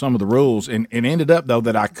aground on some of the rules, and it ended up though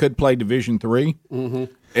that I could play Division III,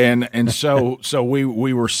 and so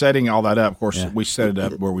we were setting all that up. Of course, we set it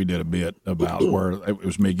up where we did a bit about where it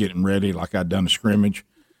was me getting ready, like I'd done a scrimmage.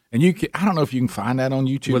 And I don't know if you can find that on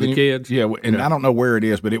YouTube with the kids. Yeah, and I don't know where it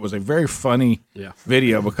is, but it was a very funny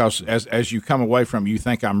video because as you come away from it, you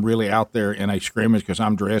think I'm really out there in a scrimmage because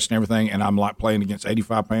I'm dressed and everything, and I'm like playing against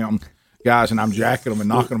 85-pound guys, and I'm jacking them and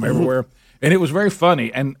knocking them everywhere. And it was very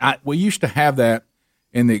funny. And we used to have that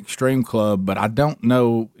in the Extreme Club, but I don't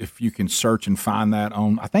know if you can search and find that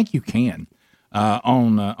on. I think you can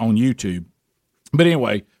on YouTube. But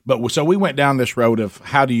anyway, so we went down this road of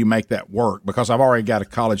how do you make that work? Because I've already got a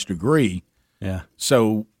college degree. Yeah.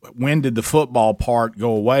 So when did the football part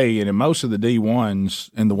go away? And in most of the D1s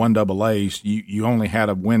and the 1AAs, you only had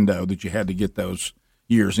a window that you had to get those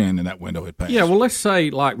years in, and that window had passed. Yeah, well, let's say,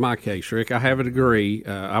 like my case, Rick, I have a degree.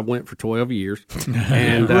 I went for 12 years.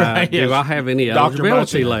 And do I have any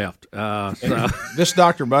eligibility left? This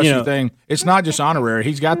Dr. Bussey thing, it's not just honorary.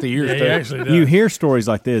 He's got the years, too. Actually does. You hear stories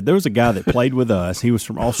like this. There was a guy that played with us. He was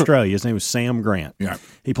from Australia. His name was Sam Grant. Yeah.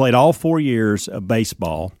 He played all 4 years of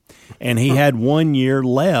baseball, and he had 1 year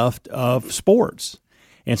left of sports.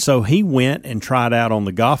 And so he went and tried out on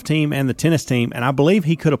the golf team and the tennis team, and I believe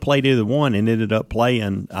he could have played either one and ended up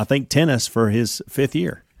playing, I think, tennis for his 5th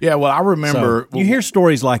year. Yeah, well, I remember. So you hear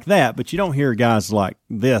stories like that, but you don't hear guys like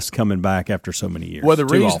this coming back after so many years. Well,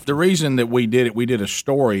 the reason that we did it, we did a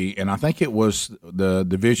story, and I think it was the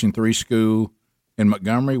Division III school in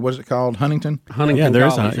Montgomery. What is it called? Huntington? Huntington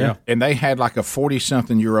College, yeah. And they had like a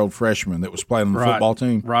 40-something-year-old freshman that was playing on the football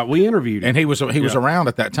team. Right, we interviewed him. And he was around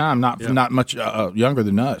at that time, not much younger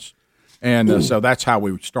than us. And so that's how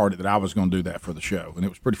we started, that I was going to do that for the show, and it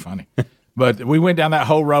was pretty funny. But we went down that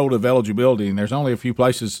whole road of eligibility, and there's only a few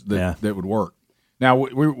places that would work. Now,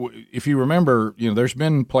 if you remember, there's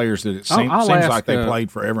been players that it seems like they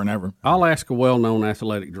played forever and ever. I'll ask a well-known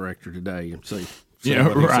athletic director today and see yeah,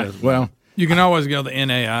 what he right. says. Well, you can always go to the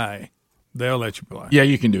NAI. They'll let you play. Yeah,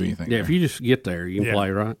 you can do anything. Yeah, if you just get there, you can play,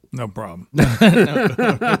 right? No problem. No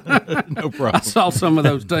problem. I saw some of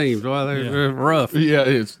those teams. Well, they're rough. Yeah,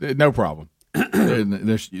 it's no problem.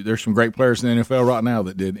 There's some great players in the NFL right now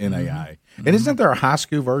that did NAI. And isn't there a high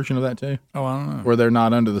school version of that too? Oh, I don't know. Where they're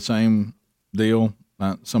not under the same deal.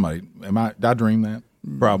 Did I dream that?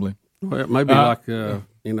 Probably. Well, maybe like the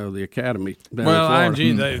academy. Well,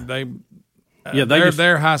 IMG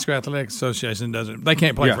their high school athletic association doesn't. They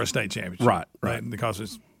can't play for a state championship, right?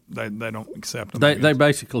 Because they don't accept them. They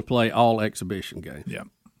basically play all exhibition games. Yeah.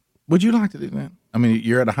 Would you like to do that? I mean,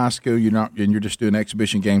 you're at a high school, you're just doing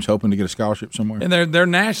exhibition games, hoping to get a scholarship somewhere. And they're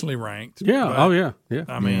nationally ranked. Yeah. But,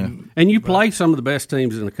 I mean, and you play some of the best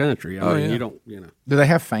teams in the country. I mean, yeah. you don't, you know. Do they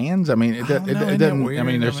have fans? I mean, it doesn't. I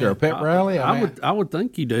mean, is there a pep rally? I would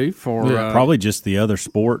think you do for probably just the other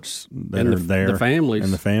sports that are there, the families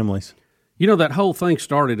and the families. You know, that whole thing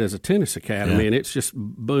started as a tennis academy, and it's just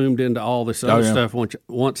boomed into all this other stuff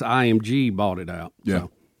once IMG bought it out. Yeah.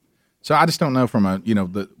 So I just don't know from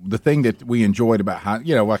the thing that we enjoyed about high,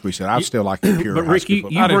 like we said, I still like the pure. But Rick,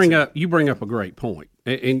 you bring up a great point,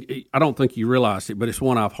 and I don't think you realize it, but it's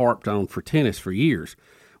one I've harped on for tennis for years.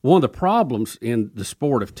 One of the problems in the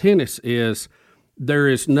sport of tennis is there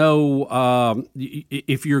is no.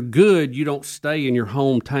 If you're good, you don't stay in your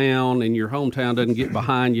hometown, and your hometown doesn't get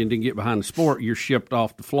behind you and didn't get behind the sport. You're shipped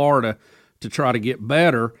off to Florida to try to get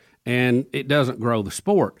better, and it doesn't grow the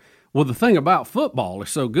sport. Well, the thing about football is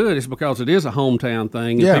so good is because it is a hometown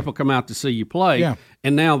thing, and people come out to see you play. Yeah.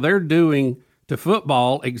 And now they're doing to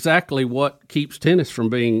football exactly what keeps tennis from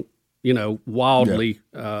being, wildly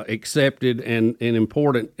accepted and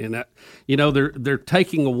important. And they're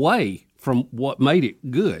taking away from what made it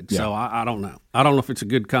good. Yeah. So I don't know. I don't know if it's a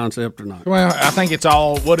good concept or not. Well, I think it's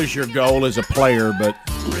all what is your goal as a player, but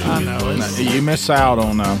I know you miss out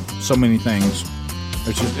on so many things.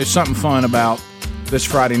 It's something fun about. This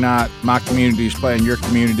Friday night, my community is playing your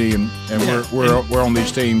community, and we're on these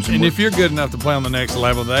teams. And if you're good enough to play on the next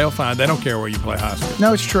level, they don't care where you play high school.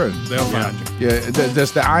 No, it's true. They'll find you. Yeah.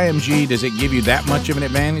 Does the IMG, does it give you that much of an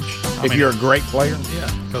advantage if you're a great player? Yeah.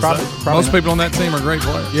 Probably most people on that team are great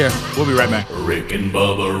players. Yeah. We'll be right back. Rick and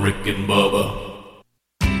Bubba, Rick and Bubba.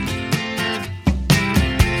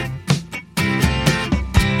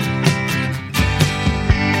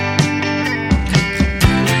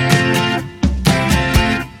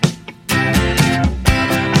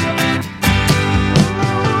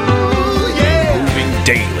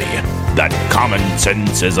 That common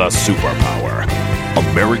sense is a superpower.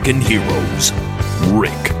 American heroes,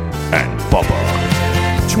 Rick and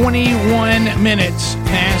Bubba. 21 minutes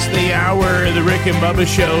past the hour of the Rick and Bubba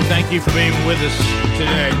Show. Thank you for being with us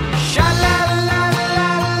today.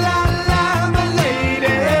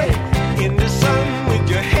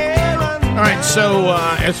 All right,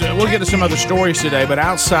 so we'll get to some other stories today, but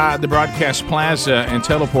outside the Broadcast Plaza and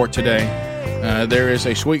Teleport today, there is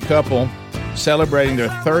a sweet couple celebrating their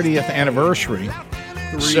 30th anniversary.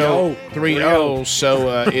 3-0.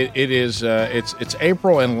 So it's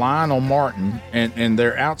April and Lionel Martin, and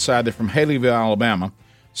they're outside. They're from Haleyville, Alabama.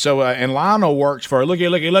 So and Lionel works for looky.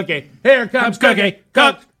 Here comes Cookie,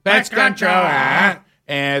 Cook, that's control.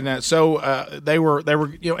 And so they were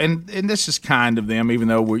and this is kind of them, even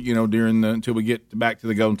though we're until we get back to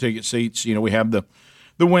the golden ticket seats, we have the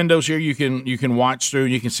windows here. You can watch through.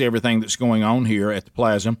 You can see everything that's going on here at the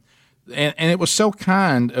plaza. And it was so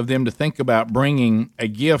kind of them to think about bringing a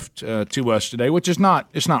gift to us today, which it's not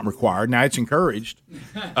required. Now it's encouraged,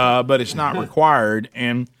 but it's not required.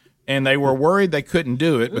 And they were worried they couldn't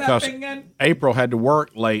do it because April had to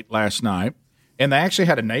work late last night. And they actually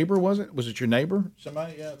had a neighbor. Was it your neighbor?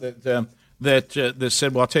 Somebody that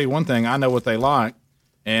said, "Well, I'll tell you one thing. I know what they like,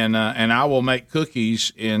 and I will make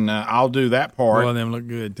cookies, and I'll do that part. Well, them look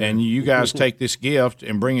good, too. And you guys take this gift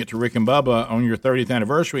and bring it to Rick and Bubba on your 30th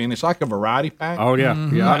anniversary, and it's like a variety pack. Oh yeah,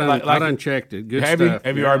 I done checked it. Good stuff.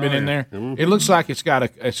 Have you already been in there? Mm-hmm. It looks like it's got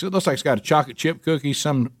a chocolate chip cookie,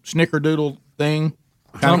 some snickerdoodle thing.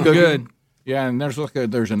 Sounds good. Yeah, and there's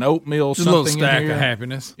an oatmeal Just something a little stack in here. of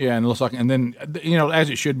happiness. Yeah, and it looks like, and then as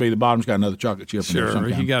it should be, the bottom's got another chocolate chip. Sure, in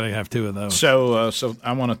there you got to have two of those. So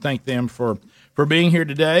I want to thank them for being here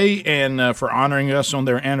today and for honoring us on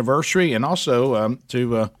their anniversary, and also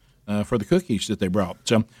for the cookies that they brought.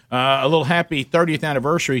 So a little happy 30th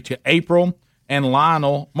anniversary to April and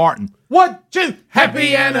Lionel Martin. 1, 2,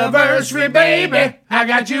 happy anniversary, baby! I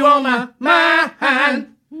got you on my mind.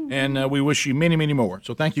 And we wish you many, many more.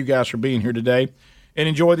 So thank you guys for being here today, and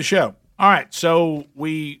enjoy the show. All right, so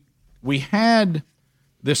we had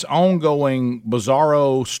this ongoing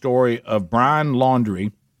bizarro story of Brian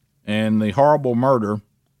Laundrie and the horrible murder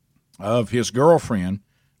of his girlfriend.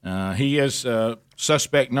 He is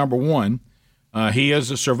suspect number one. He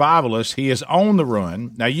is a survivalist. He is on the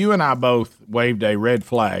run. Now, you and I both waved a red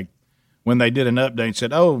flag when they did an update and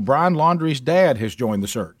said, "Oh, Brian Laundrie's dad has joined the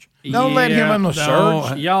search." Don't let him in the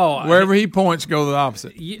search. Y'all, wherever he points, go the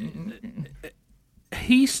opposite.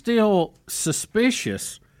 He's still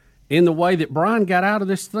suspicious, in the way that Brian got out of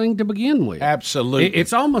this thing to begin with. Absolutely.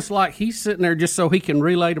 It's almost like he's sitting there just so he can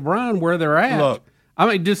relay to Brian where they're at. Look. I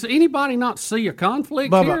mean, does anybody not see a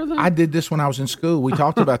conflict Bubba, here? Then? I did this when I was in school. We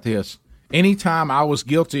talked about this. Anytime I was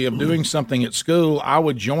guilty of doing something at school, I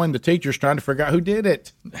would join the teachers trying to figure out who did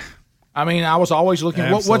it. I mean, I was always looking,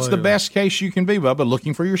 what's the best case you can be, Bubba?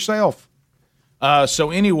 Looking for yourself. So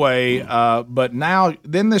anyway, but now,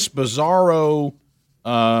 then this bizarro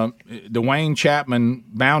Dwayne Chapman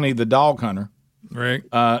Bounty, the dog hunter, Rick,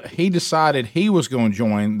 he decided he was going to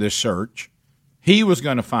join this search. He was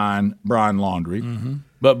going to find Brian Laundrie. Mm-hmm.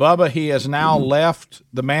 But, Bubba, he has now left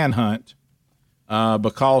the manhunt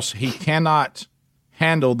because he cannot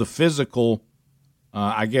handle the physical,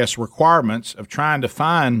 requirements of trying to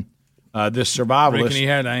find this survivalist. Rick, and he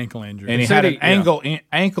had an ankle injury. And he had an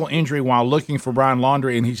ankle injury while looking for Brian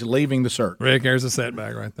Laundrie, and he's leaving the search. Rick, there's a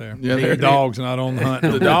setback right there. Yeah, The dog's not on the hunt.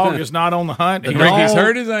 The dog is not on the hunt. He's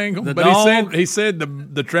hurt his ankle, but he said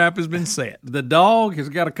the trap has been set. The dog has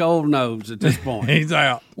got a cold nose at this point. He's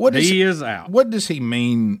out. He is out. What does he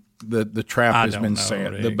mean? The trap has been know,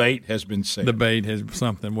 set. Rick. The bait has been set. The bait has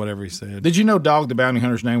something, whatever he said. Did you know Dog the Bounty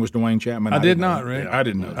Hunter's name was Dwayne Chapman? I did not, Rick. I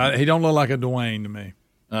didn't know. He don't look like a Dwayne to me.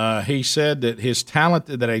 He said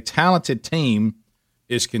that a talented team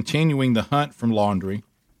is continuing the hunt from Laundrie,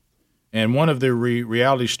 and one of the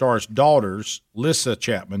reality star's daughters, Lissa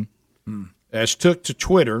Chapman, has took to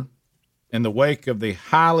Twitter in the wake of the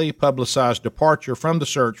highly publicized departure from the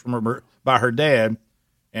search by her dad,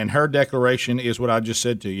 and her declaration is what I just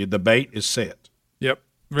said to you: the bait is set. Yep.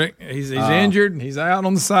 Rick, he's injured. He's out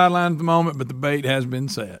on the sideline at the moment, but the bait has been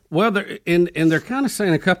set. Well, they're kind of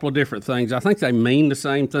saying a couple of different things. I think they mean the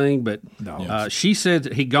same thing, but she said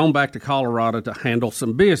that he'd gone back to Colorado to handle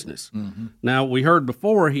some business. Mm-hmm. Now, we heard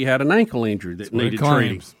before he had an ankle injury that needed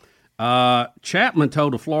treating. Chapman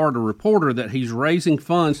told a Florida reporter that he's raising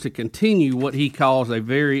funds to continue what he calls a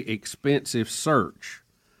very expensive search.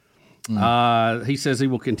 He says he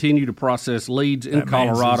will continue to process leads in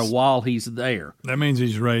Colorado while he's there. That means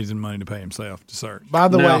he's raising money to pay himself to search. By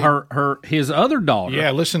the way, his other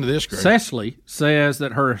daughter, listen to this, Greg. Cecily, says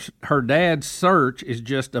that her dad's search is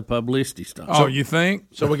just a publicity stunt. Oh, you think?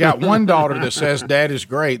 So we got one daughter that says Dad is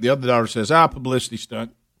great. The other daughter says, publicity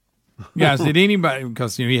stunt. Guys, did anybody,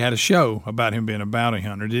 because he had a show about him being a bounty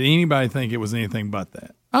hunter, did anybody think it was anything but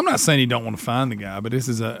that? I'm not saying he don't want to find the guy, but this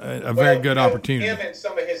is a very good opportunity. Him and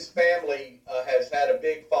some of his family has had a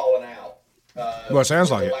big falling out. It sounds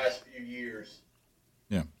like the it. last few years.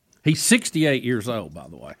 Yeah. He's 68 years old, by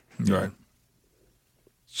the way. Right.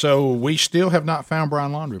 So we still have not found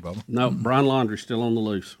Brian Laundrie, Bubba. No, Brian Laundrie's still on the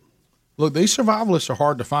loose. Look, these survivalists are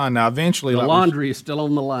hard to find. Now, eventually... The Laundrie is still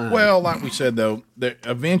on the line. Well, like we said, though,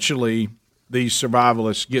 eventually these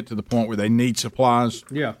survivalists get to the point where they need supplies.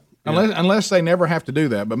 Yeah. Unless they never have to do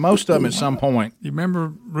that. But most of them at some point... You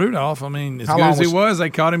remember Rudolph? I mean, as good as he was,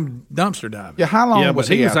 they caught him dumpster diving. Yeah, how long was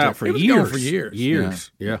he was out for years? years? Gone for years.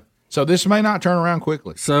 Years, yeah. So this may not turn around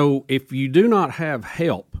quickly. So if you do not have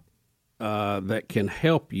help that can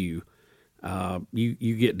help you,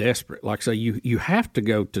 you get desperate. Like say, you have to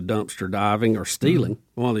go to dumpster diving or stealing,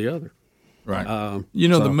 one or the other. Right.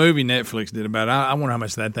 The movie Netflix did about it, I wonder how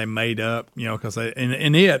much that they made up, because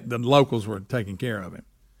the locals were taking care of him.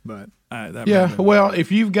 But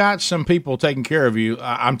if you've got some people taking care of you,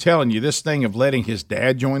 I'm telling you, this thing of letting his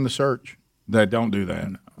dad join the search, they don't do that.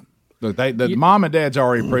 No. Look, the mom and dad's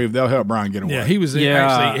already proved they'll help Brian get away. Yeah, he was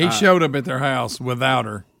actually he showed up at their house without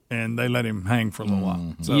her, and they let him hang for a little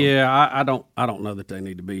while. So. Yeah, I don't know that they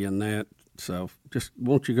need to be in that. So just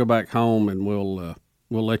won't you go back home and we'll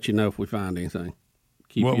let you know if we find anything.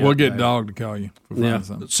 We'll get Dog to call you if we find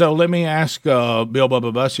something. So let me ask Bill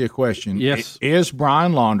Bubba Bussy a question. Yes. Is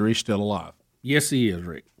Brian Laundrie still alive? Yes, he is,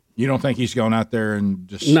 Rick. You don't think he's going out there and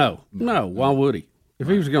just... No. Why would he? If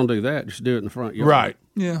he was going to do that, just do it in the front yard. Right.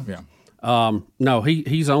 Yeah. No,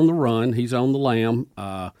 he's on the run. He's on the lam.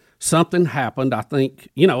 Something happened, I think,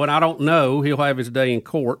 and I don't know. He'll have his day in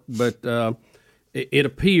court, but it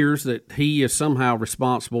appears that he is somehow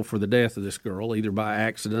responsible for the death of this girl, either by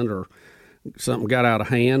accident or something got out of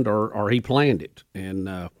hand, or he planned it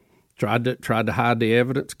and tried to hide the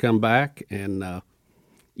evidence, come back, and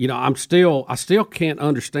I still can't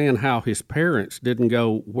understand how his parents didn't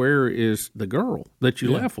go, where is the girl that you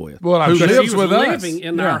left with? Well, she lives was with us. living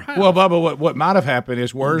in our house. Well, Bubba, what might have happened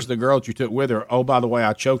is, where's the girl that you took with her? Oh, by the way,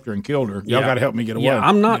 I choked her and killed her. Y'all got to help me get away. Yeah,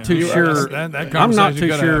 I'm not too sure. I'm not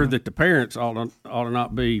too sure that the parents ought to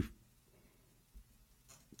not be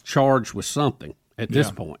charged with something at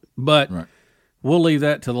this point. But we'll leave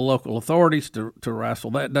that to the local authorities to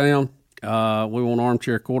wrestle that down. We won't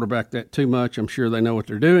armchair quarterback that too much. I'm sure they know what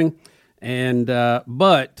they're doing. And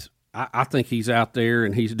but I think he's out there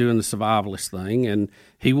and he's doing the survivalist thing, and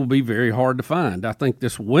he will be very hard to find. I think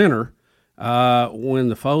this winter, when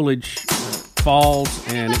the foliage falls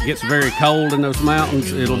and it gets very cold in those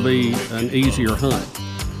mountains, it'll be an easier hunt.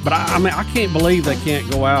 But I mean, I can't believe they can't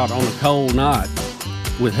go out on a cold night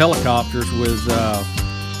with helicopters with,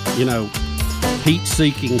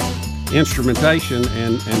 heat-seeking instrumentation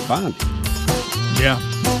and find it. Yeah.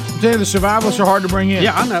 The survivalists are hard to bring in.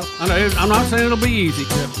 Yeah, I know. I'm not saying it'll be easy.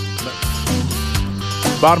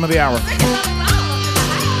 Bottom of the hour.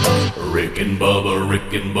 Rick and Bubba,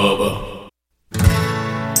 Rick and Bubba.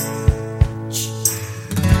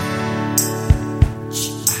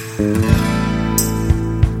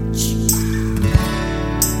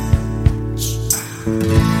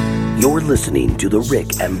 You're listening to The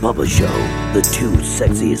Rick and Bubba Show, the two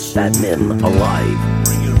sexiest fat men alive.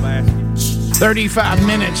 35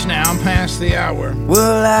 minutes now past the hour.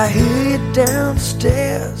 Well, I hear you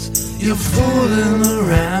downstairs. You're fooling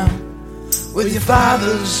around with your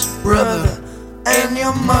father's brother and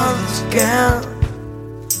your mother's gown.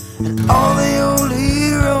 And all the old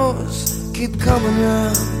heroes keep coming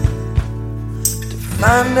round to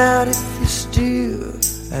find out if you're still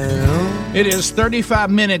at home. It is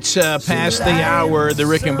 35 minutes past the hour, the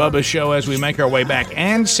Rick and Bubba Show, as we make our way back.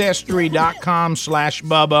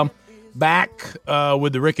 Ancestry.com/Bubba. Back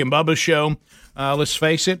with the Rick and Bubba Show. Let's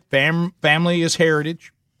face it, family is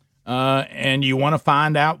heritage, and you want to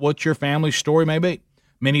find out what your family story may be.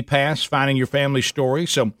 Many paths finding your family story.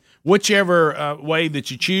 So whichever way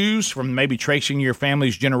that you choose, from maybe tracing your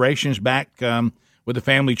family's generations back with the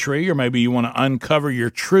family tree, or maybe you want to uncover your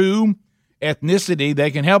true ethnicity,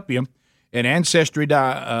 they can help you at Ancestry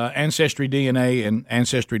DNA and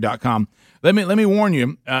Ancestry.com. Let me warn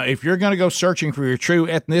you, if you're going to go searching for your true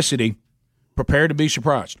ethnicity, prepare to be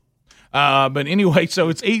surprised. But anyway, so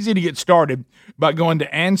it's easy to get started by going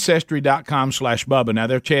to Ancestry.com/Bubba. Now,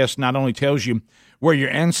 their test not only tells you where your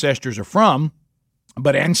ancestors are from,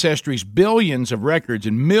 but Ancestry's billions of records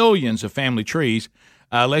and millions of family trees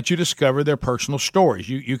let you discover their personal stories.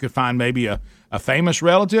 You could find maybe a famous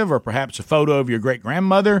relative, or perhaps a photo of your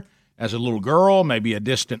great-grandmother as a little girl, maybe a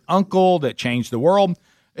distant uncle that changed the world.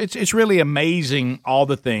 It's really amazing, all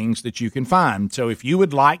the things that you can find. So if you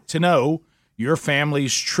would like to know your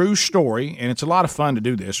family's true story, and it's a lot of fun to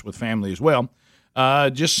do this with family as well,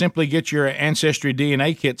 just simply get your Ancestry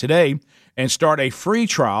DNA kit today and start a free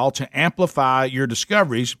trial to amplify your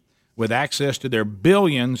discoveries with access to their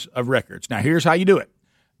billions of records. Now, here's how you do it.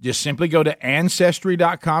 Just simply go to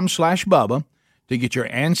Ancestry.com/Bubba to get your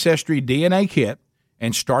Ancestry DNA kit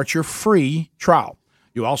and start your free trial.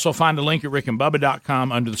 You'll also find a link at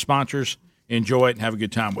rickandbubba.com under the sponsors. Enjoy it and have a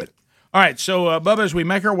good time with it. All right, so, Bubba, as we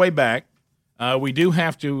make our way back, we do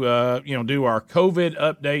have to, do our COVID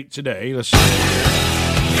update today. Let's see.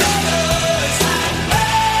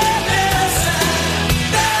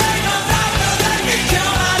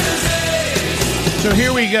 So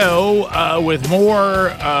here we go with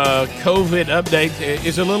more COVID updates.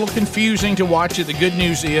 It's a little confusing to watch it. The good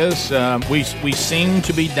news is we seem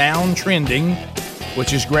to be downtrending,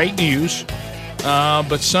 which is great news.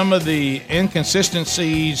 But some of the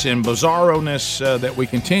inconsistencies and bizarroness that we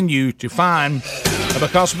continue to find,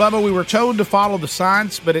 because, Bubba, we were told to follow the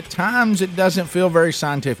science, but at times it doesn't feel very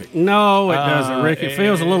scientific. No, it doesn't, Rick. It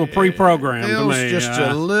feels a little pre-programmed to me. It feels just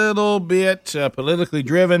a little bit politically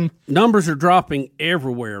driven. Numbers are dropping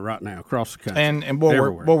everywhere right now across the country. And boy,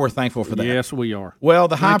 we're thankful for that. Yes, we are. Well,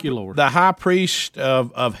 Thank you, Lord. The high priest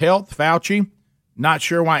of health, Fauci, not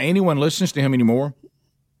sure why anyone listens to him anymore.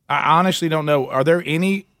 I honestly don't know. Are there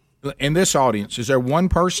any in this audience? Is there one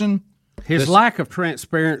person? His lack of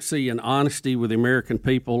transparency and honesty with the American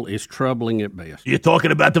people is troubling at best. You're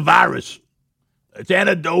talking about the virus. It's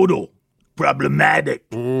anecdotal, problematic.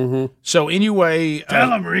 Mm-hmm. So anyway,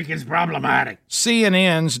 tell him, Rick, it's problematic.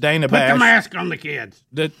 CNN's Dana Put Bash. the mask on the kids.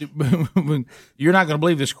 You're not going to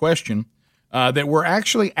believe this question that we're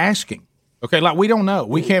actually asking. Okay, like we don't know.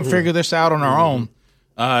 We can't figure this out on our own.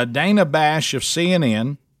 Dana Bash of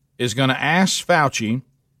CNN is going to ask Fauci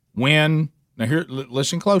when, now here,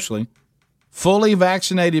 listen closely, fully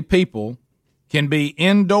vaccinated people can be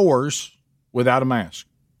indoors without a mask.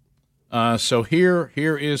 So here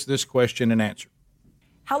is this question and answer.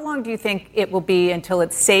 How long do you think it will be until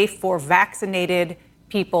it's safe for vaccinated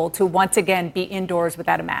people to once again be indoors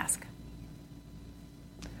without a mask?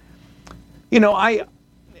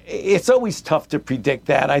 It's always tough to predict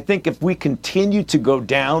that. I think if we continue to go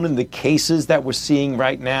down in the cases that we're seeing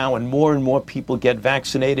right now and more people get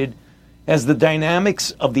vaccinated, as the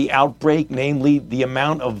dynamics of the outbreak, namely the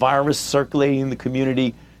amount of virus circulating in the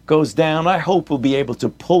community, goes down, I hope we'll be able to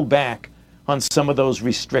pull back on some of those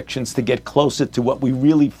restrictions to get closer to what we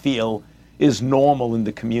really feel is normal in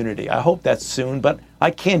the community. I hope that's soon, but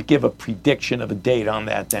I can't give a prediction of a date on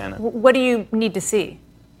that, Dana. What do you need to see?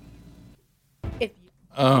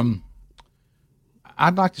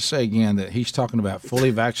 I'd like to say again that he's talking about fully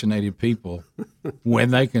vaccinated people when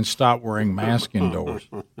they can stop wearing masks indoors.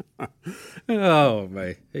 Oh,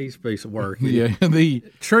 man, he's a piece of work. Yeah,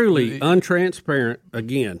 truly untransparent.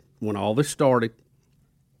 Again, when all this started,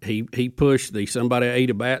 he pushed the somebody ate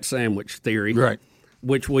a bat sandwich theory, right?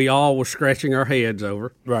 Which we all were scratching our heads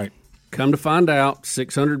over. Right. Come to find out,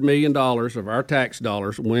 $600 million of our tax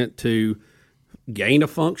dollars went to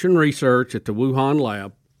gain-of-function research at the Wuhan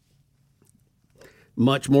lab.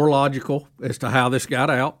 Much more logical as to how this got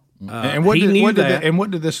out. And what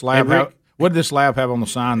did this lab have? What did this lab have on the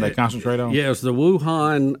sign they concentrate on? Yeah, it's the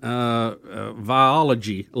Wuhan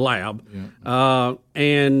Virology Lab. Yeah.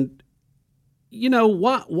 And you know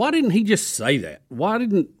why didn't he just say that? Why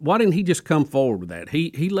didn't he just come forward with that?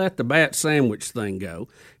 He let the bat sandwich thing go.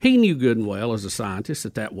 He knew good and well as a scientist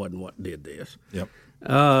that wasn't what did this. Yep.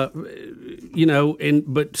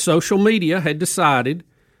 But social media had decided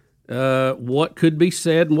what could be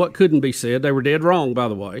said and what couldn't be said. They were dead wrong, by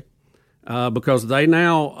the way, because they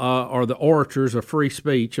now are the orators of free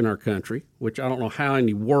speech in our country, which I don't know how in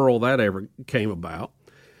the world that ever came about.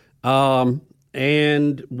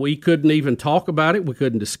 And we couldn't even talk about it. We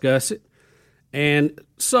couldn't discuss it. And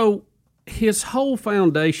so his whole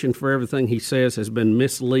foundation for everything he says has been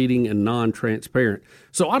misleading and non-transparent.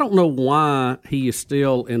 So I don't know why he is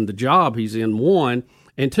still in the job he's in, one,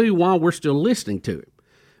 and two, why we're still listening to him.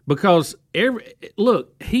 Because I don't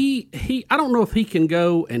know if he can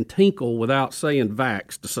go and tinkle without saying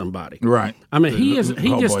vax to somebody. Right. I mean, he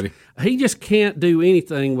just can't do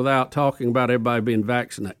anything without talking about everybody being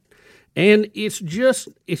vaccinated. And it's just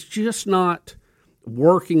not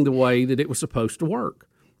working the way that it was supposed to work.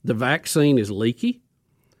 The vaccine is leaky.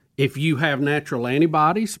 If you have natural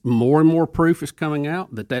antibodies, more and more proof is coming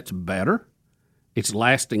out that that's better. It's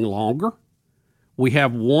lasting longer. We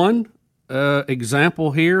have one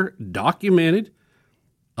example here, documented,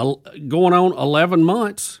 going on 11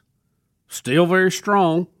 months, still very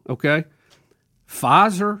strong, okay?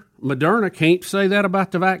 Pfizer, Moderna can't say that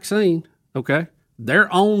about the vaccine, okay? Their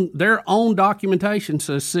own documentation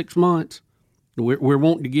says 6 months. We're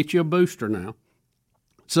wanting to get you a booster now.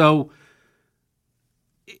 So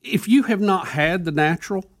if you have not had the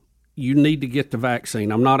natural, you need to get the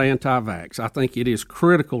vaccine. I'm not anti-vax. I think it is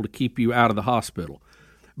critical to keep you out of the hospital.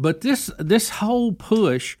 But this whole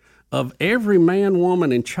push of every man,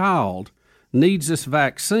 woman, and child needs this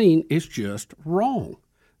vaccine is just wrong.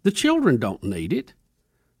 The children don't need it.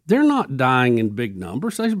 They're not dying in big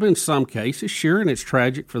numbers. There's been some cases, sure, and it's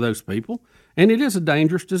tragic for those people, and it is a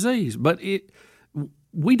dangerous disease. But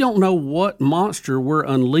we don't know what monster we're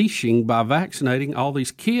unleashing by vaccinating all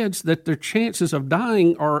these kids, that their chances of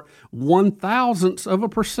dying are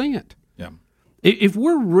 0.001%. Yeah. If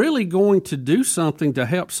we're really going to do something to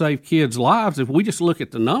help save kids' lives, if we just look at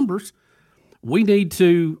the numbers, we need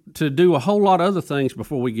to do a whole lot of other things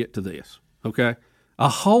before we get to this, okay? A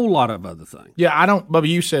whole lot of other things. Yeah, Bubba,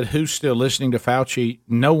 you said who's still listening to Fauci?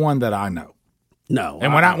 No one that I know. No.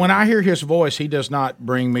 And when I hear his voice, he does not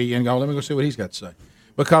bring me and go, let me go see what he's got to say.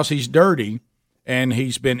 Because he's dirty and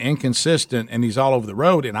he's been inconsistent and he's all over the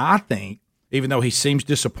road. And I think, even though he seems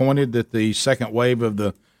disappointed that the second wave of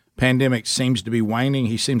the pandemic seems to be waning,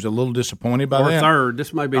 he seems a little disappointed by that. Or third.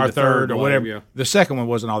 This might be the third or whatever. Wave, yeah. The second one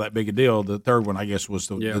wasn't all that big a deal. The third one, I guess, was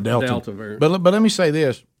the Delta variant. But let me say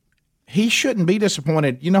this. He shouldn't be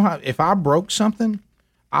disappointed. You know how if I broke something,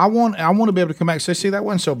 I want to be able to come back and say, see, that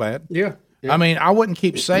wasn't so bad. Yeah. I mean, I wouldn't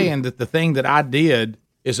keep saying that the thing that I did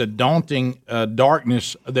is a daunting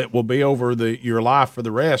darkness that will be over your life for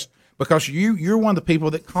the rest, because you're one of the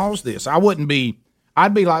people that caused this.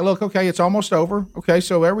 I'd be like, look, okay, it's almost over. Okay,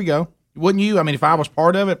 so there we go. Wouldn't you? I mean, if I was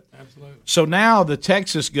part of it. Absolutely. So now the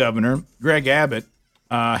Texas governor, Greg Abbott,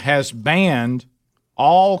 has banned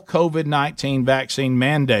all COVID-19 vaccine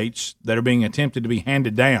mandates that are being attempted to be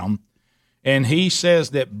handed down. And he says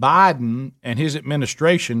that Biden and his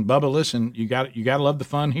administration, Bubba, listen, you got to love the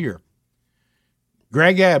fun here.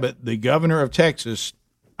 Greg Abbott, the governor of Texas,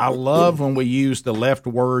 I love when we use the left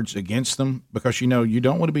words against them, because, you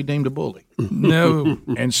don't want to be deemed a bully. No.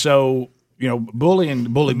 And so, bullying.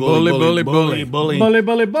 Bully.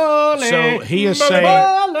 So he is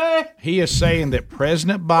saying that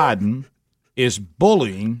President Biden is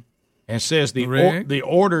bullying, and says the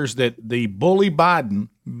orders that the bully Biden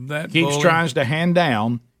trying to hand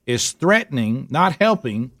down is threatening, not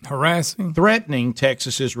helping, harassing, threatening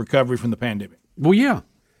Texas's recovery from the pandemic. Well, yeah.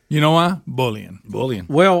 You know why? Bullying.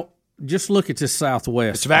 Well, just look at this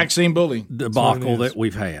Southwest. It's vaccine bullying debacle that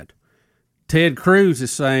we've had. Ted Cruz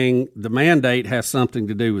is saying the mandate has something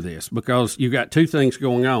to do with this because you got two things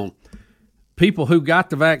going on. People who got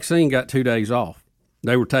the vaccine got 2 days off.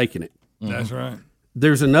 They were taking it. That's right.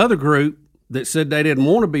 There's another group that said they didn't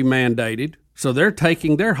want to be mandated, so they're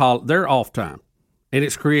taking their off time, and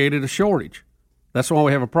it's created a shortage. That's why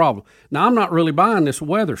we have a problem. Now, I'm not really buying this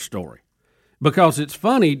weather story because it's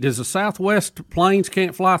funny. Does the Southwest planes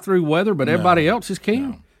can't fly through weather, but everybody else's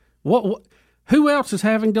can? What? Who else is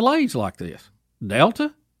having delays like this?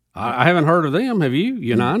 Delta? I haven't heard of them. Have you?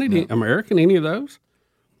 United, American, any of those?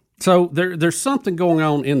 So there's something going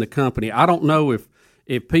on in the company. I don't know if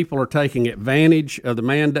people are taking advantage of the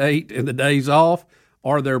mandate and the days off,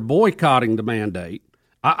 or they're boycotting the mandate.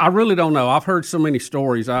 I really don't know. I've heard so many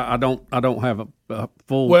stories. I don't have a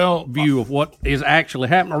full view of what is actually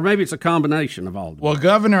happening, or maybe it's a combination of all of them. Well,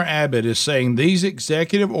 Governor Abbott is saying these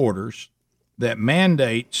executive orders that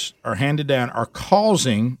mandates are handed down are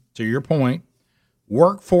causing, to your point,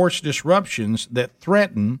 workforce disruptions that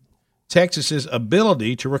threaten Texas's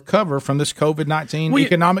ability to recover from this COVID-19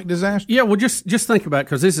 economic disaster. Yeah, well, just think about it,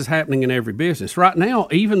 because this is happening in every business. Right now,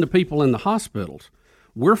 even the people in the hospitals,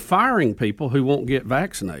 we're firing people who won't get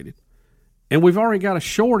vaccinated. And we've already got a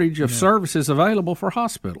shortage of services available for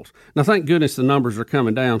hospitals. Now, thank goodness the numbers are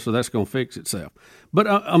coming down, so that's going to fix itself. But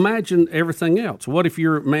imagine everything else. What if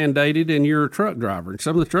you're mandated and you're a truck driver? And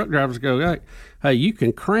some of the truck drivers go, hey, you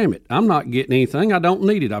can cram it. I'm not getting anything. I don't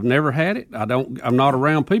need it. I've never had it. I'm not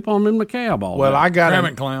around people. I'm in my cab all day. Well, I got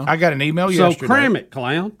an email yesterday. So cram it,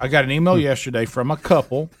 clown. I got an email yesterday from a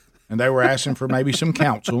couple, and they were asking for maybe some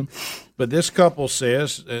counsel. But this couple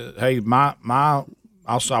says, hey,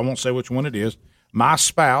 I won't say which one it is. My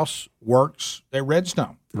spouse works at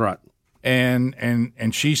Redstone. Right.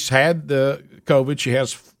 And she's had the COVID. She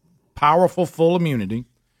has powerful full immunity,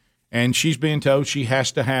 and she's being told she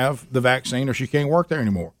has to have the vaccine or she can't work there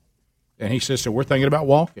anymore. And he says, so we're thinking about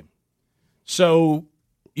walking. So,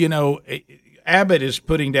 Abbott is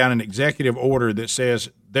putting down an executive order that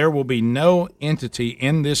says there will be no entity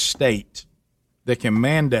in this state that can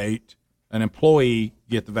mandate an employee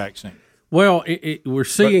get the vaccine. Well, we're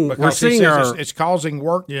seeing it's causing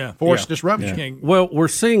workforce disruption. Yeah. Well, we're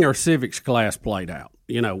seeing our civics class played out.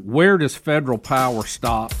 Where does federal power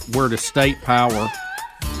stop? Where does state power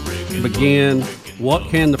begin? What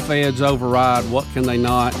can the feds override? What can they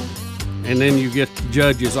not? And then you get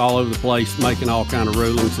judges all over the place making all kind of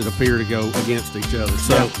rulings that appear to go against each other.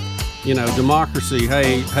 So, democracy,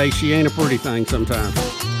 hey, she ain't a pretty thing sometimes.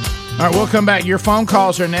 All right, we'll come back. Your phone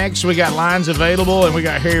calls are next. We got lines available, and we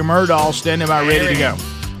got Harry Murdahl standing by ready to go.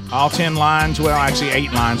 All 10 lines, well, actually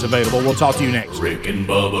 8 lines available. We'll talk to you next. Rick and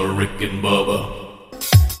Bubba, Rick and Bubba.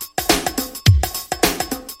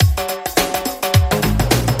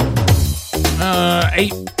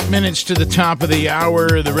 8 minutes to the top of the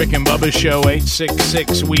hour. The Rick and Bubba Show,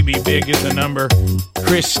 866-WE-BE-BIG is the number.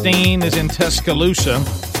 Christine is in Tuscaloosa.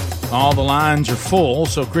 All the lines are full.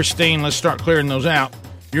 So, Christine, let's start clearing those out.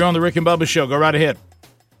 You're on the Rick and Bubba Show. Go right ahead.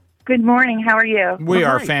 Good morning. How are you? We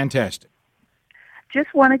are fantastic.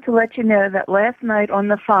 Just wanted to let you know that last night on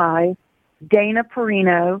the 5, Dana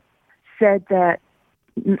Perino said that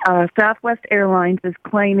Southwest Airlines is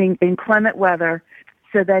claiming inclement weather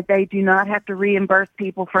so that they do not have to reimburse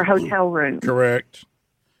people for hotel rooms. Correct.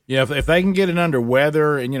 Yeah, if they can get it under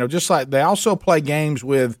weather, and, just like they also play games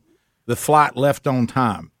with the flight left on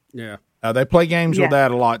time. Yeah. They play games with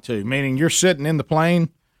that a lot, too, meaning you're sitting in the plane.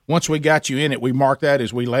 Once we got you in it, we marked that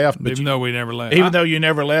as we left. But even though we never left. Even though you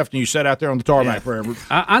never left and you sat out there on the tarmac forever.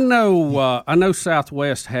 I know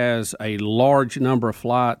Southwest has a large number of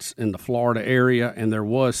flights in the Florida area, and there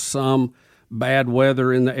was some bad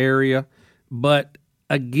weather in the area. But,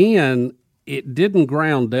 again, it didn't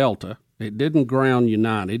ground Delta. It didn't ground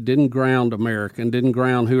United. It didn't ground American. It didn't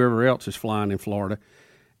ground whoever else is flying in Florida.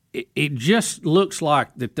 It just looks like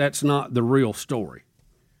that's not the real story.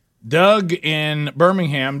 Doug in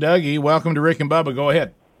Birmingham. Dougie, welcome to Rick and Bubba. Go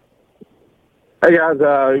ahead. Hey, guys,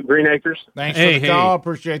 Green Acres. Thanks for the call.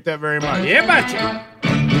 Appreciate that very much. Yeah, betcha.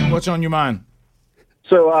 What's on your mind?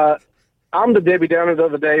 So I'm the Debbie Downer the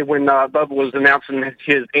other day when Bubba was announcing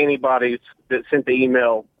his antibodies that sent the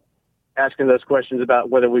email asking those questions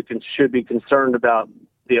about whether we should be concerned about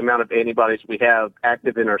the amount of antibodies we have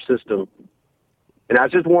active in our system. And I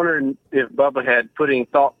was just wondering if Bubba had put any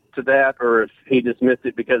thought to that, or if he dismissed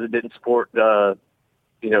it because it didn't support, his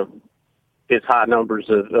high numbers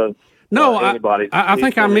of antibodies. I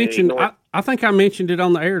think I mentioned. I think I mentioned it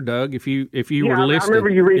on the air, Doug. If you were listening, I remember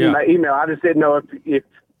you reading my email. I just didn't know if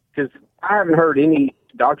because I haven't heard any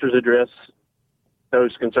doctors address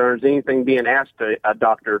those concerns. Anything being asked to a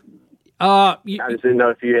doctor I just didn't know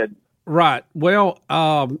if you had. Right. Well,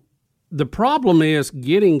 the problem is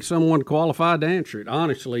getting someone qualified to answer it.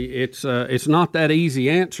 Honestly, it's not that easy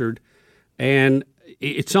answered, and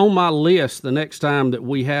it's on my list the next time that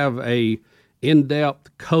we have a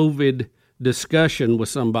in-depth COVID discussion with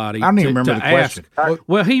somebody. I don't even remember the question.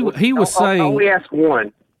 Well, he was saying. Only ask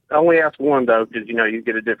one. Only ask one though, because you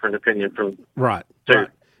get a different opinion from right. two.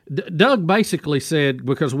 Right. Doug basically said,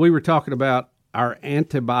 because we were talking about our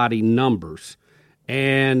antibody numbers,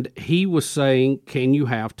 and he was saying, can you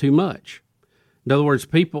have too much? In other words,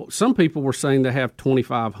 some people were saying they have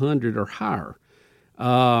 2,500 or higher.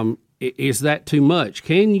 Is that too much?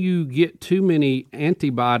 Can you get too many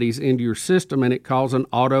antibodies into your system and it cause an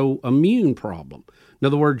autoimmune problem? In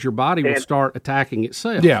other words, your body will start attacking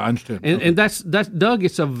itself. Yeah, I understand. And that's Doug.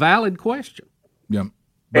 It's a valid question. Yeah.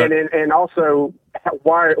 And also,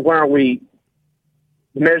 why are we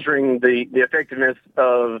measuring the effectiveness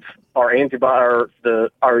of our antibody or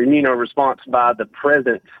our immunoresponse by the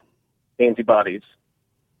present antibodies?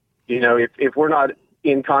 If we're not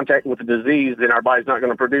in contact with the disease, then our body's not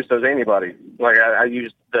going to produce those antibodies. Like I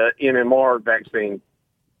used the MMR vaccine.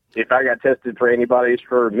 If I got tested for antibodies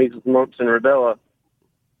for measles, mumps, and rubella,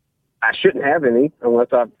 I shouldn't have any unless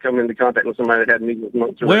I've come into contact with somebody that had measles,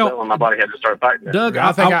 mumps, or rubella, and my body had to start fighting it. Doug,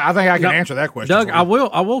 I think I can answer that question. Doug, I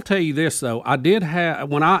will tell you this though. I did have,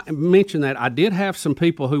 when I mentioned that, I did have some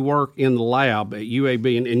people who work in the lab at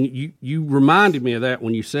UAB, and you reminded me of that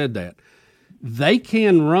when you said that. They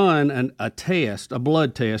can run a test, a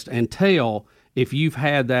blood test, and tell if you've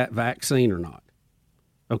had that vaccine or not.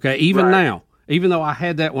 Okay, even now, even though I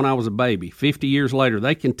had that when I was a baby, 50 years later,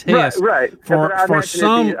 they can test for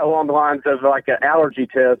some along the lines of like an allergy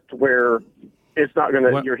test where it's not going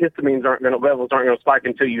to, your histamines levels aren't going to spike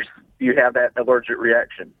until you have that allergic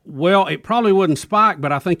reaction. Well, it probably wouldn't spike,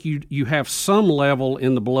 but I think you have some level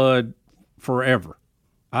in the blood forever.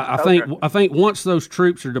 I think once those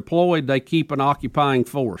troops are deployed, they keep an occupying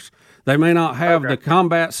force. They may not have the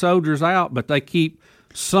combat soldiers out, but they keep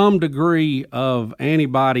some degree of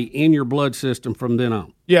antibody in your blood system from then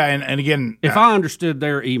on. Yeah, and again, if I understood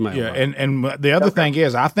their email, yeah, and the other thing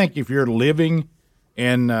is, I think if you're living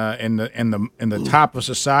in the type of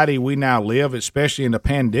society we now live, especially in the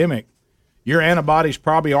pandemic, your antibodies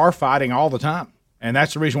probably are fighting all the time. And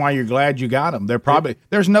that's the reason why you're glad you got them.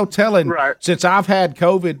 There's no telling. Since I've had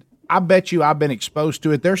COVID, I bet you I've been exposed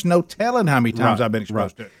to it. There's no telling how many times I've been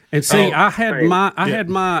exposed to it. And see, I had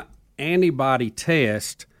my antibody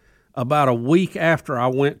test about a week after I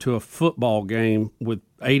went to a football game with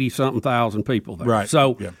 80-something thousand people there. Right.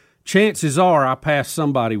 So chances are I passed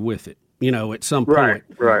somebody with it, at some point.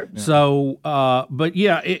 Right. So, but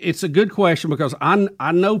yeah, it's a good question because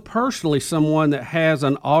I know personally someone that has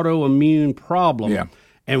an autoimmune problem. Yeah.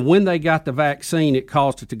 And when they got the vaccine, it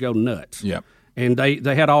caused it to go nuts. Yeah. And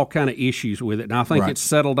they had all kind of issues with it. And I think it's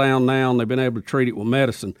settled down now and they've been able to treat it with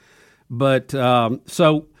medicine. But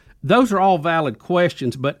so those are all valid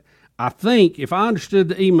questions. But I think if I understood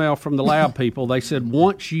the email from the lab people, they said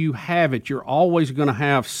once you have it, you're always going to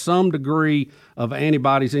have some degree of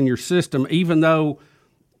antibodies in your system, even though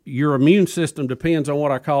your immune system depends on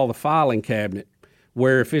what I call the filing cabinet,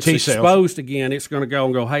 where if it's exposed again, it's going to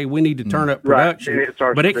go, hey, we need to turn up production.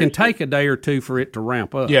 But it can take a day or two for it to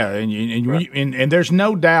ramp up. Yeah, and there's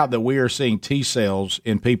no doubt that we are seeing T cells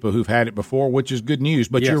in people who've had it before, which is good news.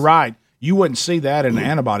 But you're right. You wouldn't see that in an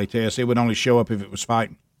antibody test. It would only show up if it was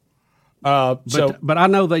fighting. But I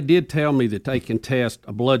know they did tell me that they can test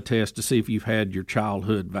a blood test to see if you've had your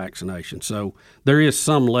childhood vaccination. So there is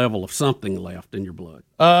some level of something left in your blood.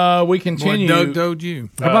 We continue. Boy, Doug told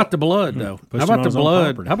you. How about the blood, though? How about the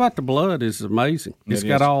blood? How about the blood? Is amazing. It's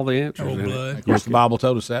got all the answers in it. Of course, the Bible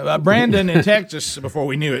told us that. Brandon in Texas, before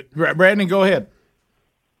we knew it. Brandon, go ahead.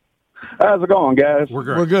 How's it going, guys?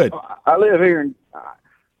 We're good. I live here in.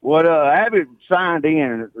 Have it signed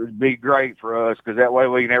in would be great for us because that way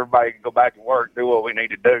everybody can go back to work, do what we need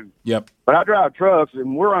to do. Yep. But I drive trucks,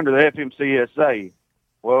 and we're under the FMCSA.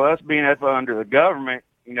 Well, us being under the government,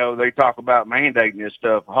 they talk about mandating this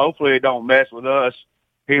stuff. Hopefully it don't mess with us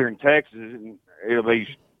here in Texas, and it'll be,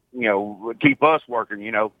 keep us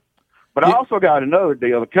working, But I also got another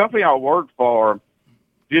deal. The company I work for,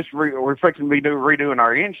 we're fixing to be redoing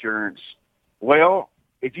our insurance. Well,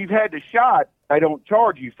 if you've had the shot, they don't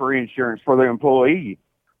charge you for insurance for the employee.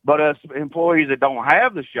 But us employees that don't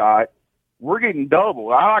have the shot, we're getting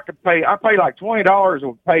double. I pay like $20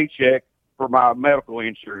 a paycheck for my medical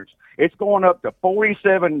insurance. It's going up to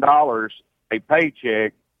 $47 a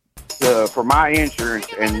paycheck for my insurance,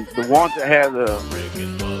 and the ones that have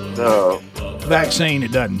the vaccine,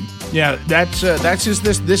 it doesn't. Yeah, that's just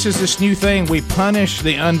this is this new thing. We punish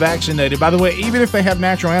the unvaccinated. By the way, even if they have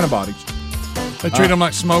natural antibodies, they treat them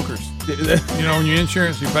like smokers. You know, on your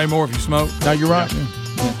insurance, you pay more if you smoke. No, you're right. Yeah.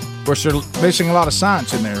 Of course, they're missing a lot of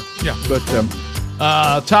science in there. Yeah. But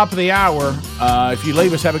top of the hour, if you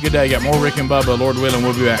leave us, have a good day. Got more Rick and Bubba. Lord willing,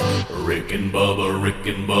 we'll be back. Rick and Bubba, Rick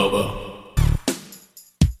and Bubba.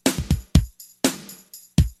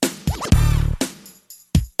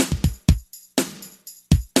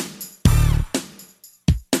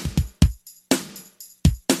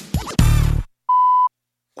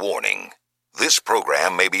 Warning. This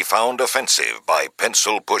program may be found offensive by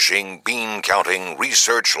pencil-pushing, bean-counting,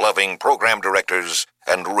 research-loving program directors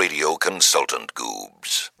and radio consultant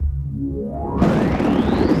goobs.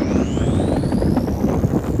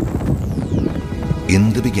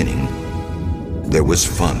 In the beginning, there was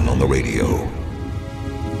fun on the radio.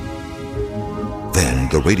 Then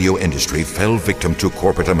the radio industry fell victim to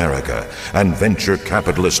corporate America and venture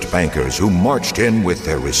capitalist bankers who marched in with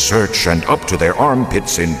their research and up to their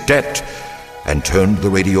armpits in debt and turned the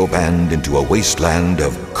radio band into a wasteland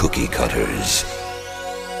of cookie cutters.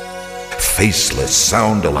 Faceless,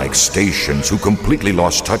 sound-alike stations who completely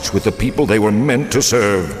lost touch with the people they were meant to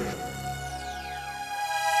serve.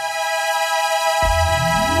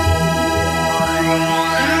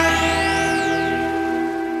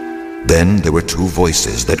 Then there were two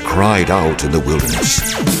voices that cried out in the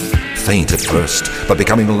wilderness. Faint at first, but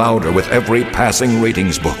becoming louder with every passing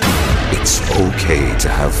ratings book. It's okay to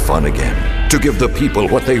have fun again, to give the people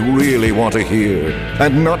what they really want to hear,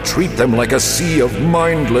 and not treat them like a sea of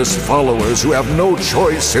mindless followers who have no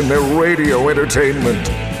choice in their radio entertainment.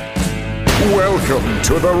 Welcome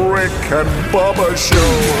to the Rick and Bubba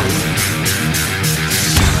Show.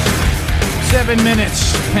 7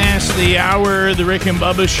 minutes past the hour, the Rick and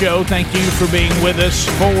Bubba Show. Thank you for being with us.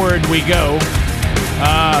 Forward we go.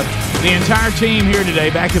 The entire team here today,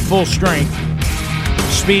 back at full strength.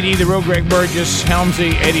 Speedy, the real Greg Burgess,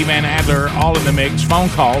 Helmsy, Eddie Van Adler, all in the mix. Phone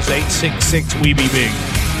calls, 866-WE-BE-BIG.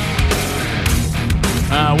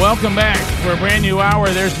 Welcome back for a brand new hour.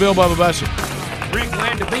 There's Bill Bubba Bussey. Rick,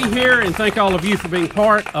 glad to be here, and thank all of you for being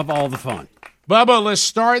part of all the fun. Bubba, let's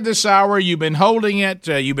start this hour. You've been holding it.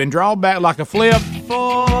 You've been drawn back like a flip.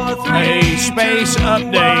 4, 3, a space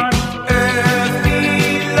update.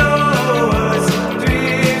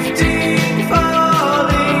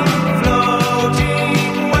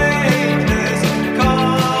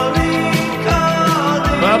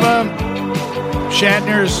 Bubba,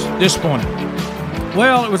 Shatner's disappointed.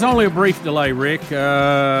 Well, it was only a brief delay, Rick.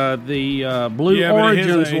 The Blue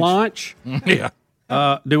Origin's launch. Yeah.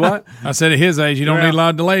 Do what? I said at his age, you don't need a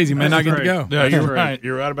lot of delays. You may not get to go. Yeah, you're right.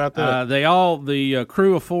 You're right about that. The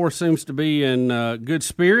crew of 4 seems to be in good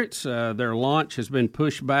spirits. Their launch has been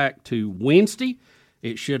pushed back to Wednesday.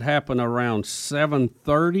 It should happen around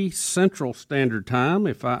 7:30 Central Standard Time,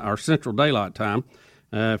 or Central Daylight Time,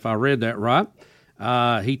 if I read that right.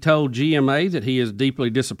 He told GMA that he is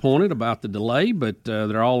deeply disappointed about the delay, but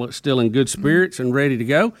they're all still in good spirits and ready to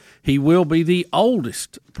go. He will be the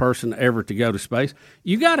oldest person ever to go to space.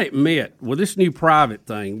 You got to admit, with this new private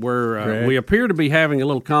thing, where we appear to be having a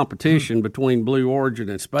little competition between Blue Origin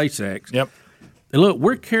and SpaceX. Yep. And look,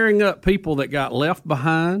 we're carrying up people that got left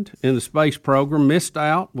behind in the space program, missed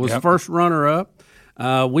out, was first runner-up.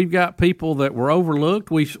 We've got people that were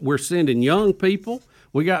overlooked. We're sending young people.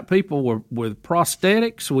 We got people with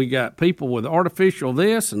prosthetics. We got people with artificial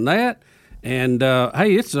this and that. And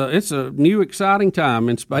hey, it's a new exciting time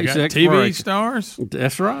in space exploration. TV stars.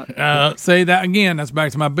 That's right. Say that again. That's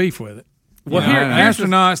back to my beef with it. Well, here,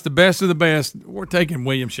 astronauts, the best of the best. We're taking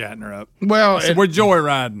William Shatner up. Well, we're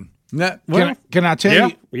joyriding. Can I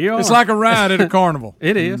tell you? It's like a ride at a carnival.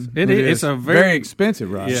 It is. It is. It's a very expensive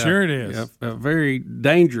ride. Yeah, sure it is. A very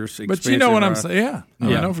dangerous, expensive But you know what I'm ride. saying?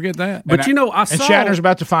 Yeah. Don't forget that. But I saw... And Shatner's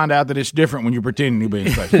about to find out that it's different when you're pretending to be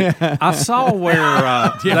in space. I saw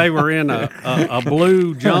where they were in a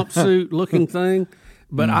blue jumpsuit looking thing.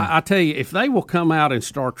 But I tell you, if they will come out in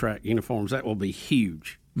Star Trek uniforms, that will be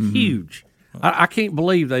huge. Mm-hmm. Huge. I can't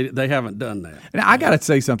believe they haven't done that. And I got to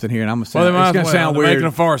say something here, and I'm going to it's going to sound weird. Making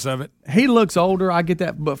a farce of it. He looks older. I get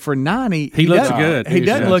that, but for 90, he looks good. He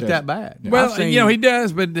doesn't look that bad. Yeah. Well, he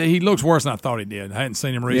does, but he looks worse than I thought he did. I hadn't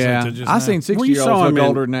seen him recently. Yeah, I've seen 60-year-olds look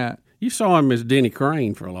older than that. You saw him as Denny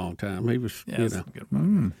Crane for a long time. He was,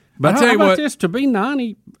 But I tell you what, this to be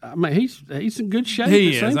 90, I mean, he's in good shape.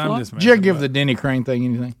 He is. I'm just Did you give the Denny Crane thing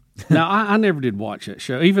anything? No, I never did watch that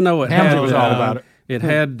show, even though Helmsy was all about it. It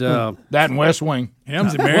had that in West Wing.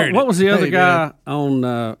 Helmsy married. What was the other Hey, guy on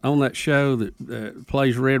that show that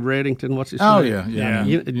plays Red Reddington? What's his Oh, name?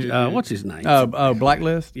 yeah. What's his name?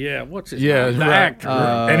 Blacklist. Yeah, what's his Yeah, name? The right. actor.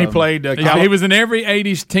 And he played. He was in every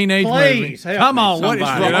 '80s teenage movie. Please, help Come me, on, what is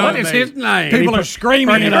somebody. wrong? What is his name? People are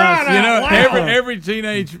screaming at us. You know, loud. every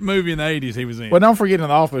teenage movie in the '80s he was in. Well, don't forget in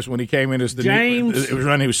The Office when he came in as the James. It was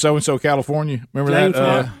running. He was so and so California. Remember James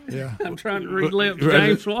that? what? Yeah. I'm trying to relive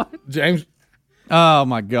James what? James. Oh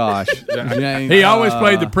my gosh, James. He always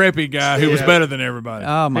played the preppy guy who was better than everybody.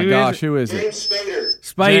 Oh my gosh, who is it? James Spader.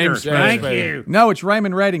 Spader. James Thank Spader. you. No, it's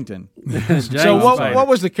Raymond Reddington. So what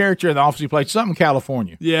was the character in The Office he played? Something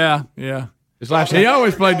California. Yeah. His last he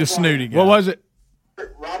always played the snooty guy. What was it?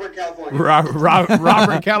 Robert California.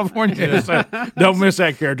 Robert California. So don't miss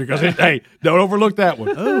that character because hey, don't overlook that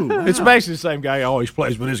one. Ooh. It's basically the same guy he always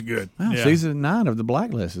plays, but it's good. Wow, Season 9 of The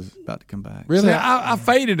Blacklist is about to come back. Really? I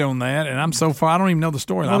faded on that, and I'm so far. I don't even know the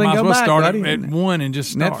story. Well, I then might as go well back, start buddy. at one and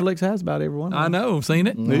just start. Netflix has about every one. I know. Seen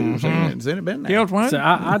it. Seen it. Been there. Killed one. So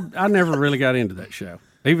I never really got into that show,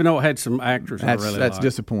 even though it had some actors I really That's liked.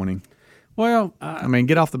 disappointing. Well, I mean,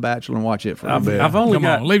 get off The Bachelor and watch it for a bit. I've only Come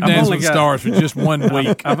got on, leave Dance with the Stars for just 1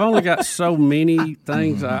 week. I've only got so many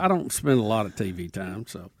things. I don't spend a lot of TV time.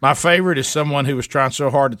 So My favorite is someone who was trying so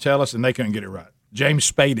hard to tell us and they couldn't get it right. James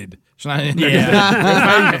Spaded. It's not,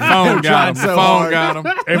 The phone got him. so hard.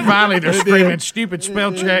 And finally they're screaming stupid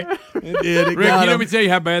spell check. It did. It Rick, got let him. me tell you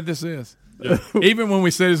how bad this is. Even when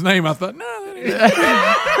we said his name, I thought, no,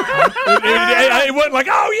 that it wasn't like,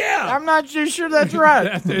 oh yeah. I'm not too sure that's right.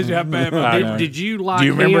 That tells you how bad. did you like? Do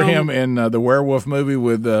you remember him in the werewolf movie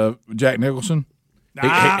with Jack Nicholson?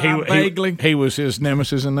 Vaguely. He was his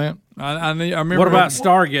nemesis in that. I remember. What about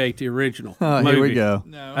Stargate, the original? movie? Here we go.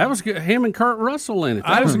 No. That was good. Him and Kurt Russell in it.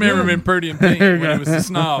 I just remember him in Pretty in Pink when he was a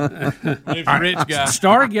snob. When he was a rich guy.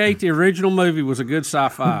 Stargate, the original movie, was a good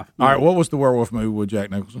sci-fi. All right, what was the werewolf movie with Jack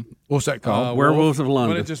Nicholson? What's that called? Werewolves of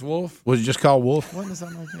London. Wasn't it just Wolf? Was it just called Wolf? What is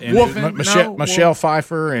that like? And Wolfing? Michelle Wolf.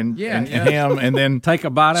 Pfeiffer and him, and then Take a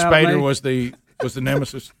bite out of Spader me? was the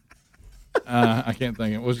nemesis. I can't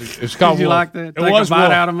think. It was called. Did you Wolf. like that? It Take was a bite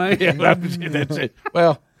Wolf. out of me? Yeah, that's it.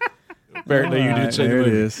 Well, apparently you did say there the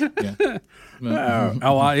it movie. is.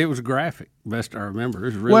 Yeah. It was graphic. Best I remember. It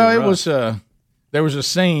was really Well, it rough. was. There was a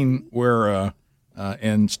scene where,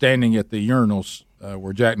 in standing at the urinals,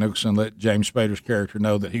 where Jack Nicholson let James Spader's character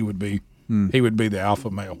know that he would be the alpha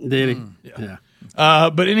male. Did he? Yeah.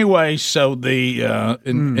 But anyway, so the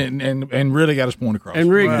and really got his point across.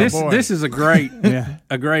 And Rick, Wow, this is a great Yeah.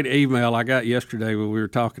 a great email I got yesterday when we were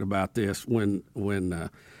talking about this when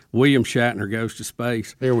William Shatner goes to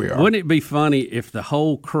space. Here we are. Wouldn't it be funny if the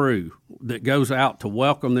whole crew that goes out to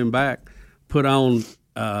welcome them back put on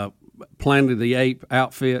Planet of the Ape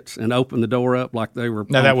outfits and open the door up like they were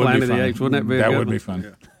Now on that would Planet be of the fun. Apes? Wouldn't that be a That good would one? be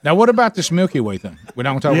fun. Now, what about this Milky Way thing? We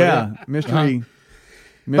don't talk about that. mystery.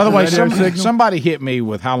 By the way, radio signal. somebody hit me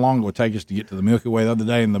with how long it would take us to get to the Milky Way the other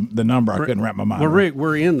day, and the number I couldn't wrap my mind Well, around. Rick,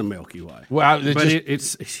 we're in the Milky Way. Well, but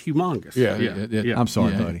it's humongous. Yeah. I'm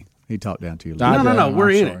sorry, Yeah. buddy. He talked down to you. No. We're I'm in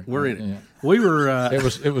sorry. it. We're in it. Yeah. We were.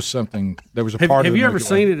 It was something. There was a Have part of the you ever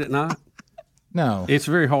Milky Way. seen it at night? No. It's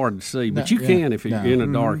very hard to see, but No, you yeah. can if you're No. in a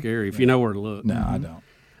dark area, if you know where to look. No, I don't.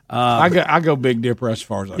 I go Big Dipper as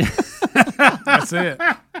far as I go. That's it.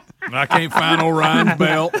 I can't find Orion's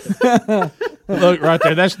belt. Look right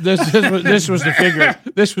there. This was the figure.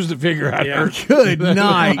 This was the figure I heard. Good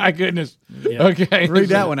night. My goodness. Okay. Read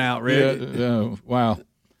that one out, Rick. Wow.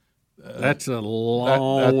 That's a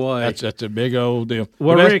long way. That's a big old deal.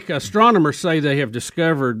 Well, But Rick, astronomers say they have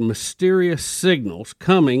discovered mysterious signals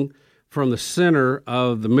coming from the center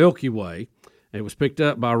of the Milky Way. It was picked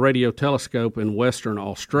up by a radio telescope in Western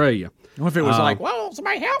Australia. What if it was like, well,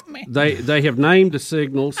 somebody help me? They have named the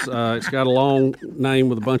signals. It's got a long name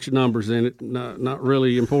with a bunch of numbers in it. Not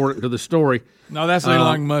really important to the story. No, that's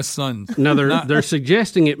Elon Musk's son. No, they're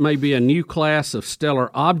suggesting it may be a new class of stellar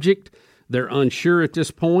object. They're unsure at this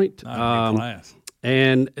point. Not a new class.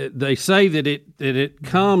 And they say that it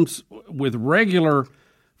comes with regular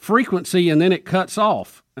frequency and then it cuts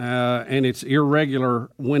off. And it's irregular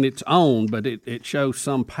when it's on, but it shows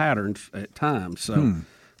some patterns at times. So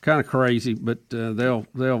kind of crazy, but they'll.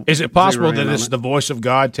 is it possible zero in that on it's it. the voice of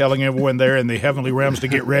God telling everyone there in the heavenly realms to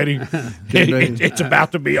get ready? It's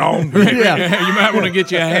about to be on. Yeah, you might want to get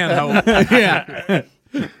you a handhold. Yeah.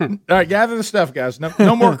 All right, gather the stuff, guys.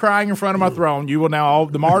 No more crying in front of my throne. You will now.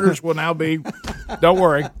 The martyrs will now be. Don't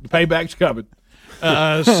worry, the payback's coming.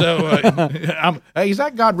 Hey, is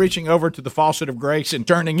that God reaching over to the faucet of grace and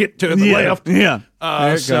turning it to the left? Yeah.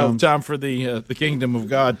 So comes. time for the kingdom of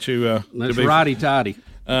God to That's be righty tighty.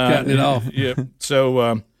 Cutting it off. Yeah.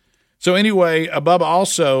 So So anyway, Bubba,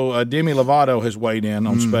 also Demi Lovato has weighed in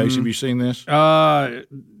on space. Have you seen this? I'm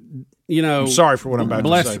sorry for what I'm about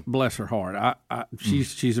to say. Bless her heart.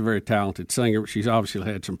 She's a very talented singer. She's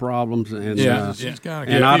obviously had some problems, and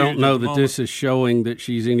I don't know that this is showing that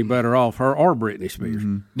she's any better off, her or Britney Spears.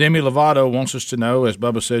 Demi Lovato wants us to know, as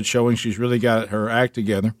Bubba said, showing she's really got her act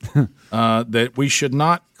together, that we should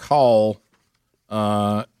not call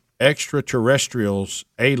extraterrestrials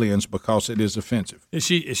aliens because it is offensive. Is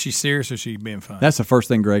she serious or is she being funny? That's the first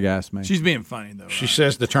thing Greg asked me. She's being funny though. She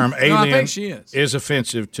says the term alien I think she is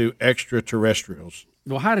offensive to extraterrestrials.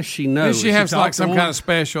 Well, how does she know? Does she have like some kind of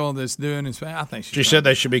special that's doing it? I think she said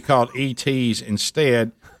they should be called ETs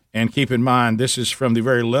instead. And keep in mind, this is from the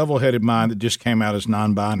very level-headed mind that just came out as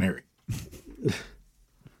non-binary.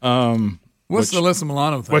 What's the Alyssa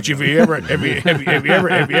Milano thing? Which have you ever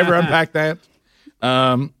unpacked that?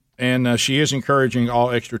 And she is encouraging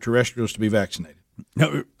all extraterrestrials to be vaccinated.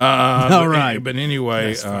 Right. But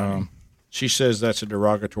anyway, she says that's a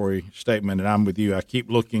derogatory statement, and I'm with you. I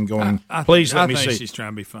keep looking, going, please let me see. She's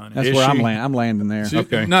trying to be funny. That's where I'm landing there.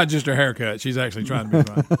 Okay. Not just her haircut. She's actually trying to be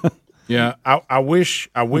funny. Yeah, I wish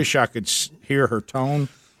I could hear her tone,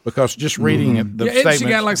 because just reading it, the statement. She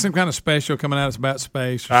got like some kind of special coming out about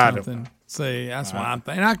space or something. See, that's why I'm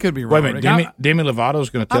thinking. I could be wrong. Wait a minute, Demi Lovato's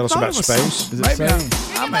going to tell us about space? Maybe I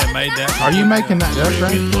may have made that. Are you making that up,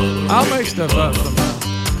 right? I'll make stuff up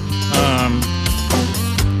sometime.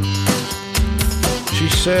 She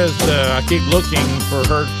says, I keep looking for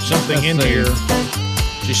her something in here.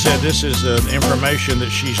 She said this is information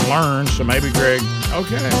that she's learned, so maybe Greg.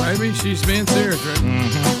 Okay, maybe she's being serious, right?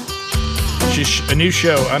 She's a new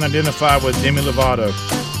show, Unidentified with Demi Lovato.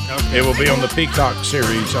 Okay. It will be on the Peacock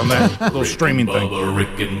series on that little streaming thing. Bubba,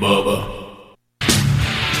 Rick and Bubba.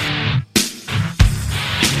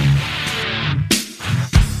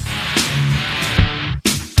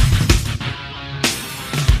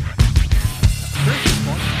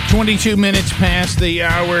 $22 minutes past the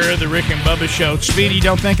hour of the Rick and Bubba Show. Speedy,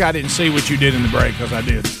 don't think I didn't see what you did in the break, because I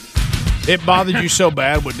did. It bothered you so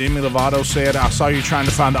bad what Demi Lovato said. I saw you trying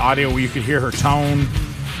to find the audio where you could hear her tone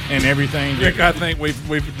and everything. Rick, I think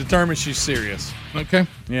we've determined she's serious. Okay.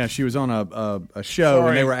 Yeah, she was on a show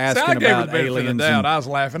and they were asking about aliens. I was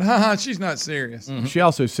laughing. She's not serious. She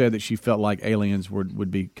also said that she felt like aliens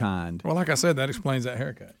would be kind. Well, like I said, that explains that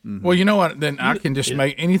haircut. Well, you know what? Then I can just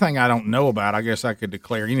make anything I don't know about. I guess I could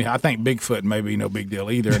declare. I think Bigfoot may be no big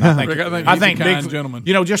deal either. And I think Bigfoot, gentleman.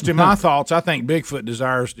 Just in my thoughts, I think Bigfoot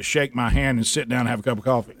desires to shake my hand and sit down and have a cup of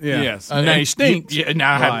coffee. Yeah. Yes. Now he stinks.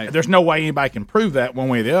 There's no way anybody can prove that one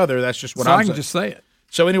way or the other. That's just what I can just say it.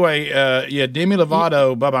 So anyway, Demi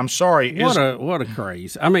Lovato, Bubba, I'm sorry. What a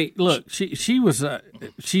craze! I mean, look, she was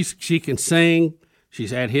she can sing.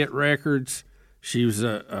 She's had hit records. She was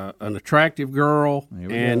an attractive girl,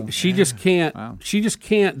 and she just can't. Wow. She just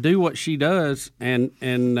can't do what she does, and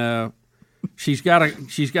she's got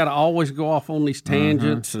to always go off on these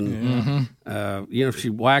tangents, and she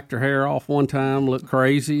whacked her hair off one time, looked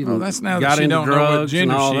crazy. Well, that's now that she don't know what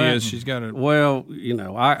gender she is. She's got a I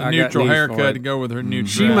neutral got haircut to go with her neutral.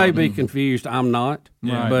 She may be confused. I'm not,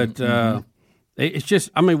 but it's just.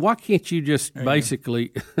 I mean, why can't you just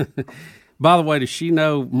basically? By the way, does she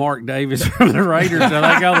know Mark Davis from the Raiders? Do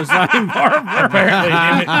they go the same barber? Apparently,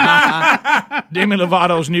 Demi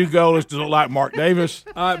Lovato's new goal is to look like Mark Davis.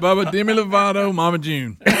 All right, Bubba, Demi Lovato, Mama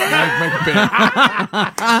June. Make a pick.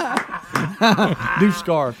 New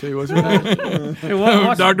scarf, too. What's her name?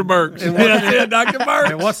 Dr. Burks. Dr.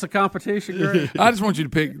 Burks. And what's the competition, Greg? I just want you to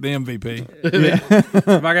pick the MVP.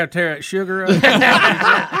 If I got to tear that sugar up.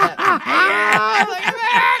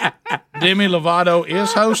 Demi Lovato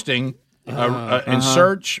is hosting In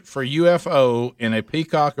Search for UFO in a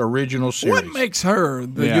Peacock original series. What makes her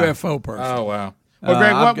the UFO person? Oh, wow. Well,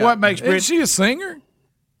 Greg, what makes Brit? Is she a singer?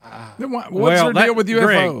 What's her deal with UFOs?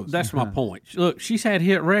 Greg, that's my point. Look, she's had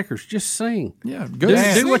hit records. Just sing. Yeah,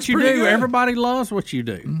 good. Do what you do. Good. Everybody loves what you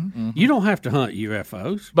do. Mm-hmm. You don't have to hunt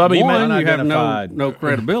UFOs. Bubba, you have no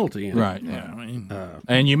credibility in it. Right. Yeah.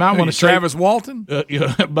 And you might want to Travis Walton?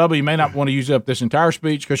 Bubba, you may not want to use up this entire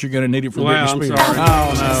speech because you're going to need it for Britney Spears. Sorry.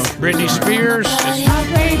 Oh, no. Britney Spears.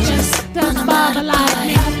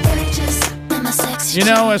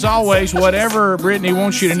 As always, whatever Britney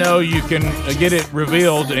wants you to know, you can get it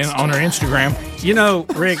revealed on her Instagram. You know,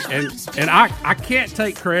 Rick, and I can't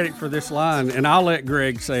take credit for this line, and I'll let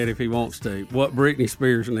Greg say it if he wants to. What Britney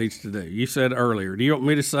Spears needs to do. You said earlier. Do you want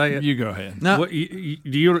me to say it? You go ahead. No.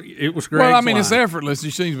 It was Greg's Well, I mean, line. it's effortless. She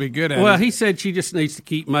seems to be good at it. Well, he said she just needs to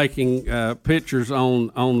keep making pictures on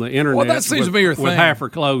the internet. Well, that seems to be her thing. With half her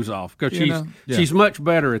clothes off, because she's much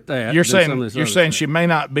better at that. You're than some of this saying other stuff. she may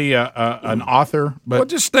not be an author, but well,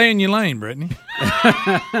 just stay in your lane, Brittany.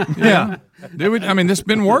 Yeah. I mean, this has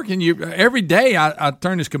been working. You every day. I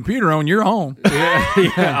turn this computer on. You're on.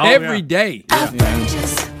 Every day.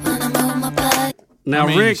 Now, I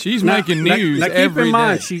mean, Rick, she's making news now keep every in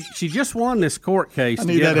mind, day. she just won this court case I to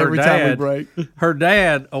need get that her every time we dad, break. her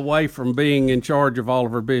dad away from being in charge of all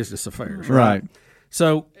of her business affairs. Right.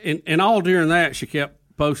 So, and all during that, she kept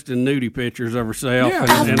posting nudie pictures of herself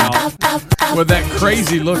Yeah. and all. With that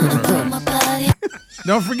crazy look on her face.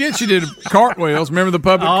 Don't forget she did cartwheels. Remember the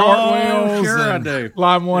public cartwheels? Sure I And- do.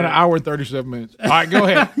 line 1 hour and 37 minutes. All right, go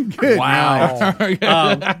ahead. Good. Wow.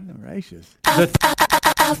 Gracious.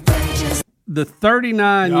 The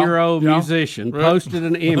 39-year-old musician posted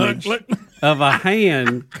an image of a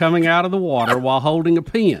hand coming out of the water while holding a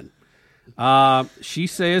pen. She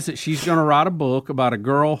says that she's going to write a book about a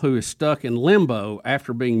girl who is stuck in limbo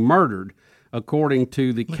after being murdered, according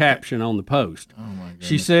to the caption on the post. Oh my goodness.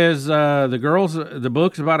 She says the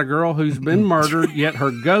book's about a girl who's been murdered, yet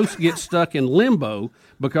her ghost gets stuck in limbo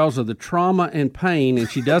because of the trauma and pain, and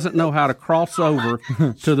she doesn't know how to cross over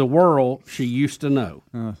to the world she used to know.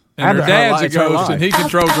 And her dad's a ghost, and he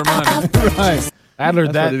controls her money. Right. Adler,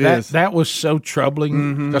 That's that was so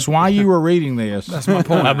troubling. That's why you were reading this. That's my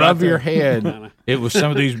point. Above your head, it was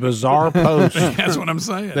some of these bizarre posts. That's what I'm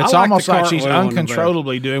saying. That's I like almost the like she's cartwheel one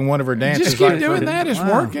uncontrollably doing one of her dances. Just keep like doing for- that. It's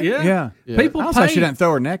working. Yeah. People Also, pay. she didn't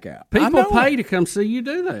throw her neck out. People pay to come see you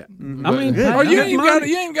do that. I mean, Good. Oh, you that's ain't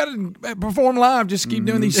money. got to perform live. Just keep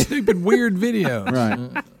doing these stupid, weird videos.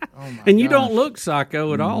 Right. And you don't look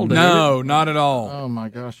psycho at all, do No, not at all. Oh my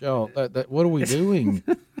gosh, y'all! What are we doing?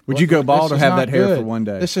 Would you go bald This or is have not that hair good. for one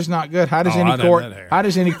day? This is not good. How does Oh, I'd any have court? that hair. How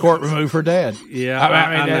does any court remove her dad? Yeah, I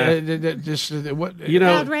I mean, just what? You know,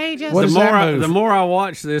 Outrageous. What the is more that move? the more I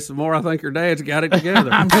watch this, the more I think her dad's got it together.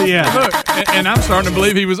 Yeah. Look, and I'm starting to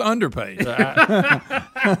believe he was underpaid.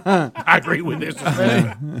 I agree with this.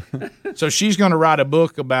 So she's going to write a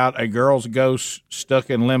book about a girl's ghost stuck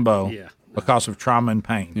in limbo because of trauma and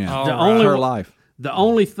pain. Yeah. The only her life. The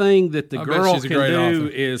only thing that the I bet girl she's a can great do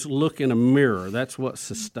author. is look in a mirror. That's what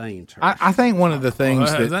sustains her. I think one of the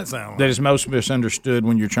things how does that that sound like? that is most misunderstood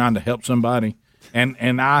when you're trying to help somebody, and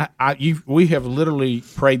we have literally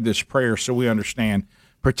prayed this prayer so we understand.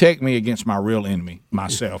 Protect me against my real enemy,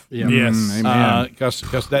 myself. Yes. Amen. Because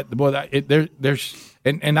there's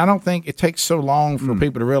and I don't think it takes so long for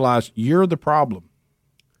people to realize you're the problem.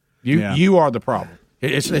 You are the problem.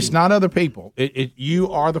 It's not other people.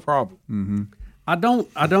 You are the problem. Mm-hmm. I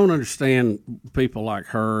don't understand people like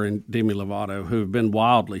her and Demi Lovato who have been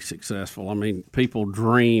wildly successful. I mean, people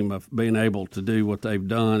dream of being able to do what they've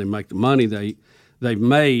done and make the money they've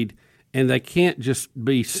made, and they can't just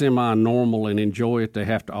be semi-normal and enjoy it. They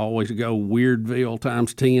have to always go Weirdville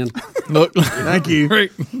times 10. Look, Thank you.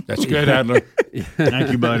 That's good, Adler.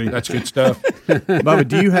 Thank you, buddy. That's good stuff. Bubba,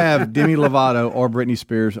 do you have Demi Lovato or Britney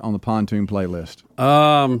Spears on the pontoon playlist?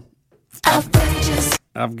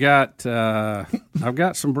 I've got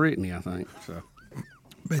some Britney, I think. So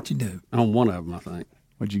bet you do. on one of them, I think.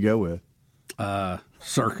 What'd you go with?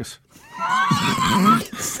 Circus.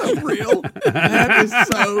 So real. That is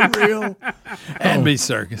so real. That'd be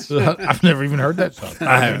circus. I've never even heard that song.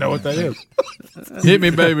 I don't even know what that is. Hit Me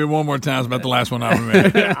Baby one more time is about the last one I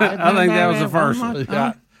remember. I think that was the first one.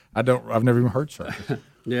 I've never even heard circus.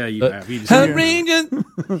 Yeah, you have. You just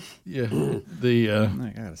Yeah. The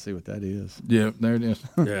I gotta see what that is. yeah, there it is.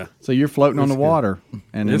 yeah. So you're floating on the water,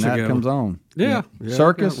 and then It's a that good comes one. on. Yeah.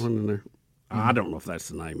 Circus? I've got one in there. I don't know if that's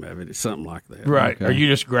the name of it. It's something like that. Right. Okay. Are you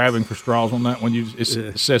just grabbing for straws on that when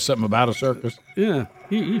it says something about a circus? Yeah.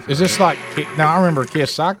 Is this like now? I remember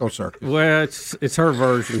Kiss Psycho Circus. Well, it's her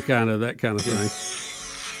version, kind of that kind of thing.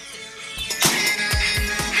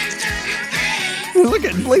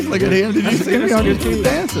 Please look at him. Did you see me on your feet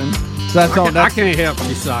dancing? That's all. I can't help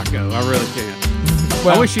you, Psycho. I really can't.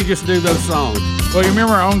 I wish you just do those songs. Well, you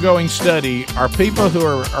remember our ongoing study: are people who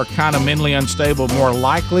are kind of mentally unstable more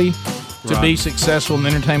likely to be successful in the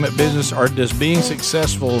entertainment business, or does being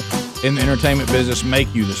successful in the entertainment business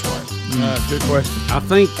make you this way? Good question. I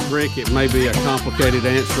think, Rick, it may be a complicated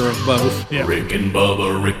answer of both. Yeah. Rick and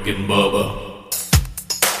Bubba, Rick and Bubba.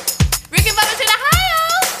 Rick and Bubba's in Ohio.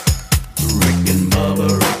 Rick and Bubba,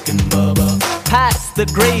 Rick and Bubba. Pass the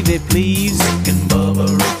gravy, please. Rick and Bubba,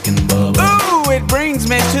 Rick and Bubba. Ooh, it brings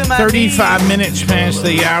me to my 35 minutes past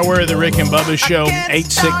the hour of the Rick and Bubba Show.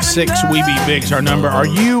 866-WE-BE-BIG's our number. Are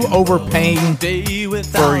you overpaying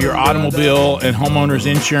for your automobile and homeowner's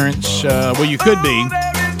insurance? Well, you could be.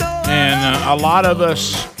 And a lot of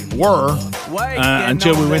us were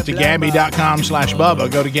until we went to Gabby.com/Bubba.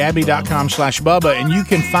 Go to Gabby.com/Bubba, and you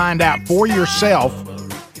can find out for yourself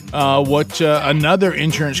what another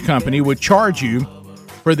insurance company would charge you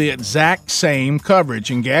for the exact same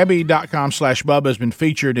coverage. And Gabby.com/Bubba has been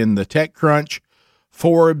featured in the TechCrunch,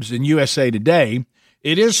 Forbes, and USA Today.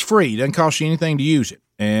 It is free. It doesn't cost you anything to use it.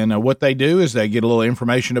 And what they do is they get a little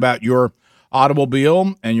information about your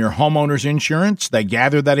automobile and your homeowner's insurance. They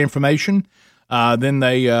gather that information. Then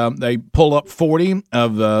they pull up 40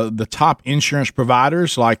 of the top insurance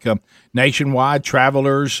providers like Nationwide,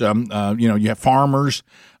 Travelers, you have Farmers,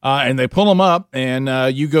 and they pull them up,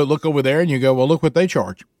 and you go look over there, and you go, well, look what they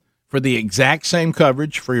charge for the exact same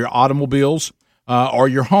coverage for your automobiles or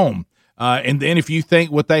your home. And then if you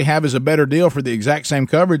think what they have is a better deal for the exact same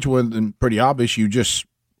coverage, well, then pretty obvious, you just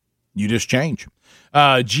change.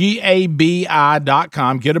 GABI.com,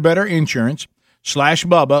 get a better insurance.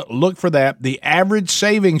 /Bubba, look for that. The average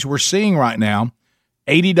savings we're seeing right now,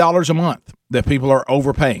 $80 a month that people are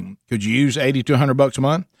overpaying. Could you use $80 to $100 a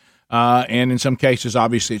month? And in some cases,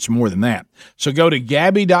 obviously, it's more than that. So go to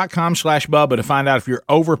Gabby.com/Bubba to find out if you're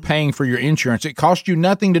overpaying for your insurance. It costs you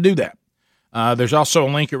nothing to do that. There's also a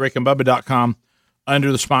link at rickandbubba.com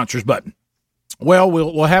under the sponsors button. Well,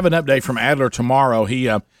 we'll have an update from Adler tomorrow. He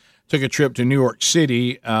took a trip to New York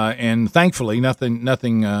City, and thankfully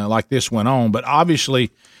nothing like this went on. But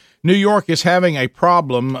obviously, New York is having a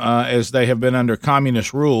problem as they have been under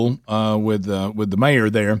communist rule with the mayor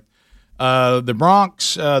there. The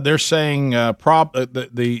Bronx, they're saying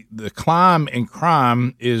the climb in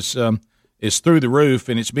crime is through the roof,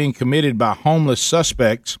 and it's being committed by homeless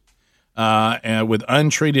suspects with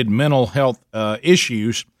untreated mental health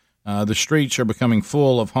issues. The streets are becoming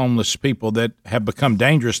full of homeless people that have become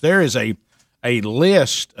dangerous. There is a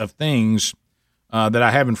list of things that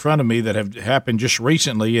I have in front of me that have happened just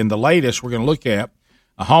recently. And the latest we're going to look at,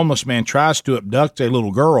 a homeless man tries to abduct a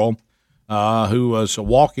little girl who was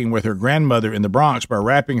walking with her grandmother in the Bronx by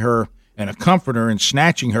wrapping her in a comforter and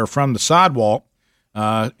snatching her from the sidewalk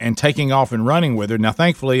and taking off and running with her. Now,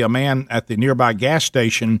 thankfully, a man at the nearby gas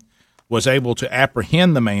station was able to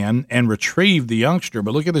apprehend the man and retrieve the youngster.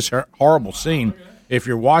 But look at this horrible scene if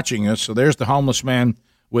you're watching us. So there's the homeless man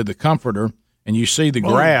with the comforter, and you see the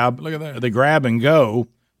grab. Look at that. The grab and go.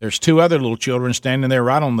 There's two other little children standing there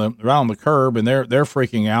right on the curb, and they're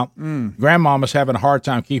freaking out. Grandmama's having a hard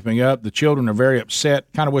time keeping up. The children are very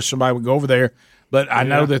upset. Kind of wish somebody would go over there. But I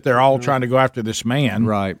know that they're all trying to go after this man,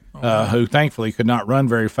 right? Who thankfully could not run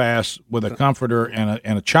very fast with a comforter and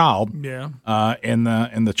a child. Yeah. And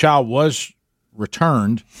the child was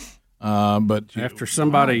returned, but after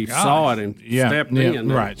somebody saw it and stepped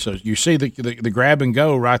in. Right. So you see the grab and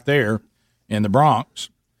go right there in the Bronx.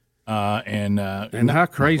 And how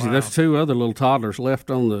crazy! Wow. There's two other little toddlers left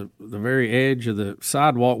on the very edge of the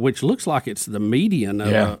sidewalk, which looks like it's the median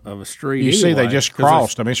of a street. You see, they just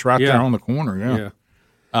crossed. I mean, it's right there on the corner.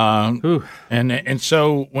 And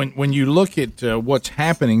so when you look at what's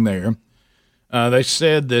happening there, they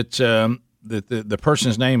said that the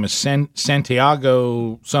person's name is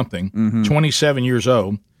Santiago something, 27 years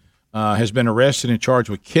old, has been arrested and charged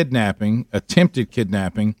with kidnapping, attempted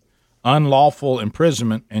kidnapping, unlawful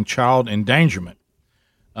imprisonment, and child endangerment.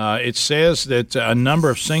 It says that a number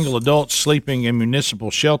of single adults sleeping in municipal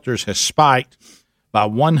shelters has spiked by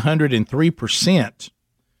 103%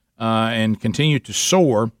 and continued to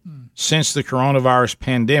soar since the coronavirus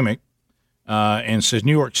pandemic. And says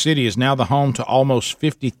New York City is now the home to almost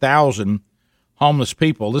 50,000 homeless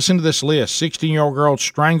people. Listen to this list. 16-year-old girl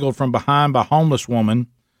strangled from behind by homeless woman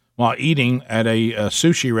while eating at a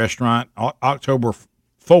sushi restaurant October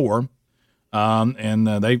 4, and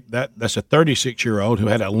that's a 36-year-old who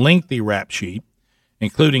had a lengthy rap sheet,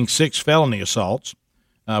 including 6 felony assaults.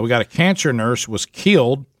 We got a cancer nurse was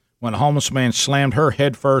killed when a homeless man slammed her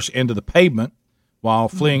headfirst into the pavement while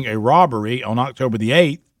fleeing a robbery on October the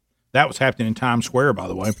 8th. That was happening in Times Square, by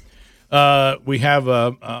the way. We have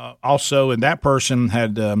also, and that person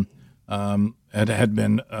had been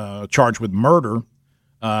charged with murder.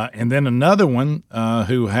 And then another one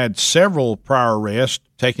who had several prior arrests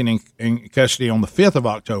taken in custody on the 5th of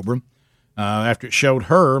October after it shoved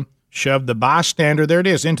the bystander, there it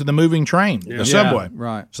is, into the moving train, the subway.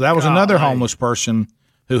 Right. So that was another homeless person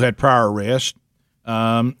who had prior arrest.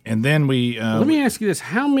 And then we... Let me ask you this.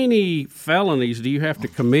 How many felonies do you have to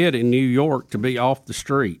commit in New York to be off the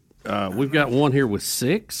street? We've got one here with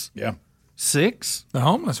 6. Yeah. 6. The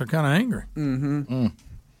homeless are kind of angry. Mm-hmm.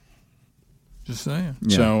 Just saying.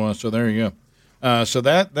 Yeah. So there you go. So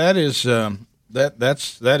that is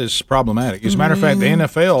problematic. As a matter of fact, the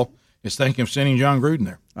NFL is thinking of sending John Gruden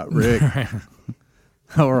there. Rick.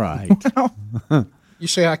 All right. You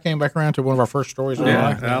see how I came back around to one of our first stories?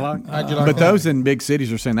 But those in big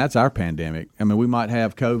cities are saying that's our pandemic. I mean, we might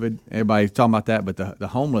have COVID. Everybody's talking about that, but the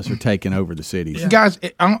homeless are taking over the cities. Guys,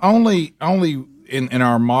 only in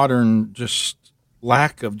our modern just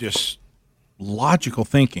lack of just logical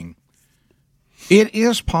thinking, it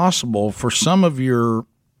is possible for some of your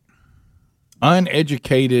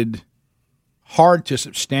uneducated, hard to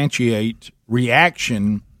substantiate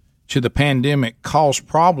reaction to the pandemic cause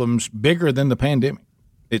problems bigger than the pandemic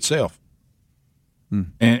itself.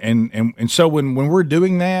 And so when we're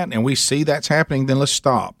doing that and we see that's happening, then let's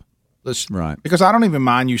stop. Because I don't even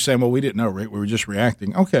mind you saying, well, we didn't know, Rick, we were just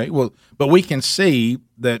reacting. Okay, well, but we can see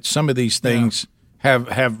that some of these things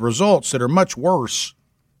have results that are much worse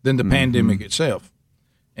than the pandemic itself.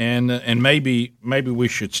 And maybe we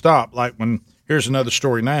should stop. Like here's another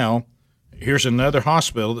story now. Here's another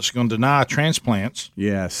hospital that's going to deny transplants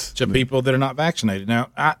to people that are not vaccinated. Now,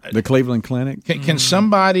 the Cleveland Clinic. Can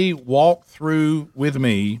somebody walk through with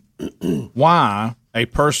me why a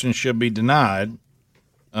person should be denied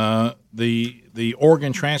the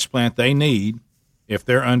organ transplant they need if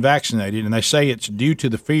they're unvaccinated? And they say it's due to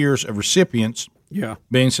the fears of recipients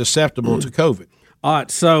being susceptible to COVID. All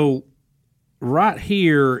right, so right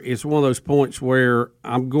here is one of those points where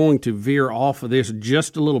I'm going to veer off of this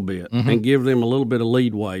just a little bit and give them a little bit of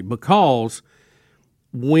leadway, because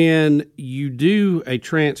when you do a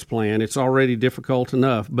transplant, it's already difficult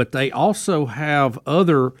enough, but they also have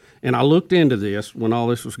other, and I looked into this when all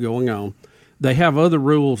this was going on, they have other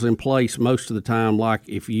rules in place most of the time, like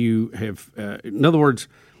if you have, in other words,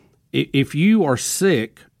 if you are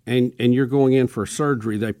sick and you're going in for a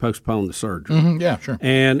surgery, they postpone the surgery. Yeah, sure.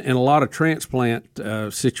 And in a lot of transplant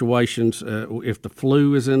situations, if the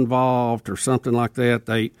flu is involved or something like that,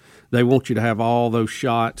 they want you to have all those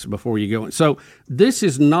shots before you go in. So this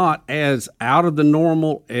is not as out of the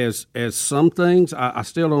normal as some things. I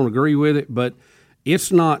still don't agree with it, but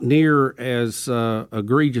it's not near as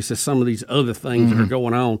egregious as some of these other things that are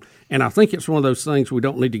going on. And I think it's one of those things we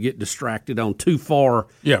don't need to get distracted on too far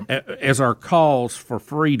as our cause for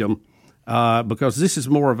freedom, because this is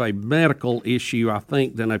more of a medical issue, I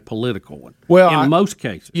think, than a political one. Well, in most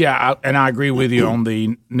cases. Yeah, and I agree with you on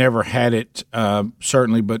the never had it,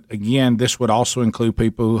 certainly. But again, this would also include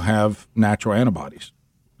people who have natural antibodies,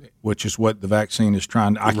 which is what the vaccine is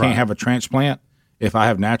trying to. I can't have a transplant if I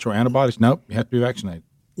have natural antibodies. Nope, you have to be vaccinated.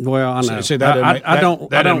 Well, I know. See, that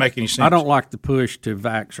doesn't make any sense. I don't like the push to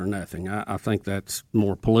vax or nothing. I think that's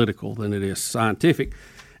more political than it is scientific.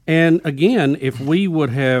 And again, if we would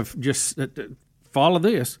have just follow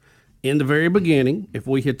this in the very beginning, if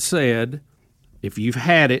we had said, if you've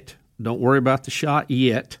had it, don't worry about the shot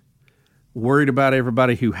yet. Worried about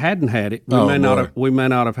everybody who hadn't had it, we may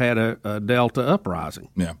not have had a Delta uprising.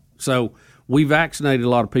 Yeah. So we vaccinated a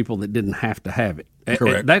lot of people that didn't have to have it.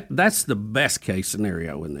 Correct. That's the best case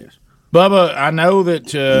scenario in this. Bubba, I know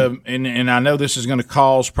that, and I know this is going to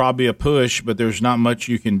cause probably a push, but there's not much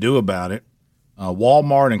you can do about it.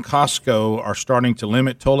 Walmart and Costco are starting to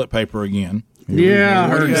limit toilet paper again. Yeah, I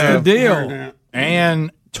heard that. The deal.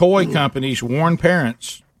 And toy companies warn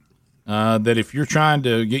parents that if you're trying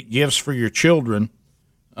to get gifts for your children,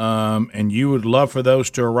 and you would love for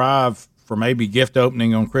those to arrive for maybe gift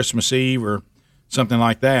opening on Christmas Eve or something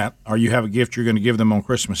like that, or you have a gift you're going to give them on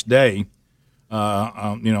Christmas Day,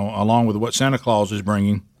 along with what Santa Claus is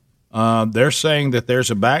bringing, they're saying that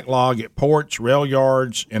there's a backlog at ports, rail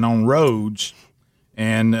yards, and on roads,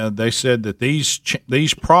 and they said that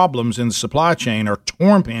these problems in the supply chain are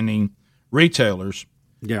tormenting retailers.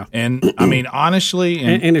 Yeah, and I mean honestly,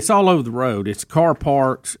 and it's all over the road. It's car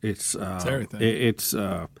parts. It's everything. It's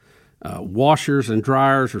washers and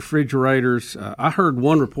dryers, refrigerators. I heard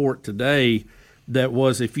one report today that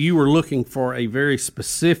was if you were looking for a very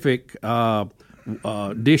specific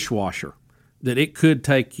dishwasher, that it could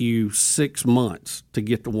take you 6 months to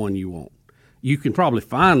get the one you want. You can probably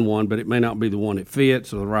find one, but it may not be the one that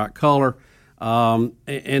fits or the right color.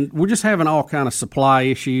 And we're just having all kind of supply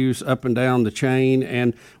issues up and down the chain.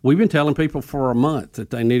 And we've been telling people for a month that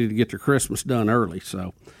they needed to get their Christmas done early.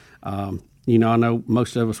 So, I know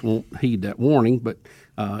most of us won't heed that warning, but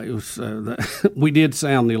it was we did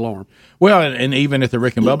sound the alarm. Well, and even at the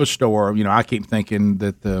Rick and Bubba store, I keep thinking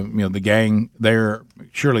that the gang there,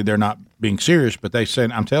 surely they're not being serious, but they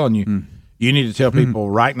said, I'm telling you, you need to tell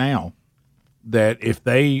people right now that if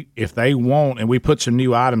they want, and we put some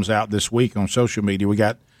new items out this week on social media. We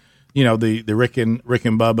got the Rick and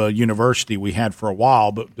Bubba University we had for a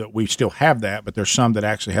while, but we still have that. But there's some that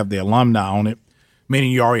actually have the alumni on it,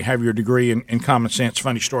 meaning you already have your degree in common sense.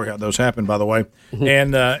 Funny story how those happen, by the way.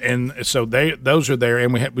 And so those are there,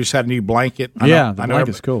 and we just had a new blanket. The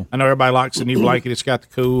blanket's cool. I know everybody likes the new blanket. It's got the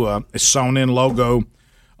cool it's sewn in logo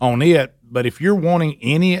on it. But if you're wanting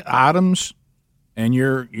any items, and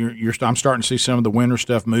I'm starting to see some of the winter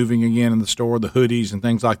stuff moving again in the store, the hoodies and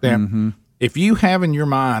things like that. Mm-hmm. If you have in your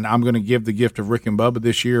mind, I'm going to give the gift of Rick and Bubba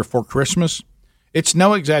this year for Christmas, it's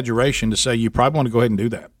no exaggeration to say you probably want to go ahead and do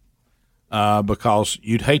that because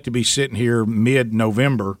you'd hate to be sitting here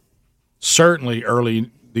mid-November, certainly early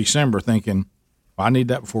December, thinking, well, I need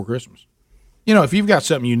that before Christmas. If you've got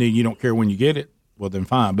something you need, you don't care when you get it. Well, then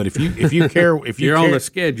fine. But if you care, you're on the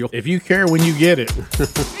schedule. If you care when you get it,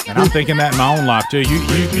 and I'm thinking that in my own life too,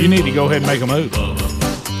 you need to go ahead and make a move.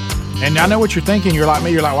 And I know what you're thinking. You're like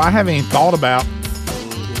me. You're like, well, I haven't even thought about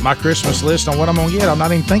my Christmas list on what I'm going to get. I'm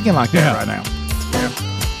not even thinking like that right now. Yeah.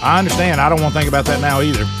 I understand. I don't want to think about that now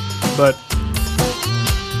either. But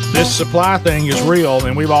this supply thing is real,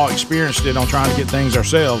 and we've all experienced it on trying to get things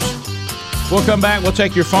ourselves. We'll come back. We'll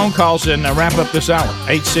take your phone calls and wrap up this hour.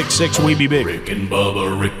 866-WE-BE-BIG. Rick and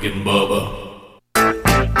Bubba, Rick and Bubba.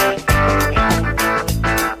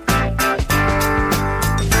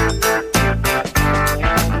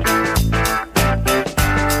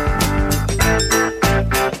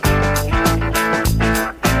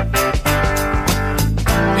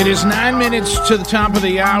 It is 9 minutes to the top of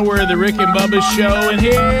the hour of the Rick and Bubba Show, and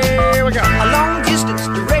here we go. A long distance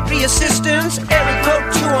directory assistance, area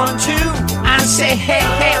code 212. I say, hey,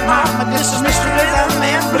 mama, this is Mr. Rhythm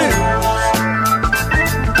and Blues.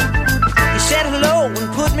 You said hello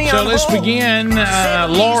and put me on So let's begin.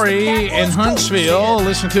 Lori in Huntsville,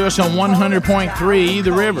 listen to us on 100.3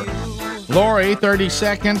 The River. Lori, 30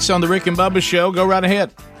 seconds on the Rick and Bubba Show. Go right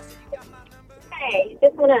ahead. Hey,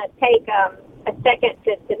 just want to take a second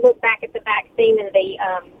to look back at the vaccine and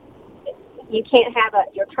you can't have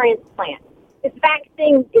your transplant. This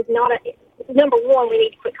vaccine is not number one, we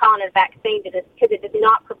need to quit calling it a vaccine because it does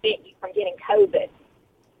not prevent you from getting COVID.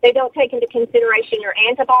 They don't take into consideration your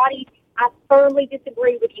antibodies. I firmly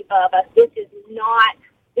disagree with you, Bubba. This is not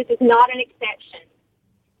an exception.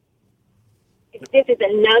 This is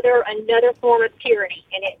another form of tyranny,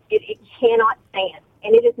 and it cannot stand.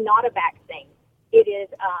 And it is not a vaccine. It is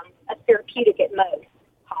a therapeutic at most,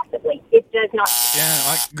 possibly. It does not. Yeah,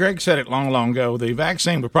 like Greg said it long ago, the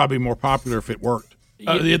vaccine would probably be more popular if it worked.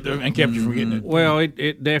 And kept you from getting it. Well,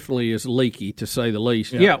 it definitely is leaky, to say the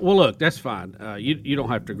least. Yeah, well, look, that's fine. You don't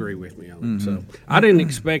have to agree with me on it. So I didn't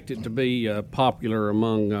expect it to be popular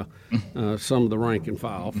among some of the rank and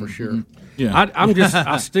file, for sure. Yeah,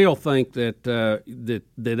 I still think that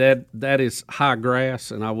that is high grass,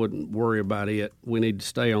 and I wouldn't worry about it. We need to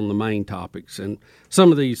stay on the main topics, and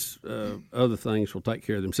some of these other things will take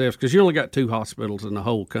care of themselves because you only got 2 hospitals in the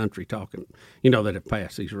whole country talking, that have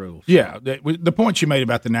passed these rules. Yeah, the point you made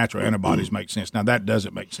about the natural antibodies makes sense. Now that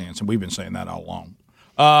doesn't make sense, and we've been saying that all along.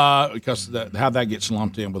 Because how that gets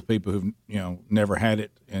lumped in with people who've never had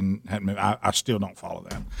it and hadn't. I still don't follow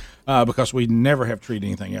that because we never have treated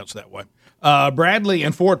anything else that way. Bradley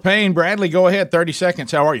in Fort Payne. Bradley, go ahead. 30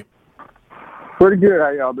 seconds. How are you? Pretty good.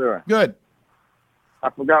 How y'all doing? Good. I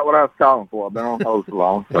forgot what I was calling for. I've been on hold so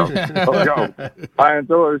long. So let's go. I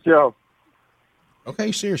enjoy the show.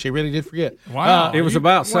 Okay, seriously, really did forget. Wow. It was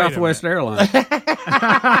about Southwest Airlines.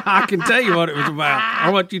 I can tell you what it was about,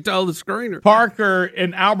 or what you told the screener. Parker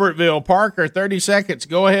in Albertville. Parker, 30 seconds.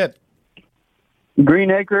 Go ahead.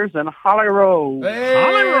 Green Acres and Holly Road. Hey.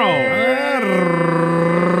 Holly Road.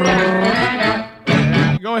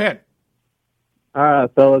 Go ahead. All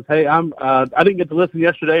right, fellas. Hey, I didn't get to listen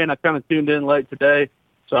yesterday, and I kind of tuned in late today.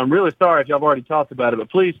 So I'm really sorry if y'all have already talked about it,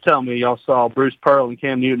 but please tell me y'all saw Bruce Pearl and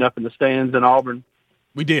Cam Newton up in the stands in Auburn.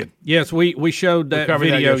 We did. Yes, we showed that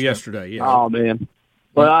video yesterday. Yes. Oh, man.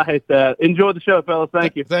 Well, I hate that. Enjoy the show, fellas.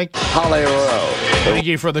 Thank you. Thank you. Thank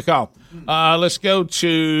you for the call. Let's go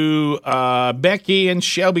to Becky in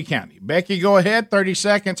Shelby County. Becky, go ahead. 30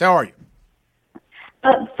 seconds. How are you?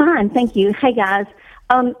 Fine, thank you. Hey, guys.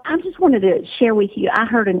 I just wanted to share with you, I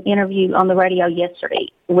heard an interview on the radio yesterday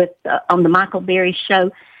on the Michael Berry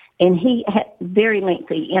show, and he had a very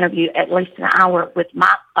lengthy interview, at least an hour, with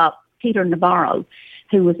Peter Navarro,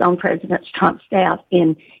 who was on President Trump's staff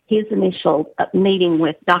in his initial meeting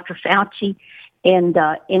with Dr. Fauci. And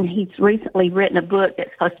he's recently written a book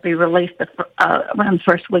that's supposed to be released around the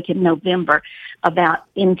first week in November about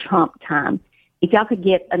in Trump time. If y'all could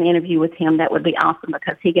get an interview with him, that would be awesome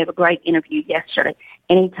because he gave a great interview yesterday.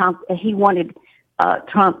 And he wanted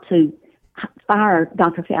Trump to fire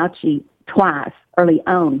Dr. Fauci twice early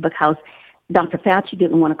on because Dr. Fauci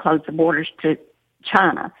didn't want to close the borders to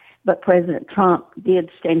China, but President Trump did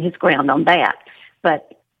stand his ground on that.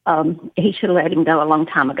 But he should have let him go a long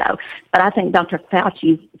time ago. But I think Dr.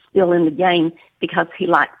 Fauci is still in the game because he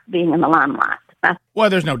likes being in the limelight. Well,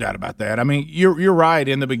 there's no doubt about that. I mean, you're right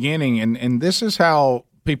in the beginning, and this is how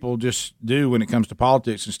people just do when it comes to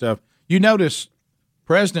politics and stuff. You notice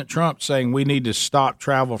President Trump saying we need to stop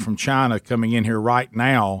travel from China coming in here right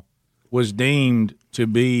now was deemed to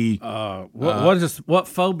be what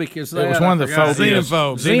phobic is that? It was one of the phobias.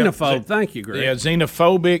 Xenophobe. Thank you, Greg. Yeah,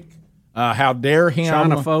 xenophobic. How dare him?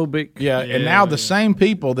 Chinaphobic. Yeah, and now the same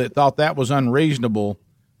people that thought that was unreasonable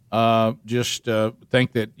just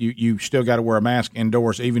think that you still got to wear a mask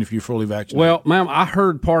indoors even if you're fully vaccinated. Well, ma'am, I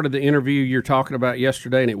heard part of the interview you're talking about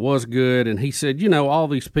yesterday, and it was good. And he said, all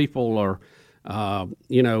these people are,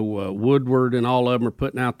 Woodward and all of them are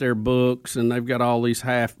putting out their books, and they've got all these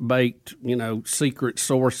half-baked, secret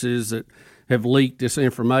sources that have leaked this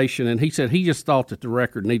information. And he said he just thought that the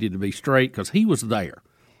record needed to be straight because he was there.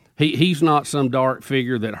 He's not some dark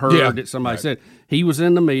figure that heard that somebody said. He was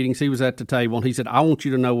in the meetings. He was at the table, and he said, I want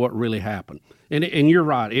you to know what really happened. And you're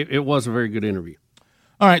right. It was a very good interview.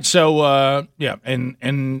 All right. So,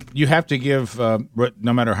 and you have to give,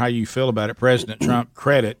 no matter how you feel about it, President Trump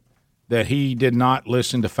credit that he did not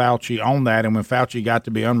listen to Fauci on that. And when Fauci got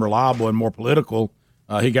to be unreliable and more political,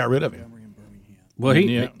 he got rid of him. Well,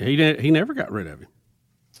 he never got rid of him.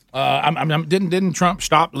 Didn't Trump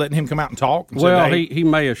stop letting him come out and talk? And well, he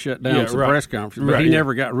may have shut down some press conferences, but he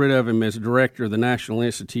never got rid of him as director of the National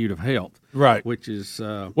Institute of Health. Right, which is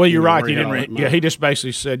well, you're right. He didn't. He just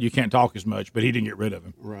basically said you can't talk as much, but he didn't get rid of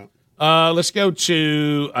him. Right. Let's go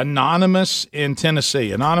to Anonymous in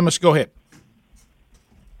Tennessee. Anonymous, go ahead.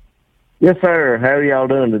 Yes, sir. How are y'all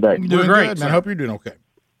doing today? Doing great, man. I hope you're doing okay.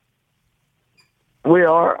 We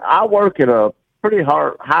are. I work at a pretty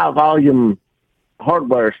high volume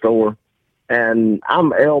hardware store, and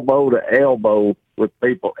I'm elbow to elbow with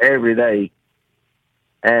people every day,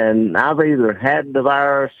 and I've either had the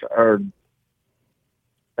virus or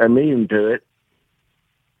immune to it,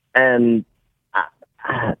 and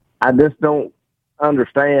I just don't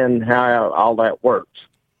understand how all that works.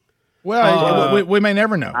 Well, we may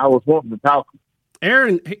never know. I was wanting to talk.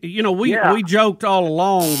 Aaron, we joked all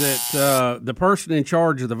along that the person in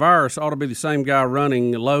charge of the virus ought to be the same guy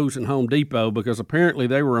running Lowe's and Home Depot because apparently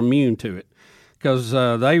they were immune to it because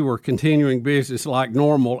they were continuing business like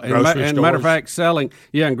normal. And matter of fact, selling,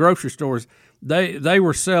 in grocery stores, they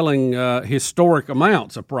were selling historic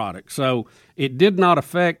amounts of product. So it did not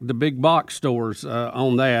affect the big box stores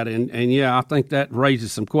on that. And I think that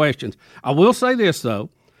raises some questions. I will say this, though.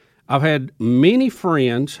 I've had many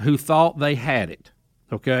friends who thought they had it,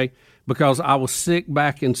 okay, because I was sick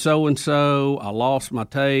back in so-and-so, I lost my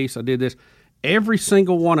taste, I did this. Every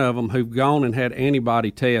single one of them who've gone and had antibody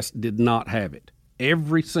tests did not have it.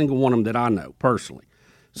 Every single one of them that I know personally.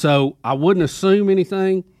 So I wouldn't assume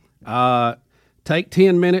anything. Take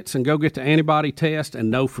 10 minutes and go get the antibody test and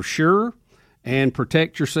know for sure and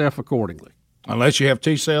protect yourself accordingly. Unless you have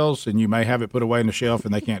T cells, and you may have it put away on the shelf,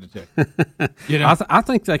 and they can't detect it. I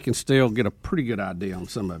think they can still get a pretty good idea on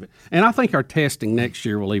some of it, and I think our testing next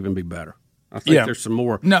year will even be better. I think there's some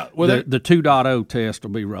more. The 2.0 test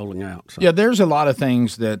will be rolling out. So. Yeah, there's a lot of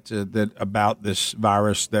things that about this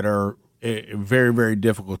virus that are very, very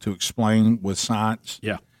difficult to explain with science.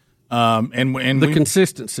 Yeah. And the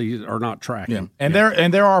consistencies are not tracking. Yeah.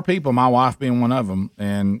 And there are people, my wife being one of them,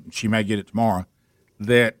 and she may get it tomorrow,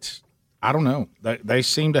 that I don't know. They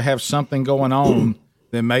seem to have something going on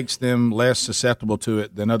that makes them less susceptible to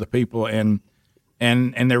it than other people, and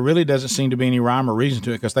there really doesn't seem to be any rhyme or reason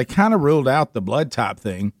to it because they kind of ruled out the blood type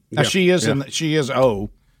thing. Now she is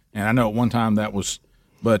O, and I know at one time that was,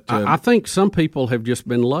 but I think some people have just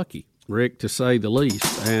been lucky, Rick, to say the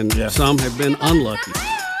least, and some have been unlucky.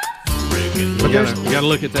 We got to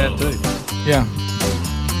look at that too. Yeah,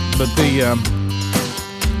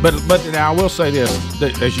 but now I will say this,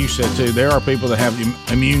 that, as you said too, there are people that have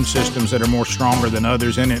immune systems that are more stronger than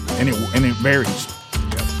others, and it varies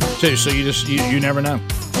too. So you never know.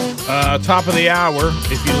 Top of the hour.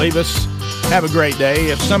 If you leave us, have a great day.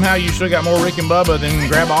 If somehow you still got more Rick and Bubba, then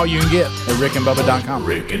grab all you can get at rickandbubba.com.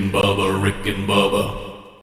 Rick and Bubba, Rick and Bubba.